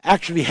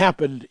actually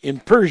happened in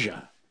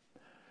Persia.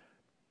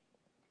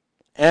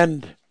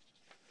 And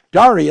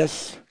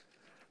Darius,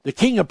 the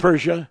king of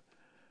Persia,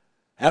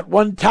 at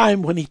one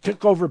time when he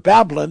took over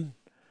Babylon,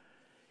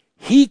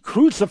 he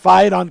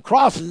crucified on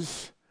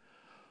crosses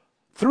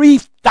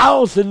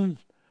 3,000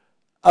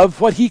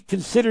 of what he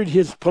considered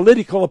his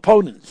political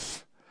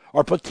opponents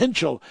or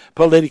potential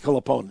political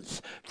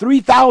opponents.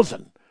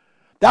 3,000.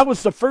 That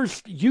was the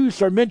first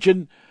use or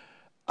mention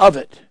of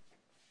it,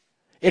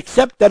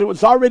 except that it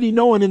was already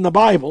known in the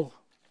Bible,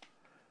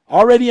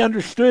 already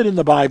understood in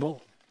the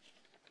Bible,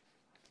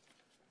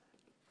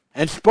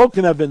 and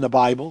spoken of in the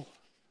Bible,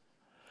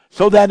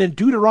 so that in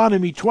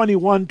Deuteronomy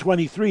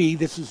 21:23,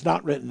 this is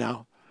not written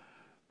now,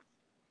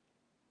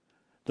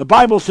 the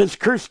Bible says,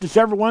 "Cursed is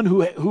everyone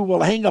who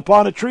will hang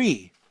upon a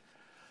tree,"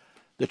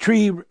 the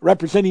tree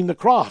representing the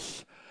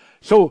cross.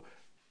 So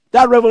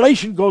that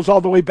revelation goes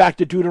all the way back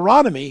to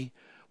Deuteronomy,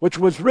 which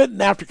was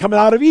written after coming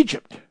out of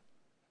Egypt.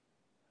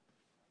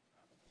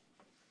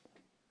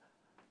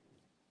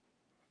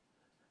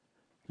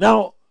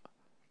 Now,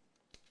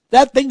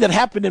 that thing that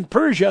happened in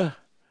Persia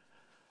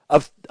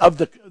of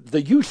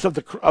the use of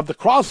the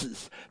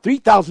crosses,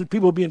 3,000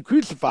 people being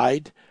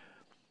crucified,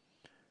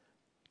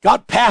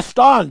 got passed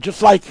on,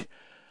 just like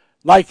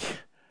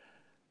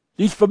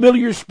these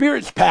familiar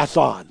spirits pass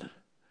on.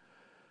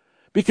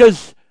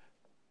 Because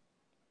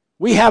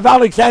we have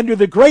Alexander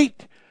the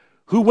Great,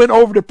 who went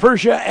over to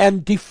Persia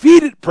and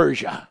defeated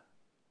Persia.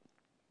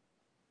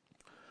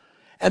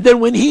 And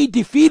then when he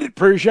defeated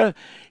Persia,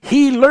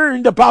 he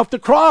learned about the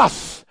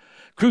cross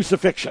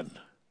crucifixion.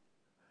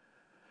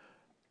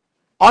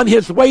 On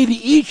his way to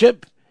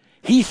Egypt,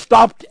 he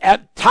stopped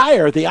at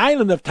Tyre, the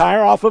island of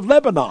Tyre off of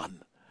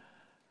Lebanon.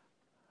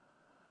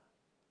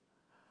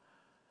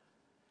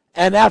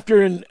 And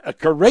after a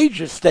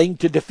courageous thing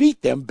to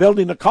defeat them,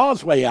 building a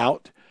causeway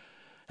out,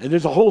 and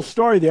there's a whole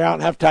story there I don't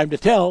have time to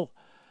tell,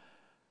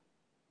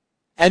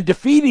 and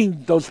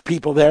defeating those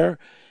people there,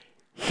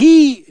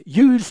 he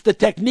used the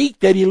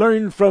technique that he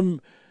learned from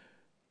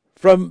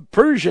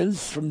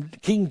Persians, from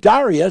King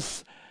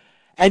Darius,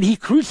 and he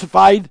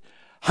crucified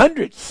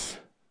hundreds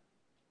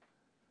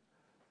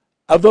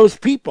of those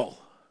people.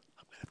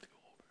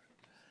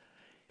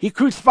 He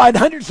crucified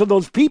hundreds of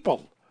those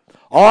people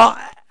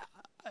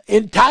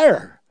in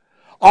Tyre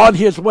on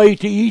his way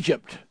to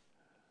Egypt.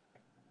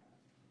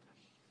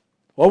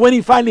 Well, when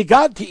he finally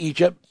got to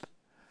Egypt,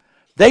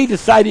 they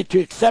decided to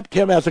accept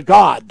him as a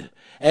god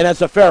and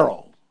as a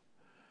pharaoh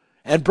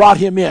and brought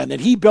him in.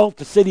 And he built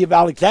the city of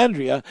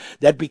Alexandria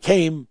that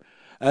became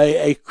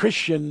a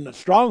Christian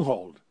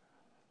stronghold.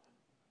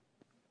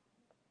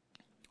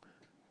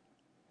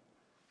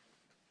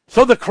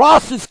 So the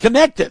cross is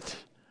connected.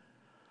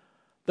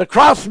 The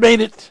cross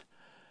made it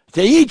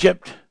to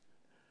Egypt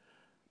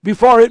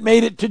before it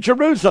made it to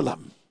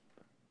Jerusalem.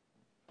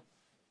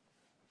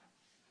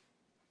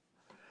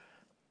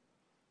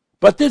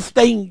 But this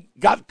thing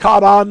got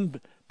caught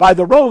on by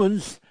the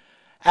Romans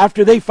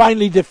after they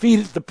finally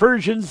defeated the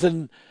Persians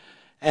and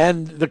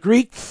the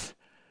Greeks,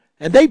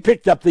 and they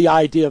picked up the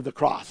idea of the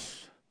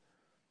cross.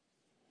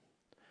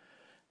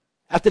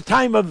 At the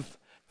time of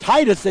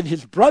Titus and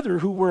his brother,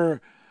 who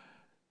were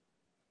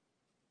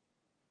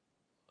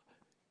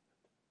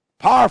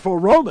powerful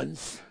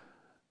Romans,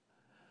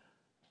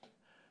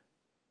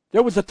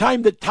 there was a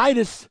time that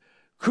Titus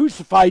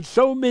crucified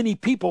so many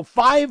people,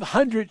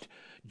 500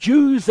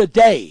 Jews a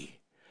day,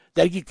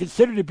 that he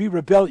considered to be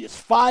rebellious,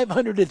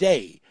 500 a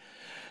day,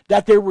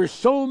 that there were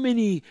so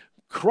many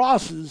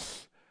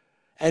crosses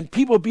and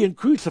people being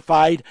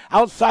crucified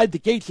outside the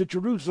gates of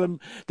Jerusalem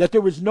that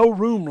there was no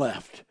room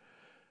left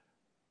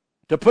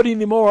to put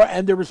any more,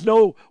 and there was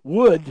no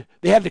wood.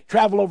 They had to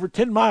travel over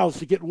 10 miles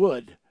to get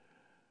wood.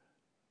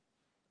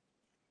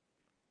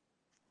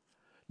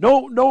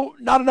 No,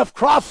 not enough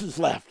crosses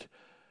left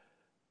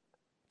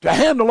to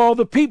handle all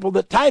the people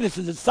that Titus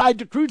has decided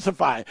to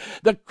crucify.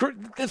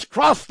 This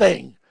cross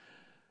thing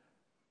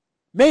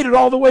made it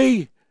all the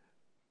way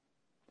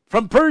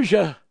from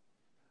Persia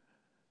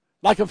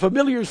like a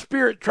familiar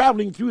spirit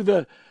traveling through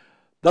the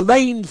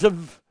lanes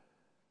of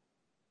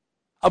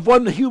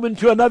one human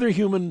to another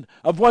human,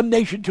 of one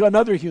nation to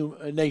another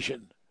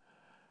nation.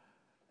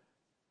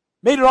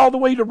 Made it all the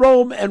way to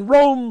Rome, and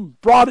Rome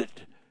brought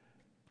it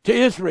to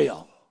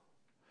Israel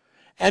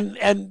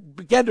and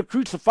began to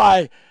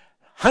crucify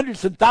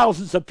hundreds and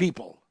thousands of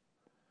people.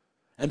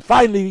 And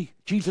finally,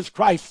 Jesus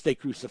Christ they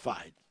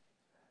crucified.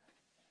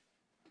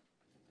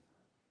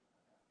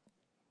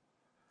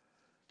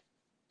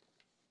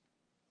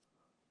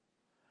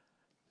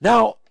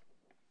 Now,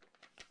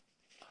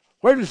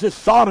 where does this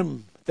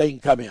Sodom thing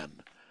come in?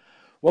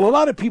 Well, a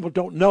lot of people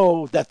don't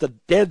know that the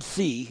Dead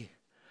Sea,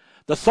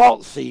 the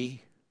Salt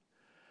Sea,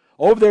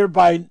 over there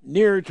by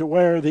near to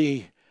where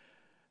the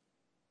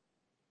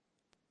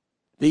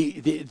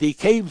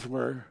caves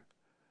were,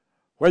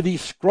 where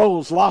these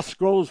scrolls, lost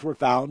scrolls were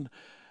found,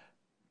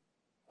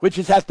 which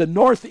is at the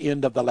north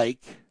end of the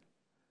lake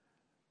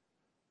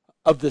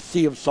of the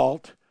Sea of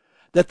Salt,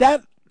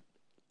 that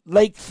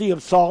lake Sea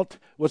of Salt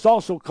was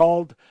also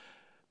called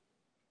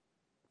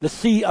the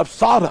Sea of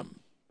Sodom.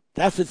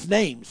 That's its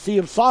name, Sea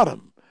of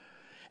Sodom.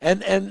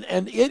 And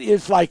it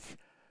is like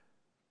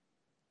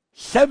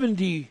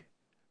 72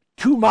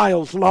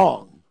 miles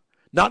long,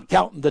 not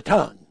counting the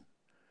tongue.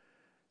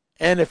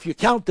 And if you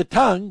count the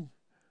tongue,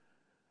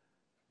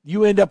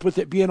 you end up with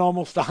it being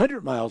almost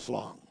 100 miles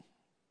long.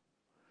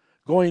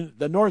 Going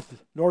the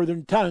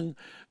northern tongue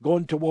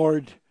going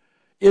toward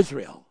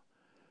Israel.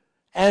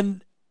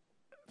 And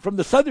from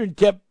the southern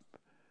tip,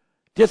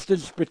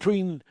 distance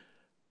between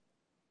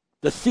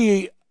the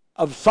Sea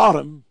of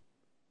Sodom,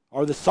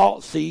 or the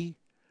Salt Sea,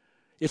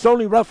 it's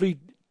only roughly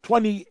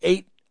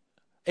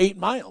 8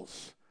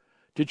 miles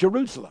to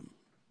Jerusalem.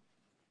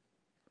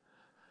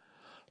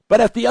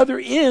 But at the other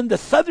end, the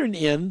southern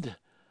end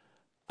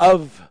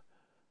of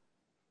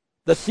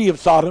the Sea of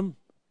Sodom,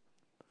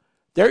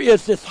 there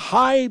is this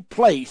high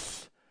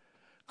place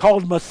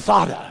called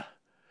Masada.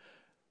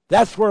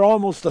 That's where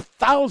almost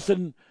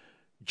 1,000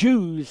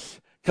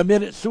 Jews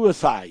committed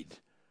suicide.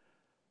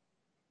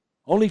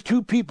 Only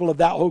 2 people of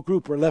that whole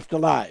group were left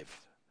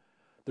alive.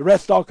 The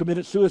rest all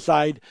committed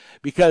suicide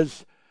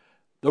because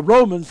the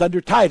Romans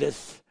under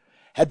Titus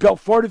had built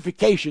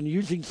fortification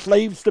using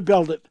slaves to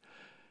build it,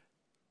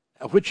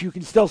 which you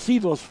can still see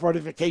those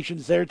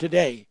fortifications there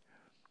today,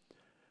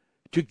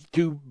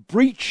 to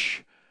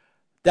breach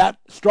that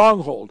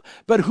stronghold.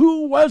 But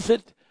who was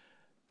it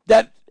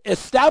that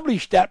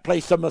established that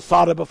place of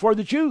Masada before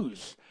the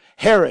Jews?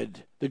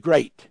 Herod the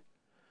Great.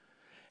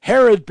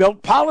 Herod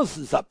built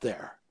palaces up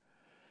there.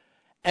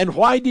 And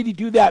why did he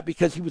do that?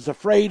 Because he was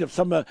afraid of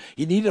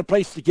he needed a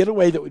place to get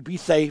away that would be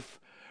safe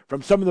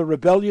from some of the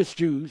rebellious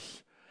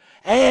Jews.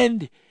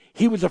 And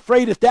he was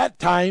afraid at that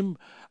time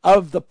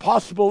of the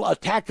possible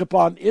attack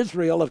upon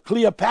Israel of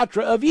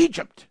Cleopatra of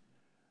Egypt.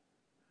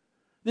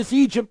 This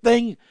Egypt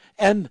thing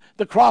and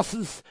the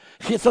crosses,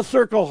 it's a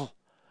circle.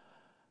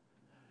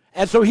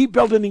 And so he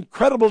built an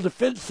incredible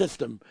defense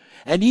system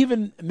and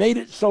even made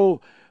it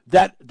so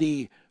that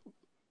the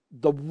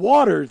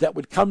water that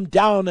would come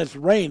down as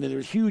rain, and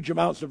there's huge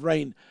amounts of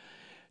rain,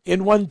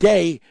 in one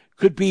day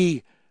could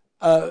be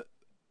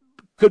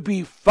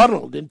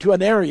funneled into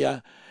an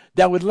area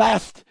that would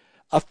last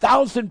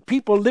 1,000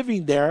 people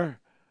living there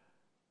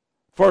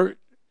for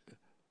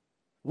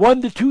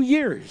 1 to 2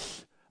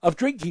 years of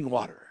drinking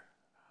water.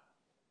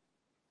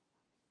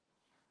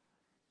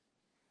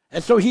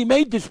 And so he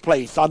made this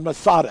place on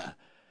Masada,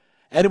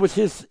 and it was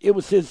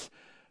his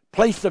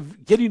place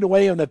of getting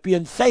away and of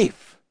being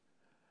safe.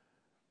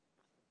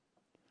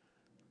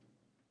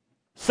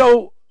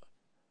 So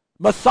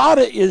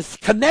Masada is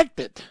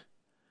connected.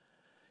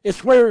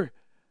 It's where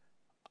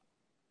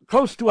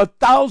close to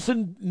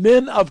 1,000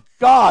 men of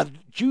God,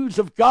 Jews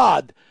of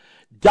God,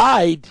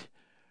 died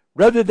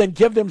rather than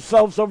give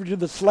themselves over to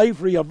the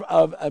slavery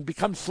of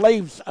become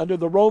slaves under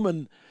the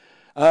Roman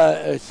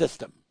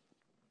system.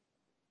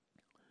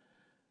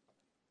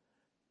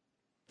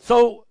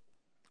 So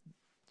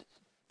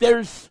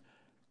there's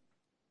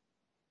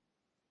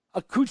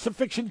a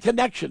crucifixion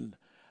connection,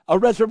 a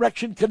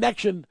resurrection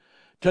connection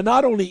to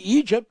not only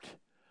Egypt,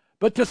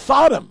 but to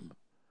Sodom,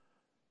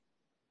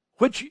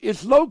 which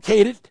is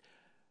located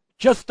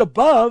just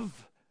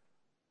above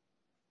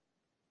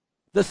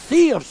the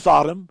Sea of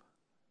Sodom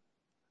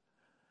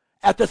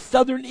at the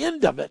southern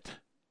end of it,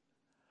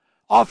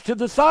 off to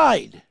the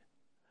side.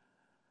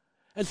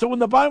 And so when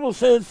the Bible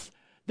says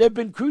they've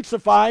been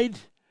crucified,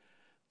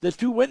 the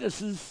 2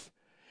 witnesses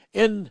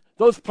in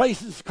those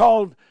places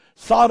called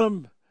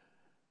Sodom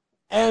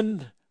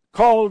and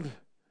called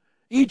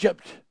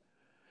Egypt,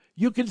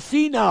 you can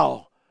see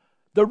now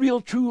the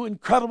real, true,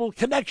 incredible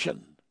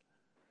connection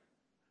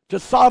to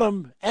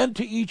Sodom and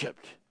to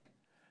Egypt.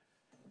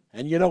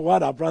 And you know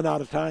what? I've run out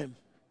of time.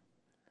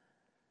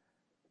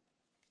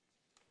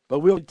 But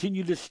we'll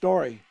continue this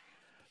story.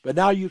 But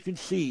now you can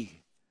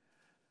see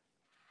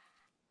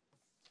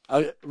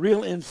a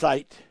real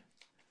insight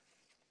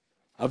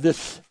of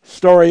this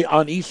story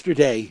on Easter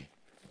Day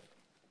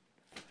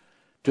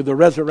to the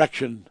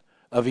resurrection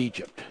of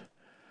Egypt.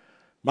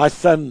 My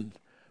son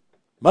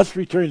must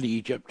return to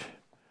Egypt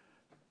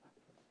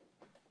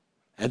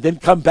and then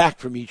come back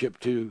from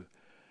Egypt to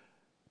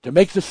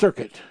make the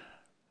circuit,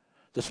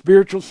 the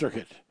spiritual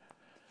circuit,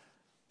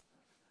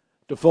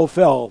 to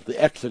fulfill the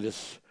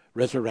Exodus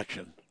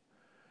resurrection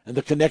and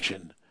the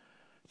connection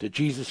to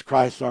Jesus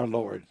Christ our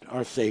Lord,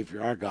 our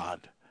Savior, our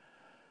God.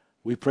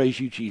 We praise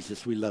you,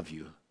 Jesus. We love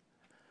you.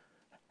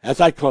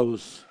 As I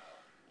close,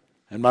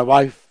 and my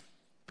wife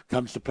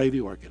comes to play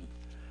the organ,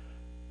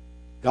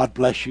 God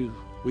bless you.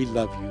 We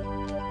love you.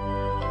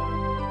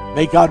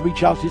 May God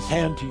reach out his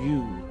hand to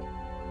you,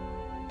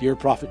 dear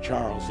Prophet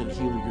Charles, and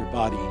heal your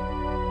body.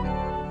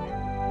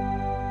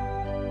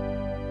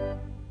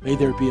 May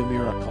there be a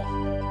miracle.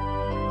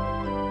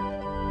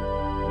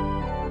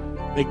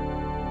 May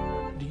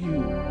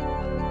you,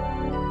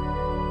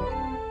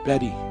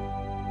 Betty,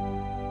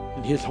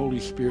 and his Holy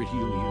Spirit heal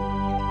you,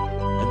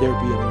 and there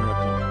be a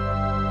miracle.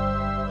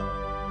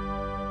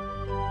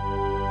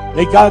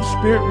 May God's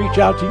Spirit reach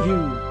out to you,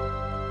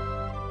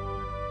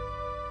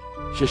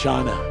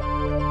 Shoshana,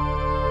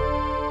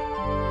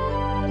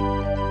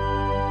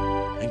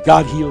 May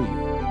God heal you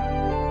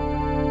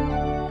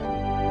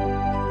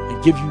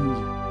and give you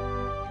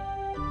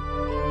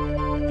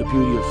the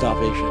beauty of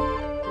salvation.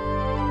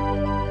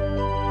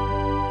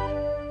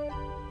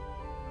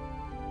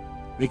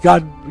 May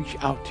God reach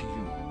out to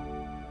you,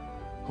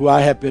 who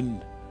I have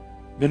been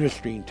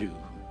ministering to,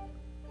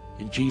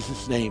 in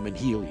Jesus' name, and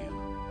heal you.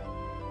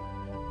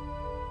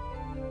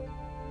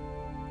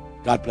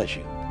 God bless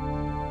you.